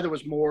probably why there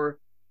was more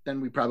than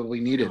we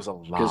probably needed. It was a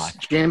lot.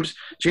 Because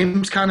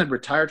James Caan had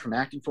retired from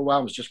acting for a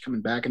while, was just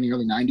coming back in the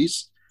early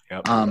 90s.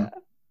 Yep.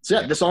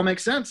 So this all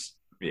makes sense.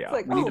 Yeah.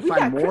 Like, we need to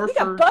find more we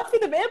got Buffy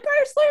the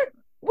Vampire Slayer.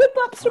 Whip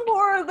up some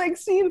more like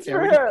scenes for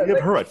her. Give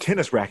her a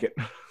tennis racket.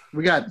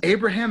 We got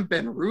Abraham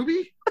Ben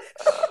Ruby.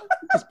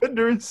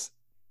 Suspenders.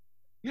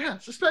 Yeah,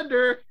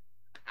 suspender.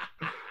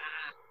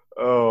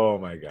 Oh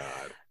my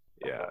god.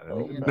 Yeah.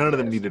 None of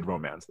them needed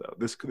romance though.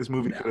 This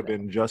movie could have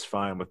been just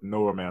fine with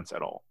no romance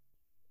at all.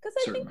 Because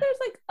I think there's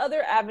like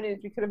other avenues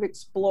we could have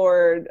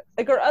explored,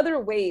 like, or other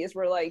ways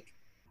where like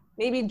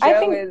maybe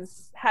Joe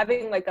is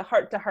having like a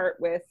heart-to-heart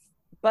with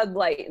Bud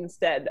Light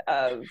instead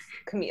of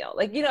Camille.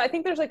 Like, I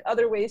think there's like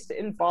other ways to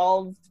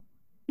involve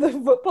the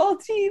football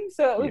team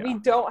so we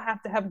don't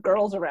have to have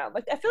girls around.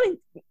 Like, I feel like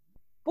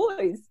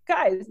boys,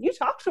 guys, you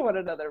talk to one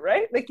another,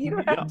 right? Like, you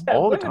don't have to have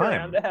all the women time,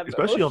 around to have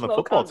especially on the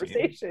football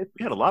team. We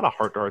had a lot of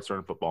heart-to-hearts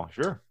during football.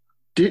 Sure.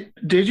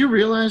 Did you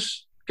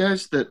realize,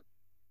 guys, that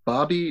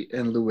Bobby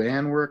and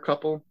Luann were a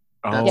couple?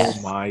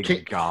 Oh my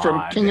God!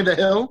 From King of the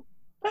Hill.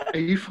 Are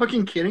you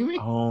fucking kidding me?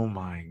 Oh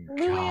my God!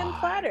 Luann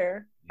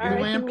Platter.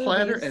 Luann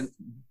Platter and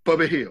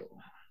Bubba Hill.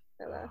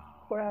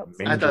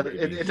 I thought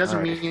it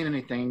doesn't mean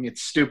anything.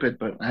 It's stupid,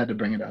 but I had to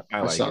bring it up.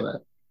 I saw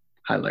that.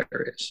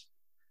 Hilarious.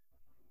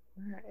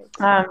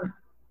 All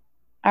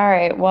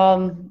right.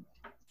 Well,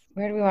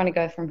 where do we want to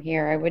go from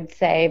here? I would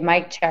say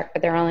mic check,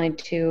 but there are only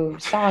 2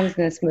 songs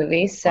in this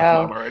movie,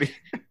 so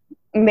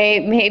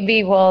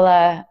maybe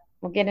we'll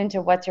get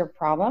into What's Your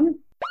Problem?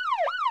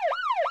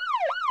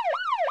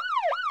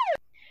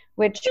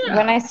 Which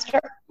when I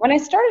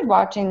started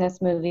watching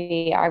this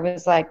movie, I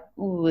was like,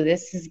 ooh,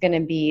 there's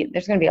gonna be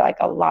like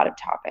a lot of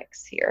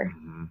topics here.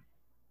 Mm-hmm.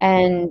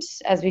 And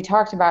as we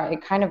talked about,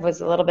 it kind of was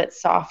a little bit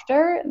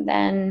softer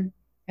than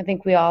I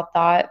think we all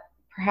thought,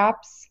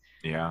 perhaps.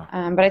 Yeah.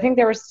 But I think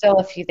there were still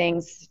a few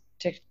things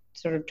to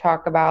sort of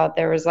talk about.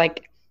 There was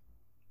like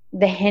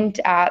the hint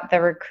at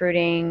the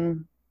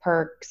recruiting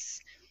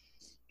perks,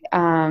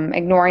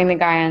 ignoring the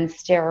guy on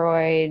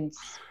steroids,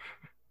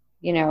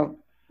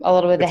 a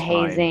little bit of the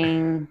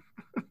hazing,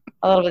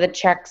 a little bit of the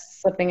checks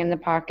slipping in the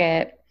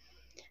pocket.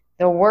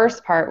 The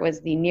worst part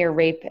was the near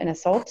rape and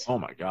assault. Oh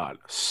my God.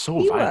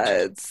 So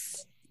violent.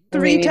 Was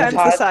 3 times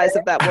the size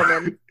of that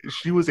woman.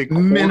 She was a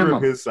quarter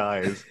of his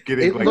size,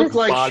 getting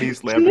body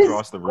slammed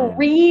across the room.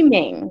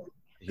 Screaming.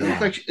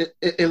 Yeah.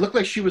 It looked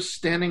like she was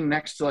standing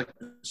next to like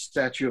the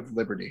Statue of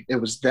Liberty. It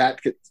was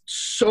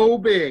so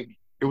big.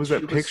 It was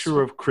that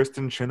picture of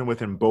Kristen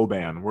Chenoweth and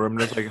Boban, where I'm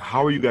just like,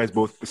 how are you guys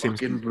both the same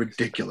skin?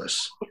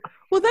 Ridiculous.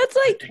 Well, that's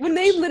like when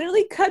they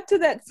literally cut to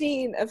that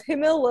scene of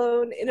him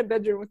alone in a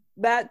bedroom with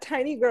that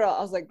tiny girl.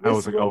 I was like,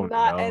 this will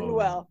not end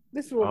well.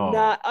 This will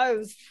not. I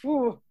was.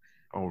 Whew.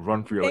 Oh,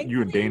 run for your life.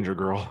 You in danger,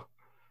 girl.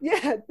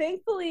 Yeah,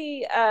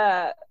 thankfully,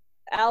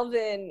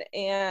 Alvin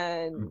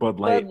and Bud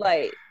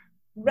Light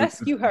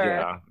rescue her.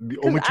 Yeah, the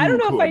only two I don't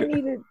know if I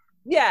needed.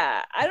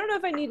 Yeah, I don't know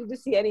if I needed to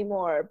see any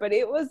more, but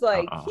it was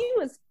like he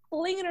was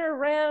flinging her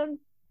around,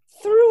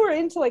 threw her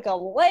into like a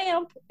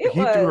lamp. He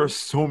threw her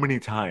so many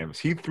times.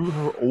 He threw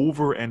her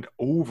over and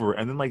over,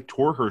 and then like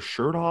tore her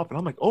shirt off. And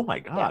I'm like, oh my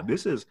God,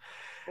 this is.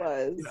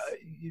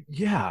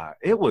 Yeah,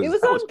 it was. It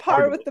was on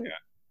par with the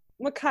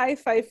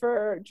Mekhi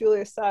Phifer,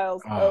 Julia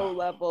Stiles O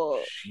level.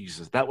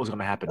 Jesus, that was going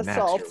to happen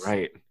assault. Next, you're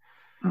right?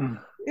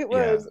 It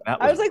was. Yeah,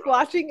 I was like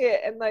watching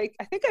it, and like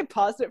I think I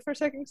paused it for a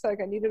second because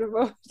like I needed a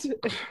moment.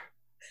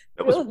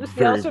 That was just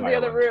yells from the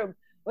other room.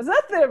 Was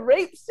that the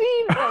rape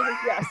scene? I was like,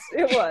 yes,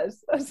 it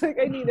was. I was like,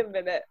 I need a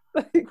minute.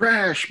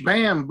 Crash,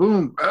 bam,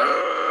 boom.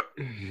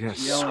 Yes,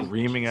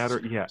 screaming at her.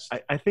 Yeah,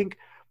 I think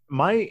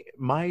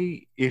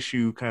my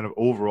issue kind of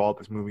overall with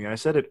this movie, and I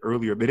said it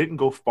earlier, they didn't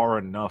go far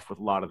enough with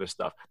a lot of this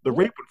stuff. The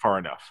rape went far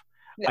enough.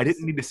 Yes. I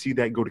didn't need to see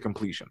that go to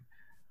completion.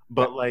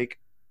 But like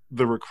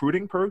the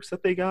recruiting perks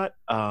that they got,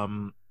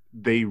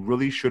 they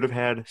really should have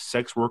had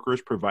sex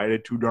workers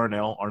provided to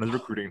Darnell on his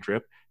recruiting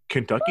trip.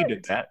 Kentucky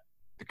did that.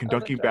 The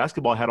Kentucky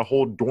basketball had a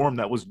whole dorm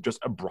that was just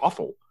a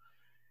brothel.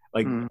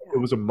 Like it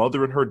was a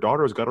mother and her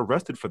daughters got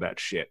arrested for that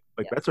shit.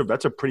 Like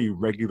that's a pretty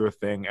regular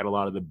thing at a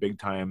lot of the big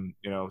time,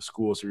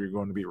 schools where you're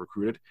going to be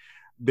recruited.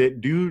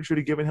 That dude should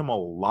have given him a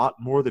lot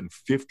more than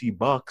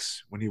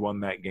 $50 when he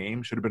won that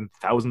game. Should have been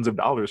thousands of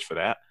dollars for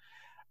that.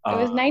 It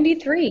was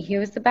 93. He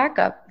was the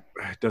backup.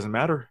 It doesn't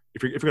matter.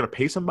 If you're gonna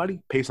pay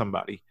somebody, pay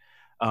somebody.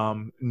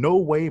 No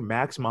way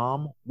Mac's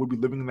mom would be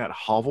living in that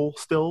hovel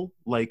still.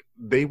 Like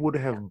they would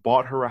have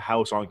bought her a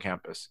house on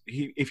campus.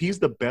 If he's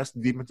the best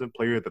defensive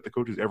player that the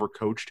coach has ever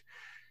coached,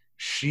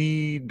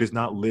 she does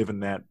not live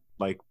in that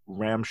like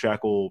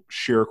ramshackle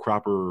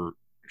sharecropper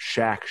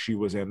shack she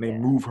was in. They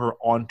move her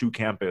onto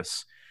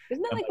campus.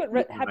 Isn't that like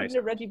what happened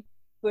to Reggie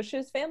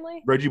Bush's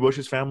family? Reggie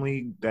Bush's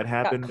family, that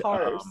happened.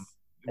 Cars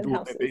and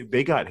houses.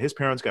 They got, his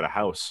parents got a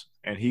house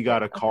and he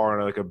got a car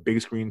and like a big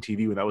screen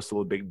TV when that was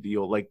still a big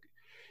deal. Like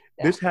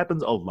this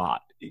happens a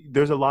lot.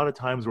 There's a lot of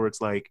times where it's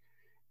like,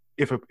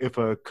 if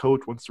a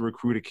coach wants to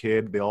recruit a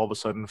kid, they all of a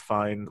sudden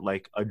find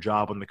like a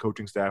job on the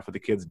coaching staff with the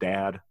kid's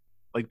dad.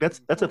 Like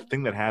that's a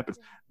thing that happens.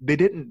 They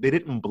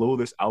didn't blow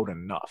this out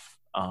enough.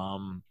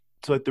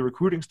 So like the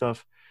recruiting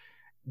stuff,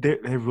 they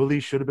really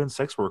should have been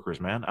sex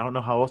workers, man. I don't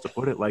know how else to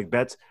put it. Like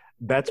that's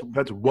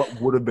what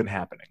would have been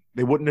happening.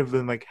 They wouldn't have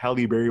been like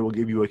Halle Berry will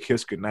give you a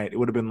kiss goodnight. It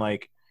would have been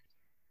like,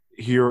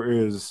 here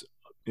is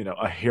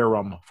a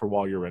harem for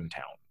while you're in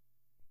town.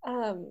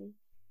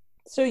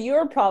 So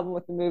your problem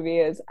with the movie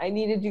is I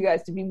needed you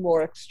guys to be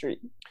more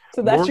extreme.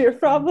 So that's your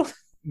problem?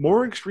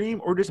 More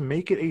extreme, or just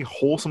make it a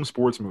wholesome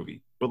sports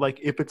movie. But like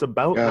if it's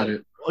about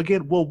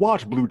again, we'll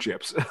watch Blue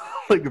Chips.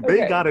 Like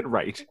they got it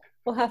right.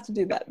 We'll have to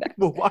do that next.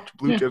 We'll watch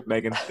Blue Chips,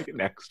 Megan. Take it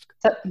next.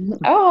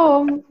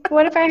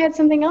 What if I had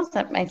something else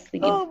up my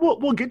sleeve?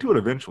 We'll get to it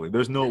eventually.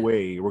 There's no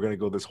way we're going to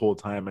go this whole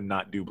time and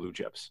not do Blue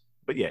Chips.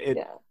 But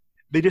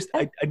they just,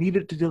 I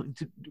needed to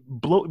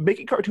blow, make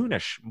it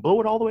cartoonish, blow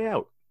it all the way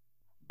out.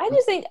 I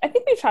think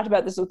we've talked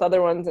about this with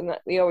other ones, and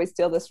we always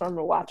steal this from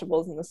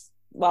rewatchables. And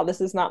while this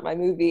is not my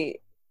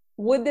movie,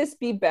 would this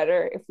be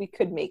better if we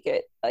could make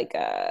it like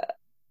a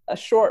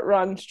short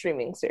run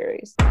streaming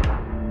series?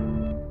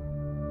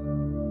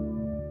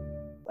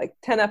 Like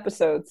 10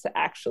 episodes to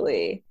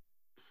actually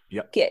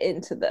get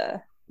into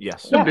the...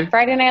 Yes. Yeah,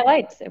 Friday Night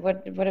Lights. It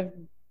would have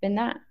been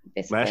that,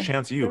 basically. Last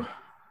Chance You.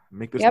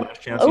 Make this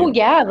Last Chance You. Oh,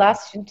 yeah.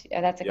 That's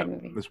a good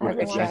movie. This would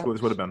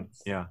have been.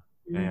 Yeah.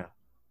 Yeah.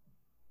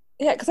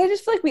 Yeah, because I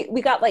just feel like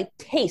we got like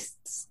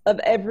tastes of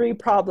every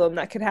problem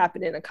that could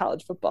happen in a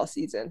college football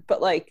season.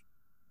 But like,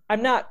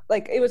 I'm not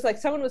like, it was like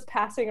someone was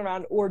passing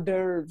around hors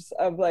d'oeuvres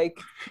of like,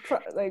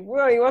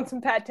 well, you want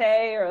some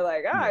pate, or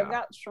like, I've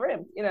got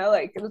shrimp,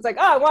 like, it was like,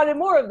 I wanted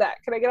more of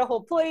that. Can I get a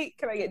whole plate?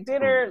 Can I get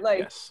dinner? Like,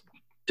 yes.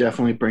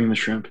 Definitely bring the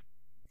shrimp.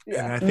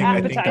 Yeah, and I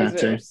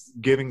think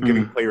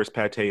giving players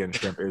pate and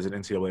shrimp is an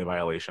NCAA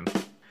violation.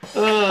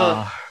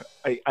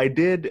 I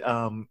did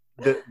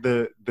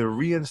the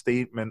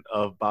reinstatement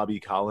of Bobby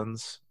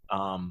Collins.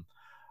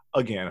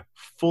 Again,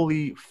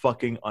 fully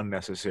fucking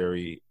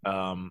unnecessary.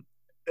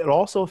 It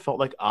also felt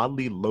like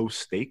oddly low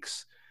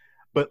stakes,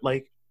 but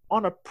like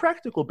on a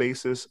practical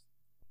basis,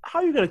 how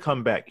are you going to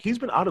come back? He's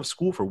been out of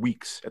school for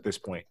weeks at this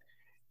point.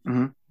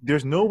 Mm-hmm.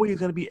 There's no way he's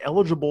going to be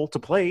eligible to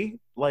play.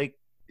 Like,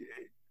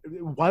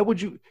 why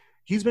would you?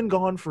 He's been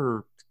gone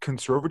for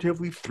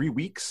conservatively 3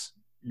 weeks.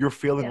 You're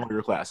failing all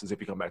your classes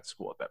if you come back to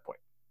school at that point.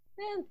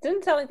 Man,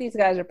 didn't sound like these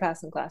guys are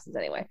passing classes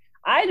anyway.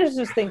 I just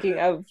was thinking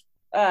of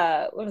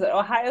what was it?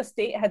 Ohio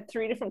State had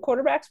 3 different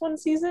quarterbacks one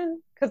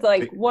season because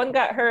one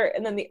got hurt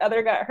and then the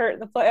other got hurt in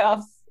the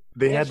playoffs.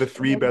 They had the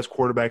 3 best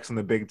quarterbacks in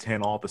the Big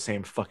Ten all at the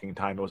same fucking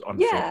time. It was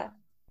unfair. Yeah.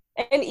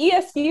 And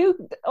ESU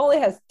only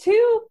has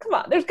 2. Come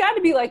on, there's got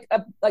to be like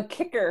a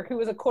kicker who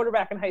was a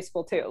quarterback in high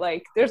school too.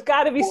 Like, there's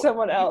got to be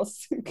someone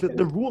else.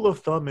 The rule of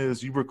thumb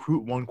is you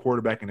recruit 1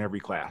 quarterback in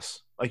every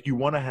class. Like, you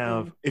want to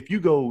have if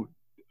you go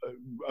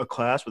a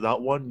class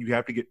without 1, you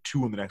have to get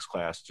 2 in the next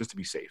class just to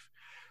be safe.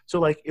 So,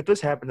 like, if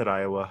this happened at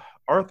Iowa,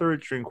 our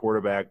 3rd string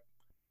quarterback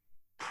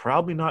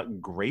probably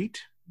not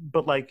great,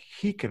 but like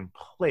he can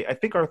play. I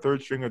think our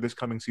 3rd stringer this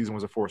coming season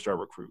was a 4-star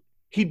recruit.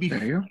 He'd be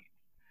fine.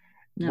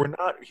 Yeah.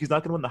 He's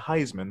not going to win the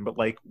Heisman, but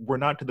like we're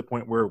not to the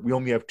point where we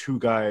only have 2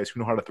 guys who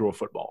know how to throw a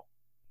football.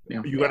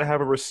 Yeah. You got to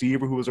have a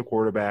receiver who was a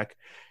quarterback.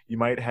 You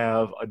might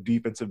have a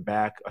defensive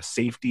back, a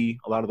safety.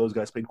 A lot of those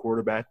guys played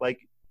quarterback.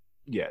 Like,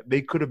 yeah,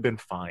 they could have been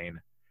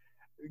fine.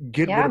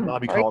 Get rid of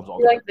Bobby Collins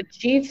altogether. Like the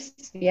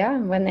Chiefs,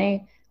 when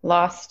they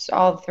lost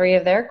all 3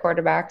 of their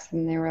quarterbacks,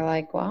 and they were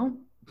like, well,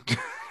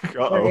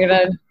 we're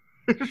going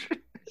to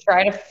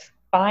try to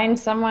find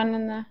someone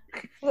in the...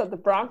 Was that the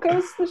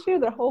Broncos this year?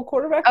 Their whole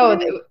quarterback? Oh,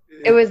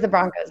 it was the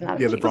Broncos, not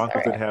the Chiefs. The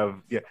Broncos that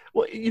have... Yeah.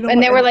 Well,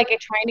 and they were like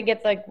trying to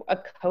get like a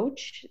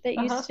coach that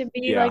used to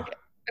be like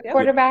a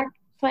quarterback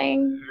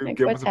playing. Like,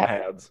 give him some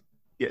pads.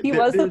 Yeah, he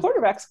was the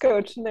quarterback's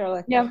coach, and they were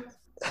like... Yeah.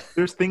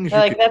 There's things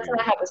like that's not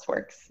how this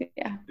works.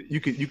 Yeah. You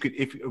could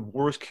if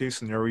worst case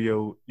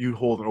scenario, you'd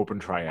hold an open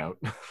tryout.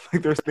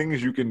 Like there's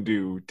things you can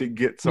do to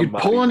get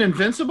somebody. You pull an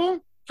Invincible?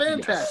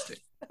 Fantastic.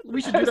 Yes.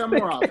 We should do that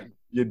more often.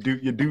 You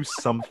do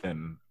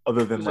something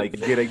other than like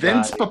get a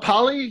Vince guy.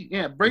 Papali?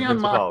 Yeah, bring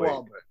on Mark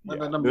Wahlberg.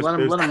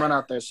 Let him run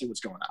out there, see what's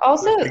going on.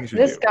 Also,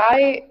 this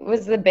guy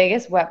was the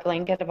biggest wet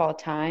blanket of all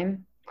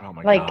time. Oh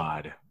my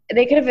god.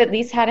 They could have at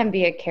least had him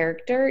be a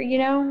character,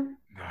 No,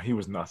 he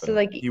was nothing. So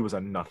like he was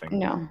a nothing.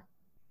 No.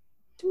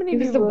 Too many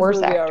people the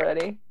worst actor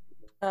already.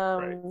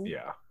 Right,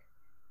 yeah.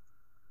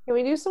 Can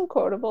we do some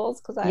quotables?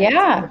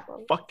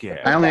 Fuck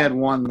yeah. I only had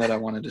one that I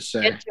wanted to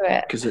say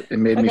because it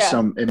made me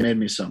so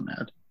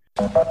mad.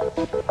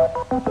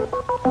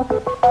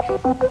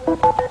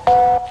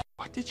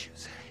 What did you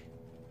say?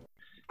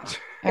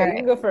 All right. You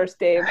can go first,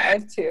 Dave. I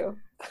have 2.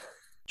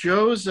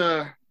 Joe's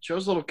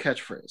little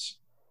catchphrase.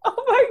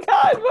 Oh my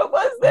God! What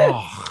was this?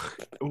 Oh,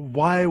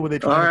 why would they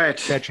try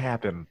to catch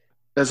happen?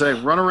 As I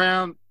run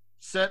around,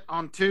 set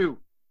on 2.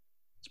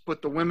 Let's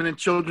put the women and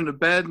children to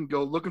bed and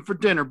go looking for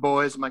dinner,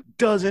 boys. I'm like,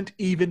 doesn't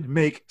even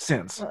make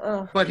sense.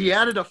 But he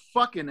added a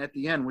fucking at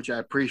the end, which I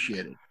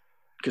appreciated.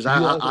 Because I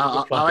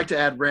like to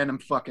add random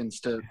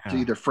fuckings to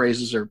either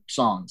phrases or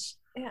songs.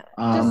 Yeah.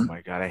 Oh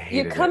my God, I hate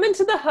it. You come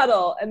into the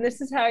huddle, and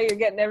this is how you're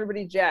getting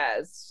everybody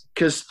jazzed.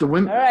 Because the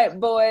women... All right,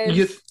 boys.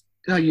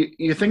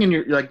 You're thinking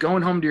you're like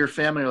going home to your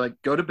family, you're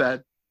like, go to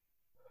bed.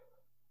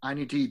 I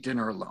need to eat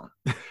dinner alone.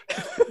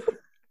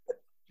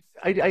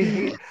 I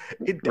hate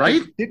it.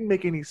 Right? It didn't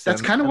make any sense.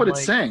 That's kind of what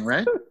it's saying,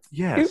 right?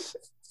 Yes.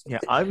 Yeah,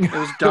 it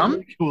was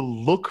dumb. To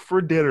look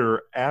for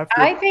dinner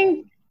after. I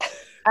think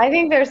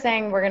they're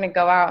saying we're gonna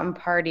go out and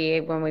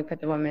party when we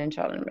put the women and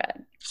children in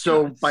bed.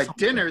 So by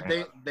dinner,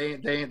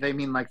 they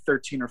mean like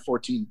 13 or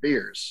 14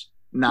 beers,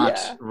 not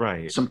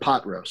some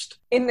pot roast.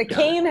 In the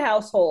Kane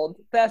household,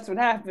 that's what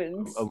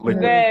happens.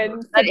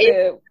 Then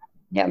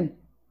Yeah.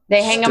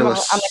 They hang them on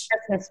the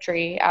Christmas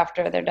tree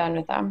after they're done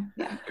with them.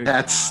 Yeah.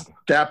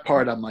 That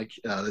part. I'm like,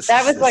 that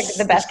was like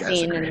the best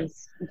scene in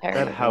this entire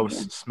That movie. house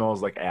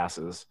smells like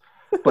asses.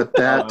 But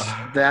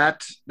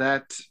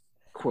that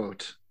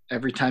quote,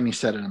 every time he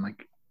said it, I'm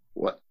like,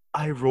 what?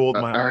 I rolled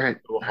my eyes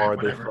so hard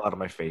they whatever. fell out of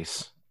my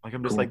face. Like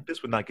I'm just like,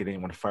 this would not get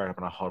anyone fired up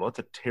in a huddle. That's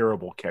a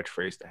terrible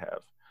catchphrase to have.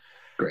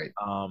 Great.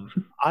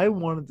 I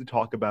wanted to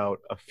talk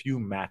about a few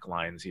Mac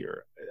lines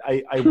here.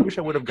 I wish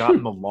I would have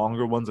gotten the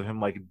longer ones of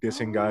him like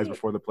dissing guys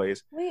before the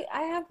plays. Wait,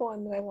 I have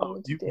one that I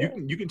wanted to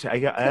do. You can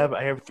take.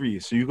 I have 3.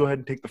 So you go ahead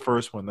and take the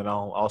first one, then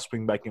I'll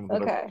swing back in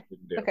with whatever you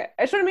can do. Okay.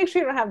 I just want to make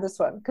sure you don't have this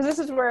one because this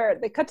is where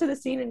they cut to the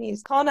scene and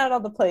he's calling out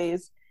all the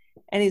plays,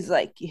 and he's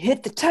like, "You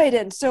hit the tight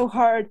end so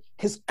hard,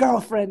 his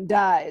girlfriend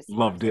dies."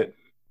 Loved it.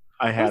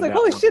 I was like,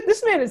 "Holy shit,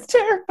 this man is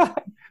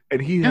terrifying."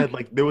 And he had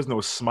like, there was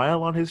no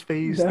smile on his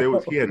face.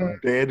 He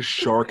had dead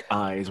shark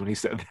eyes when he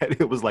said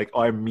that. It was like,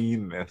 oh, I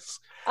mean this.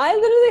 I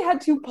literally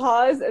had to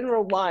pause and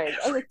rewind.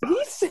 I was like, did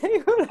he say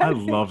what I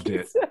loved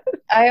it.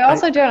 I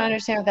also don't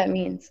understand what that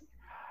means.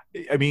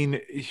 I mean,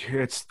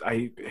 it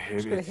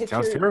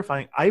sounds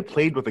terrifying. I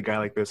played with a guy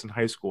like this in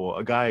high school.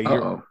 A guy younger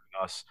than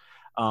us.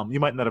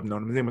 You might not have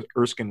known him. His name was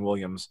Erskine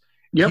Williams.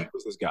 Yep. He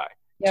was this guy.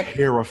 Yep.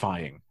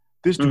 Terrifying.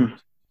 This dude was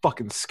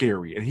fucking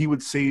scary. And he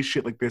would say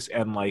shit like this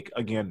and like,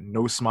 again,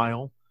 no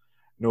smile.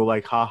 No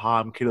like, ha,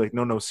 I'm kidding. Like,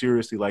 no,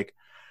 seriously. Like,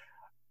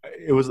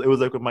 it was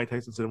like when Mike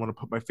Tyson said, I want to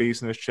put my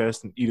face in his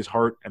chest and eat his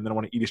heart, and then I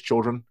want to eat his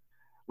children.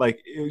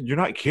 Like, you're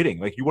not kidding.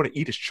 Like, you want to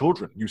eat his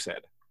children, you said.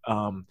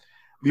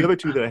 The other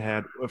 2 that I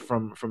had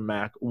from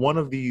Mac, one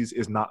of these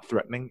is not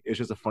threatening. It's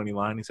just a funny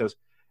line. He says,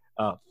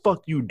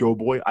 fuck you,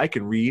 doughboy. I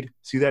can read.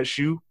 See that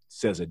shoe? It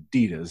says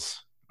Adidas.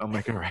 I'm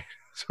like, all right.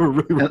 So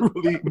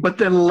really. But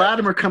then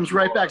Latimer comes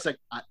right back. It's like,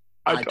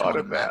 I taught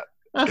him that.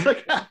 I was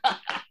like,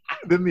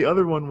 then the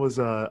other one was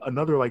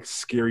another like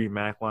scary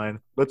Mac line.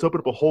 Let's open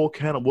up a whole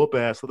can of whoop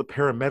ass. Let the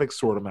paramedics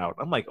sort him out.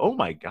 I'm like, oh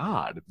my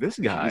God, this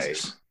guy.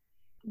 Jesus.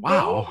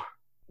 Wow.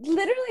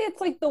 Literally,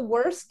 it's like the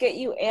worst get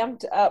you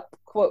amped up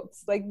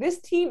quotes. Like, this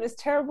team is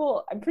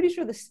terrible. I'm pretty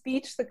sure the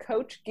speech the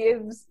coach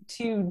gives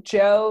to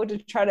Joe to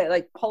try to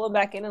like pull him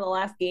back in the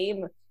last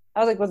game, I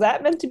was like, was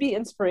that meant to be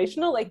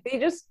inspirational? Like, they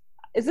just,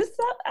 is this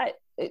that?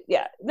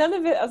 Yeah, none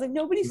of it. I was like,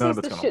 nobody says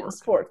this shit in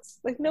sports.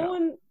 Like, no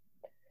one.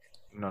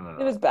 No.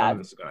 It was bad. None of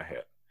this is gonna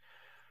hit.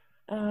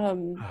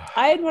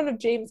 I had one of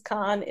James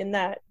Caan in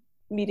that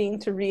meeting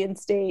to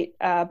reinstate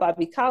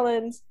Bobby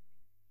Collins.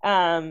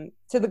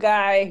 To the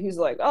guy who's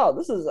like, oh,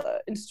 this is an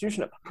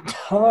institution of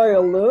higher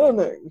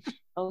learning.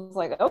 I was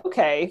like,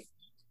 okay,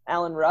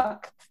 Alan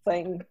Ruck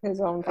playing his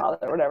own father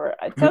or whatever.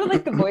 I sounded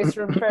like the voice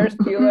from Ferris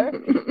Bueller.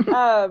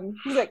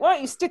 He's like, why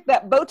don't you stick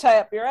that bow tie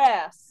up your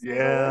ass?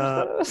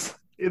 Yeah.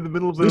 In the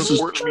middle of this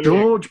is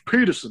George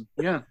Peterson.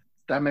 Yeah,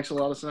 that makes a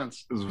lot of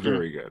sense. It was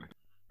very good.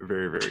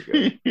 Very,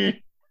 very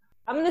good.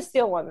 I'm going to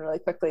steal one really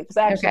quickly because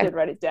I actually did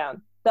write it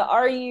down. The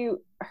are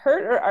you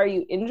hurt or are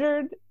you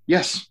injured?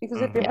 Yes.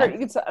 Because if you're hurt, you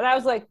can. And I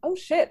was like, oh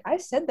shit, I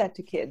said that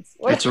to kids.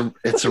 It's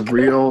a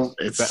real.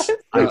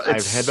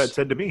 I've had that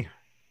said to me.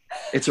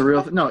 It's a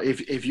real. No,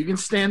 if you can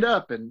stand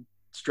up and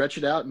stretch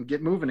it out and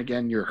get moving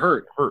again, you're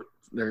hurt.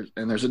 There's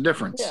a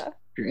difference. Yeah.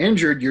 If you're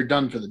injured, you're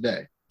done for the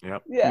day.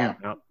 Yep. Yeah.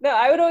 Yep. No,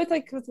 I would always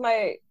like, because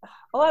a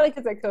lot of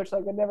kids I coach,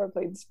 like, I never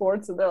played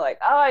sports, and they're like,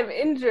 oh, I'm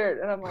injured.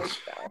 And I'm like,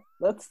 no,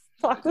 let's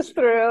talk this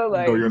through.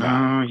 Like, no, you're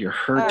not. You're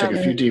hurt. Take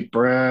a few deep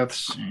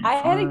breaths. I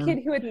had a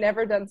kid who had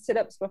never done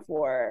sit-ups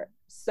before.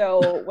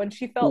 So when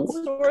she felt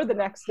sore the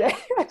next day,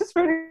 I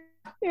swear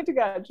to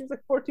God, she's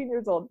like 14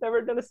 years old, never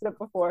done a sit-up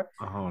before.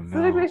 Oh, no.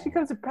 So when she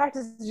comes to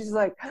practice, she's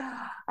like,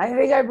 I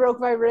think I broke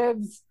my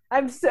ribs.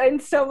 I'm in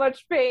so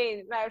much pain.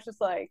 And I was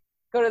just like,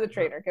 go to the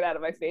trainer, get out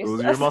of my face.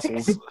 Those are your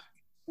muscles. And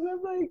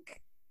I'm like,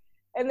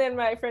 and then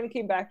my friend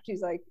came back.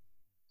 She's like,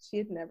 she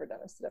had never done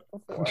a sit-up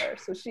before,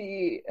 so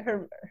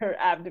her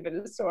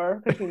abdomen is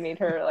sore because we made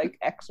her like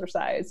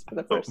exercise for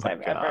the first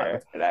time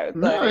ever. And I was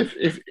like,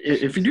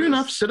 if you do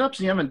enough sit-ups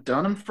and you haven't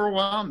done them for a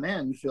while,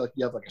 man, you feel like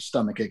you have like a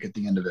stomach ache at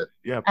the end of it.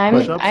 Yeah,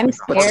 I'm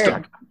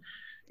scared.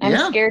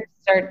 I'm scared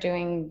to start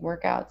doing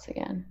workouts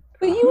again.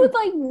 But you would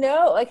like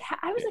know, like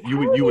I was like,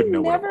 you would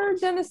know. Never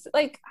done a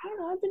like I don't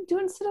know. I've been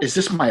doing sit-ups. Is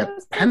this my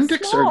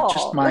appendix or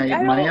just my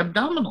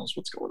abdominals?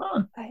 What's going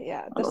on?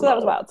 Yeah, so that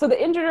was wild. So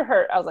the injured or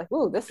hurt, I was like,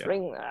 ooh, this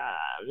ring.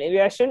 Maybe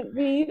I shouldn't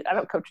be. I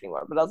don't coach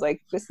anymore, but I was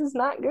like, this is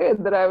not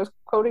good that I was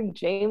quoting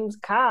James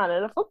Caan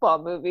in a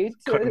football movie.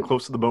 Cutting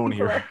close to the bone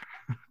here.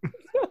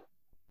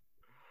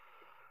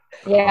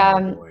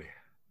 Yeah.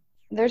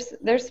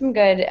 There's some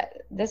good.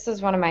 This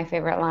was one of my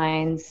favorite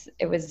lines.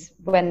 It was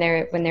when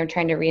they're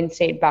trying to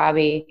reinstate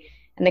Bobby,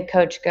 and the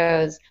coach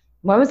goes,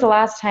 "When was the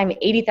last time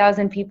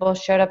 80,000 people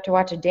showed up to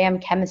watch a damn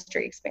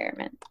chemistry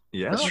experiment?"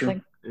 Yeah, that's true.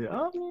 Like,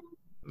 yeah,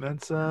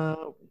 that's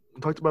we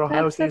talked about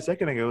Ohio State a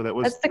second ago. That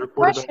was that's the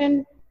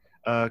question.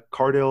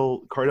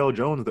 Cardell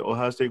Jones, the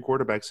Ohio State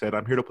quarterback, said,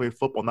 "I'm here to play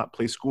football, not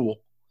play school."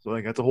 So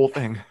like that's a whole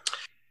thing.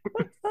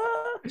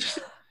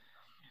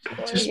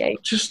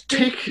 Just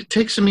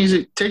take some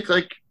easy. Take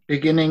like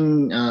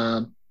beginning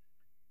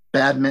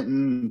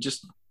badminton,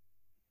 just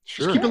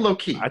keep it low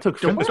key. I took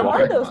Don't What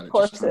are those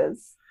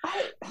courses?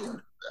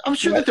 I'm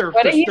sure that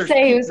What did he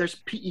say? There's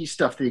PE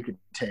stuff that you could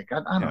take. I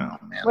don't know,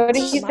 man. What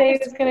did he say he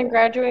was going to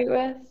graduate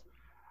with?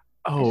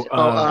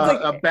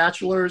 A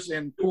bachelor's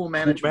in pool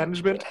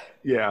management.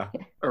 Yeah.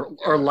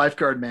 Or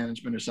lifeguard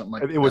management or something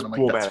like that. It was I'm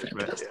pool like, that's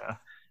management. fantastic.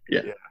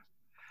 Yeah.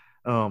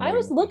 I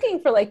was looking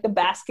for like the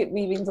basket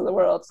weavings of the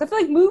world. So I feel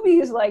like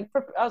movies, like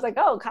I was like,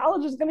 oh,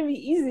 college is going to be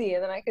easy,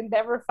 and then I could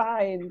never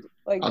find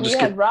like we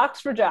had Rocks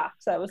for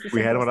Jocks. That was the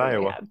we had them in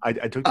Iowa. I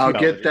took. I'll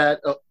get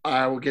that.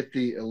 I will get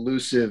the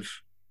elusive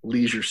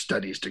leisure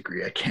studies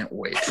degree. I can't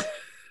wait.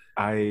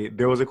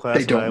 There was a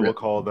class in Iowa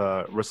called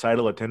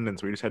recital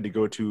attendance where you just had to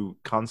go to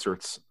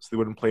concerts, so they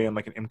wouldn't play in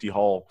like an empty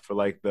hall for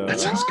like the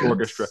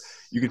orchestra.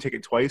 You could take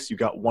it twice. You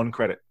got one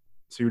credit.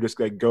 So you just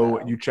like go,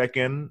 you check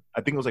in.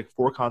 I think it was like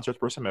 4 concerts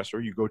per semester.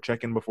 You go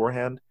check in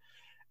beforehand,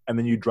 and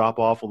then you drop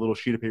off a little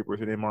sheet of paper with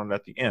your name on it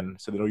at the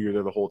end, so they know you're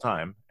there the whole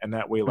time. And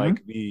that way,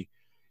 like the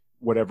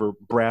whatever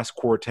brass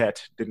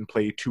quartet didn't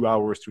play 2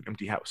 hours to an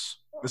empty house.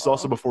 This is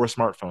also before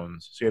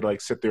smartphones, so you had to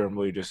like sit there and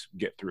really just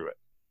get through it.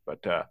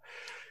 But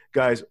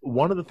guys,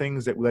 one of the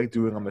things that we like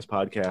doing on this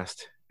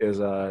podcast is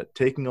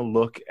taking a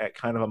look at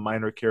kind of a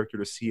minor character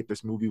to see if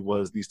this movie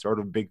was the start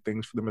of big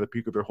things for them at the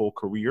peak of their whole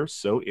career.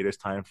 So it is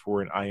time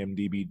for an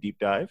IMDb deep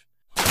dive.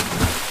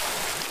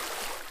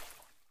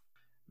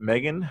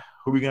 Megan,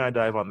 who are we going to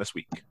dive on this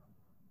week?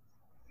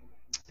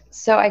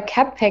 So I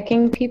kept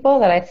picking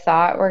people that I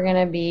thought were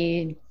going to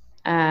be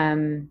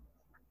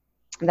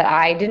that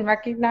I didn't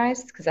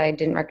recognize, because I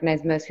didn't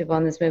recognize most people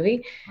in this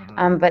movie.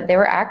 But they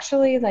were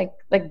actually like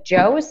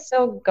Joe is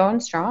still going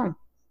strong.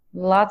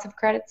 Lots of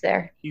credits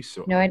there.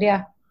 No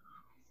idea.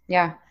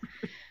 Yeah.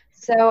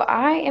 So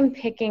I am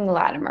picking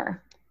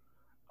Latimer.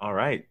 All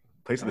right.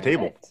 Place at the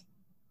table.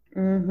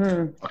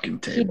 Fucking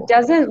table. He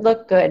doesn't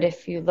look good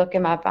if you look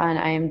him up on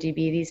IMDb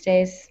these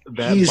days.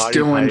 He's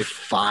doing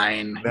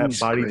fine. That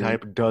body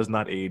type does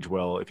not age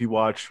well. If you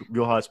watch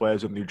Real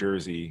Housewives of New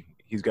Jersey,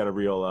 he's got a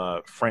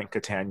real Frank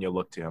Catania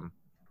look to him.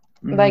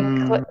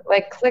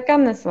 Click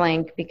on this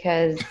link,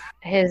 because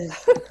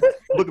his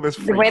look at this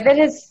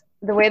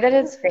the way that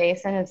his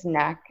face and his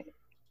neck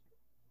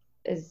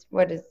is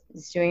what is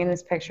doing in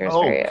this picture is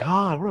very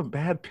God, what a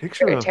bad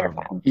picture of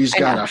terrifying. him. He's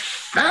got a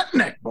fat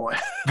neck, boy.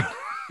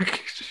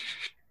 It's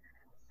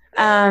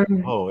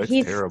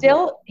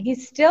terrible. He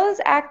still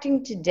is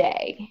acting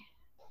today,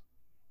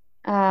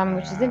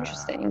 which is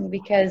interesting,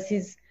 because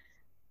he's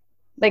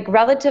like,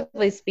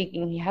 relatively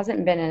speaking, he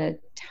hasn't been in a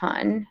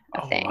ton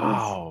of things.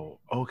 Wow.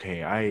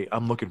 Okay,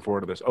 I'm looking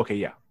forward to this. Okay,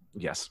 yeah.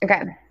 Yes.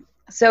 Okay.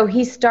 So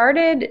he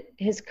started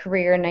his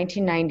career in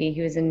 1990.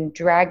 He was in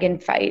Dragon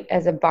Fight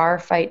as a bar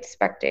fight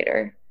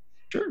spectator.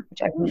 Sure.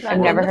 Which I've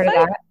never heard of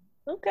that.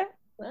 Okay.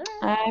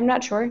 I'm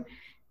not sure.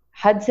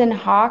 Hudson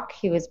Hawk.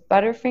 He was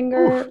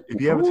Butterfinger. Oof, if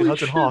you haven't seen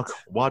Hudson Hawk,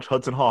 watch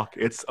Hudson Hawk.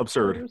 It's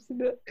absurd.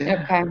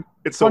 Okay.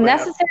 It's so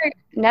bad.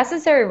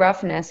 Necessary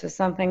Roughness was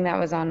something that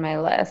was on my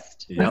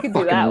list. I fucking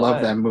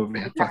love that movie.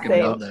 I fucking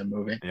love that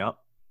movie.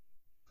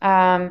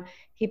 Yep.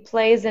 He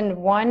plays in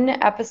one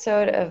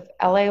episode of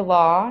LA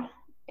Law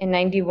in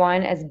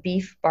 91 as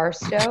Beef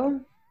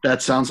Barstow.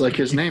 That sounds like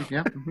his name.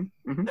 Yeah.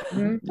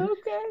 Okay.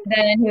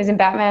 Then he was in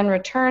Batman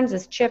Returns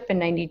as Chip in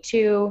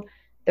 92.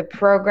 The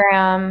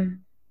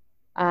Program.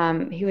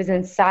 He was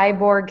in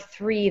Cyborg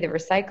 3, The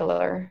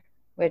Recycler,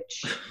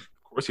 which of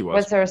course he was.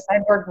 Was there a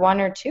Cyborg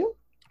 1 or 2?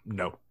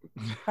 No.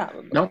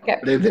 No. Okay.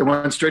 They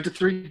went straight to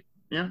 3.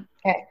 Yeah.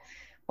 Okay.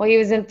 Well, he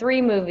was in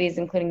 3 movies,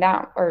 including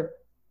that,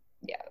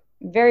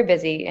 very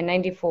busy. In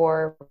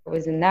 94,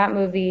 was in that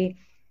movie,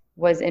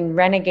 was in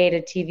Renegade,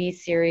 a TV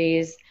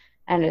series,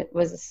 and it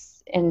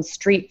was in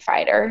Street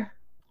Fighter.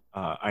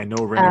 I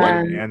know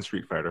Renegade and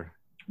Street Fighter.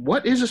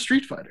 What is a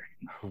Street Fighter?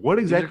 What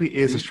exactly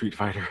is a Street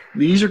Fighter?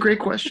 These are great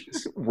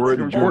questions.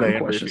 Important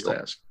questions to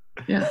ask.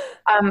 Yeah.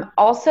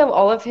 Also,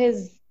 all of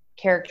his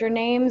character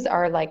names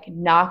are like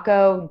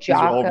Nako,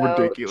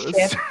 Jocko,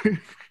 Chip,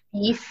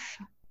 Beef,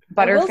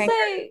 Butterfinger. I will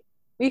say,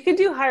 we could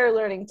do Higher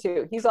Learning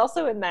too. He's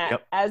also in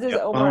that, as is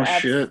Omar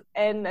Epps,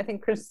 and I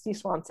think Christy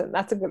Swanson.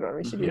 That's a good one.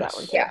 We should do that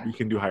one too. Yeah. You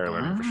can do Higher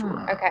Learning for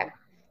sure. Okay.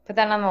 Put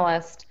that on the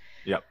list.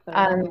 Yep.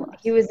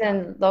 He was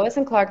in Lois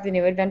and Clark, The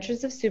New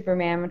Adventures of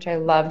Superman, which I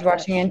loved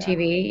watching on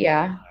TV.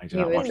 Yeah.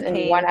 He was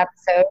in one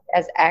episode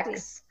as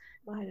X.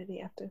 Why did he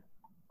have to?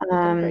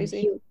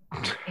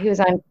 He was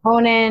on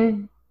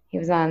Conan. He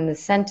was on The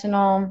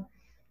Sentinel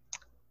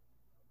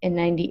in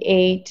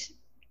 98,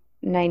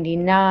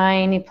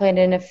 99. He played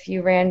in a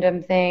few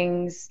random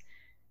things.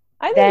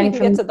 I think we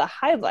can get to the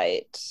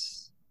highlight.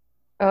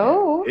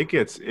 Oh. It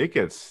gets,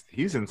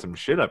 he's in some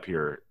shit up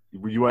here.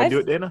 You want to do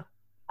it, Dana?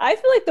 I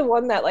feel like the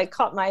one that like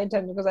caught my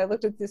attention, because I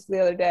looked at this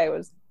the other day,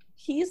 was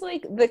he's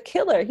like the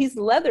killer. He's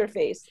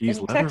Leatherface. He's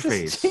in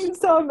Leatherface. Texas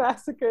Chainsaw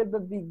Massacre: The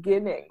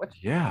Beginning. Which,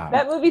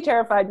 that movie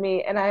terrified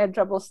me, and I had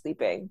trouble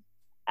sleeping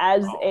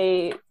as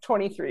a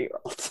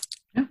 23-year-old.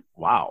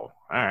 Wow.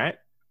 All right.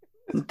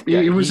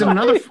 It was in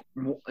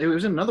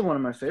another one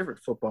of my favorite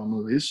football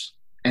movies,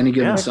 Any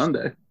Given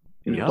Sunday.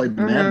 He played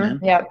the madman.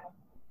 Yep.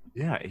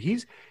 Yeah,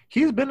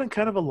 He's been in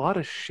kind of a lot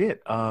of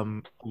shit. A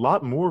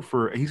lot more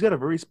he's got a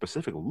very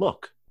specific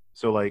look.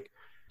 So like,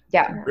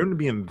 yeah, for him to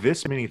be in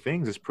this many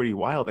things is pretty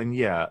wild. And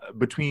yeah,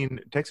 between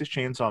Texas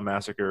Chainsaw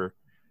Massacre,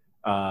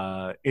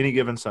 Any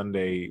Given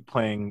Sunday,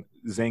 playing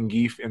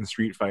Zangief in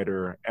Street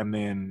Fighter, and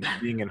then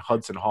being in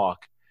Hudson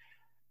Hawk.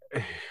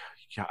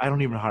 Yeah, I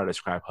don't even know how to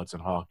describe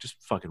Hudson Hawk. Just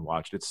fucking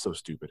watch it. It's so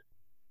stupid.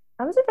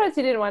 I'm surprised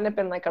he didn't wind up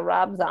in like a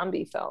Rob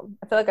Zombie film.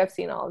 I feel like I've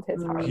seen all of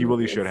his horror He really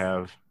movies. should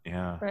have.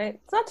 Yeah. Right?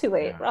 It's not too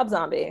late. Yeah. Rob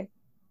Zombie.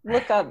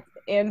 Look up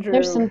Andrew.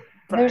 There's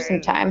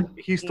some time.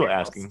 He's still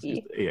asking.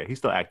 He's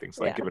still acting.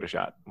 So give it a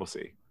shot. We'll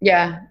see.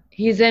 Yeah.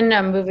 He's in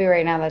a movie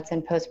right now that's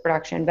in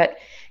post-production. But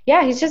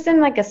yeah, he's just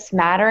in like a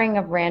smattering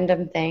of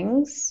random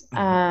things.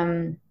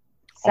 All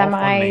fun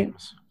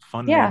names.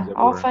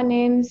 All fun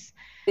names.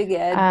 Big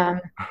Ed.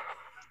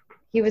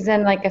 He was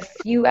in like a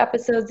few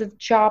episodes of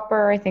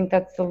Chopper. I think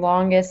that's the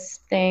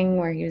longest thing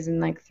where he was in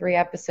like 3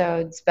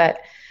 episodes. But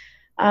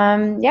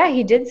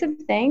he did some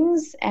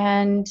things,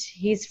 and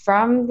he's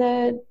from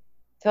the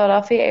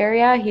Philadelphia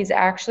area. He's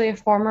actually a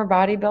former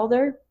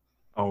bodybuilder.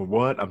 Oh,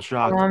 what? I'm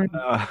shocked.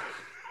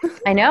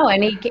 I know.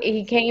 And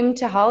he came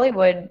to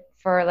Hollywood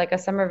for like a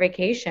summer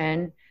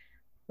vacation,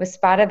 was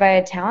spotted by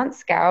a talent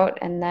scout,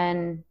 and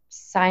then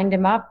signed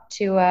him up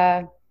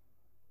to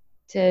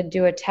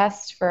do a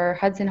test for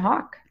Hudson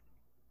Hawk.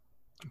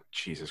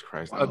 Jesus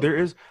Christ. Wow. There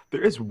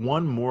is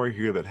one more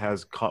here that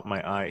has caught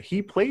my eye.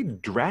 He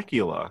played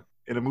Dracula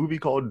in a movie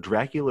called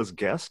Dracula's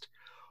Guest.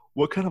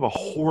 What kind of a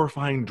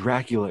horrifying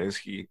Dracula is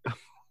he?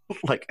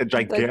 Like a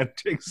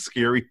gigantic,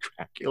 scary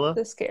Dracula?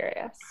 The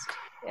scariest.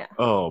 Yeah.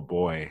 Oh,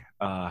 boy.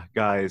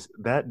 Guys,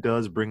 that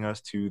does bring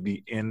us to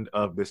the end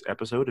of this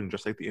episode. And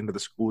just like the end of the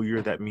school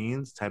year, that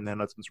means time to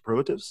hand out some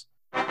superlatives.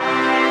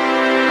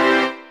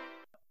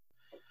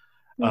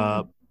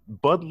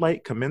 Bud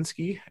Light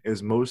Kaminsky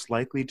is most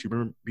likely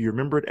to be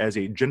remembered as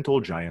a gentle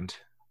giant.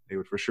 They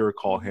would for sure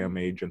call him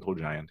a gentle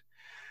giant.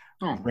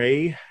 Oh.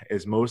 Ray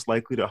is most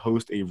likely to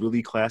host a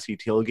really classy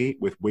tailgate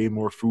with way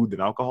more food than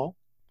alcohol.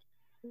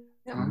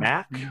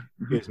 Mac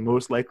is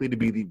most likely to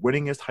be the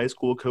winningest high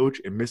school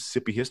coach in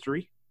Mississippi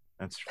history.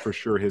 That's for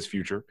sure his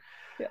future.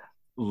 Yeah.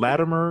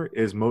 Latimer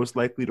is most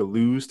likely to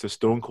lose to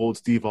Stone Cold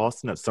Steve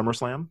Austin at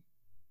SummerSlam.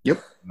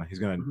 Yep. He's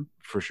going to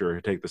for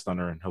sure take the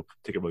stunner and he'll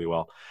take it really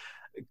well.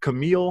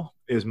 Camille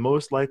is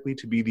most likely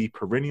to be the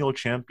perennial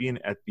champion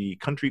at the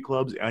country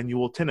club's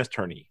annual tennis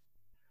tourney.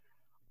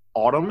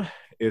 Autumn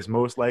is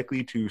most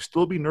likely to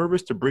still be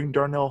nervous to bring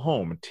Darnell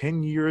home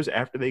 10 years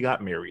after they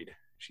got married.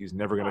 She's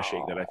never going to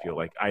shake that, I feel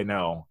like. I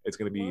know. It's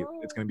going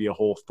to be a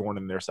whole thorn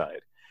in their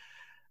side.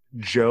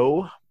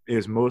 Joe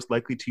is most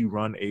likely to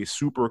run a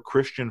super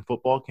Christian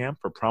football camp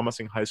for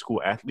promising high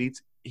school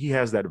athletes. He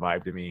has that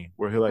vibe to me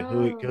where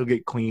he'll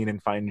get clean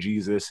and find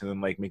Jesus and then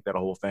like make that a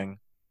whole thing.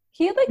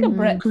 He had like a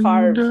Brett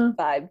Favre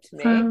vibe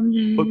to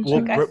me.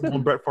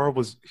 But Brett Favre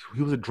was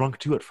a drunk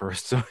too at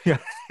first, so I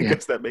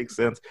guess that makes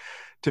sense.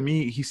 To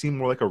me, he seemed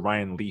more like a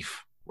Ryan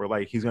Leaf, where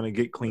like he's gonna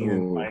get clean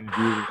and find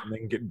Jesus and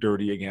then get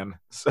dirty again.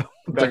 So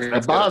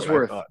that's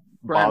Bosworth.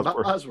 Brian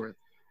Bosworth.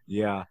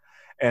 Yeah,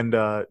 and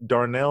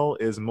Darnell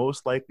is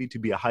most likely to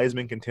be a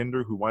Heisman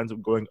contender who winds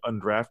up going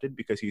undrafted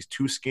because he's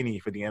too skinny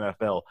for the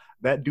NFL.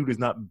 That dude is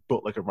not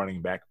built like a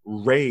running back.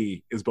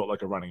 Ray is built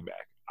like a running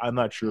back. I'm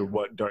not sure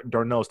what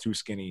Darnell's too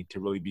skinny to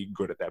really be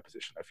good at that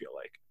position, I feel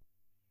like.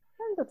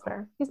 That's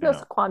fair. He's no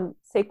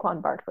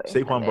Saquon Barkley.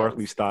 Saquon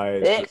Barkley's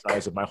thighs the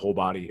size of my whole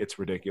body. It's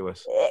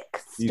ridiculous.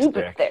 He's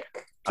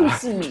thick. 2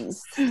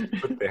 C's.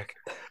 Super thick.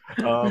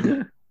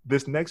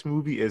 This next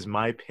movie is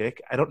my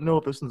pick. I don't know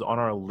if this one's on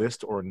our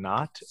list or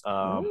not.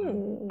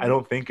 I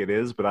don't think it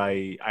is, but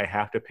I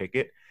have to pick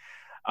it.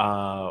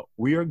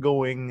 We are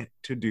going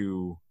to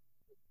do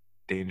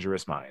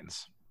Dangerous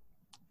Minds.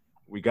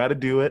 We got to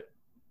do it.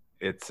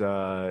 It's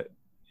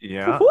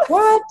yeah.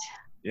 What?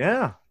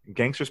 Yeah.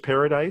 Gangster's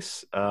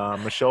Paradise.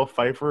 Michelle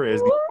Pfeiffer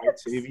is the white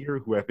savior,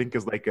 who I think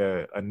is like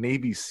a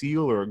Navy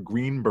SEAL or a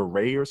Green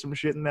Beret or some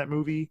shit in that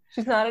movie.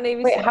 She's not a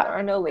Navy SEAL. There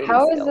are no ladies.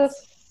 How is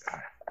this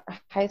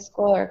high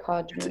school or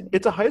college movie?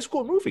 It's a high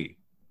school movie.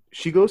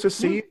 She goes to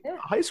save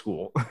high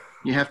school.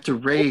 You have to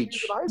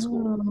rage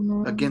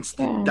against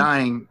the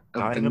dying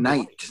of the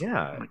night.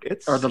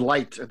 Or the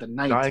light or the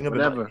night. Dying of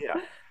whatever. The night,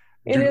 yeah.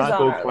 Do not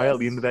go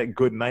quietly into that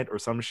good night or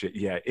some shit.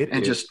 Yeah,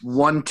 and just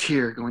one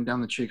tear going down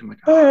the cheek. I'm like,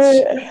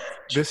 oh,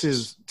 this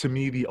is to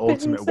me the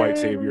ultimate white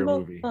savior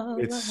movie.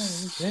 It's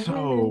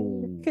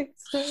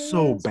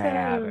so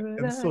bad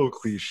and so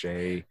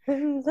cliche.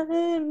 Sing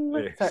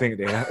it,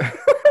 Dana.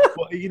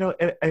 Well, you know,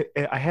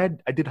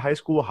 I did High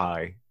School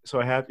High,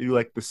 so I have to do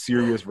like the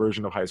serious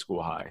version of High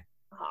School High.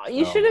 Oh,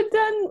 you should have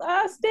done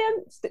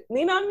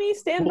Lean on Me,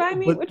 Stand by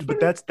Me. But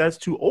that's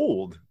too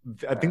old.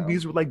 I think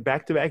these were like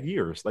back-to-back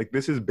years. Like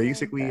this is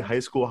basically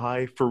High School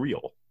High for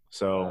real.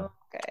 So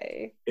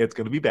it's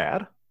gonna be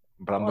bad,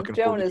 but I'm looking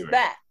forward to it. Joan is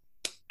that.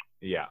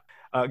 Yeah.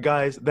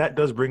 Guys, that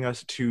does bring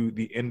us to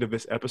the end of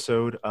this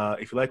episode.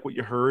 If you like what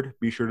you heard,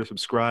 be sure to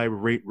subscribe,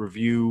 rate,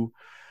 review.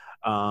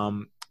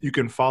 You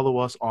can follow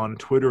us on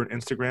Twitter and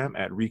Instagram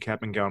at Recap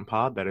and Gown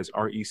Pod. That is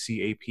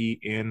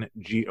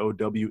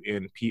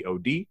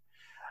RECAPNGOWNPOD.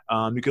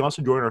 You can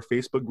also join our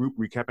Facebook group,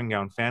 Recap and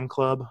Gown Fan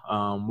Club.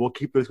 We'll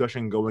keep the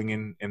discussion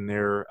going in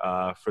there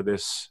for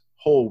this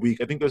whole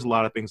week. I think there's a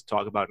lot of things to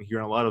talk about in here,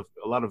 and a lot of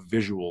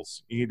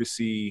visuals. You need to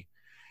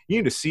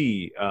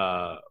see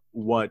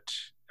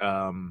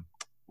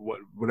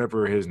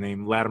whatever his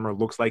name Latimer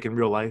looks like in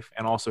real life,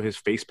 and also his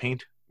face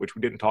paint, which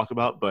we didn't talk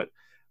about, but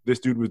this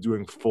dude was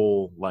doing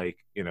full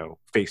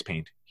face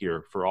paint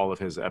here for all of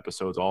his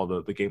episodes, all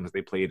the games that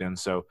they played in.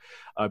 So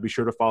be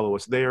sure to follow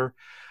us there.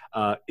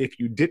 If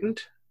you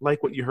didn't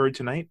like what you heard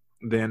tonight,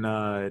 then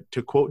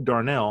to quote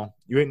Darnell,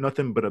 you ain't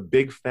nothing but a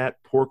big fat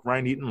pork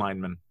rind eating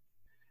lineman.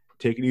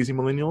 Take it easy,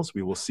 millennials.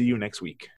 We will see you next week.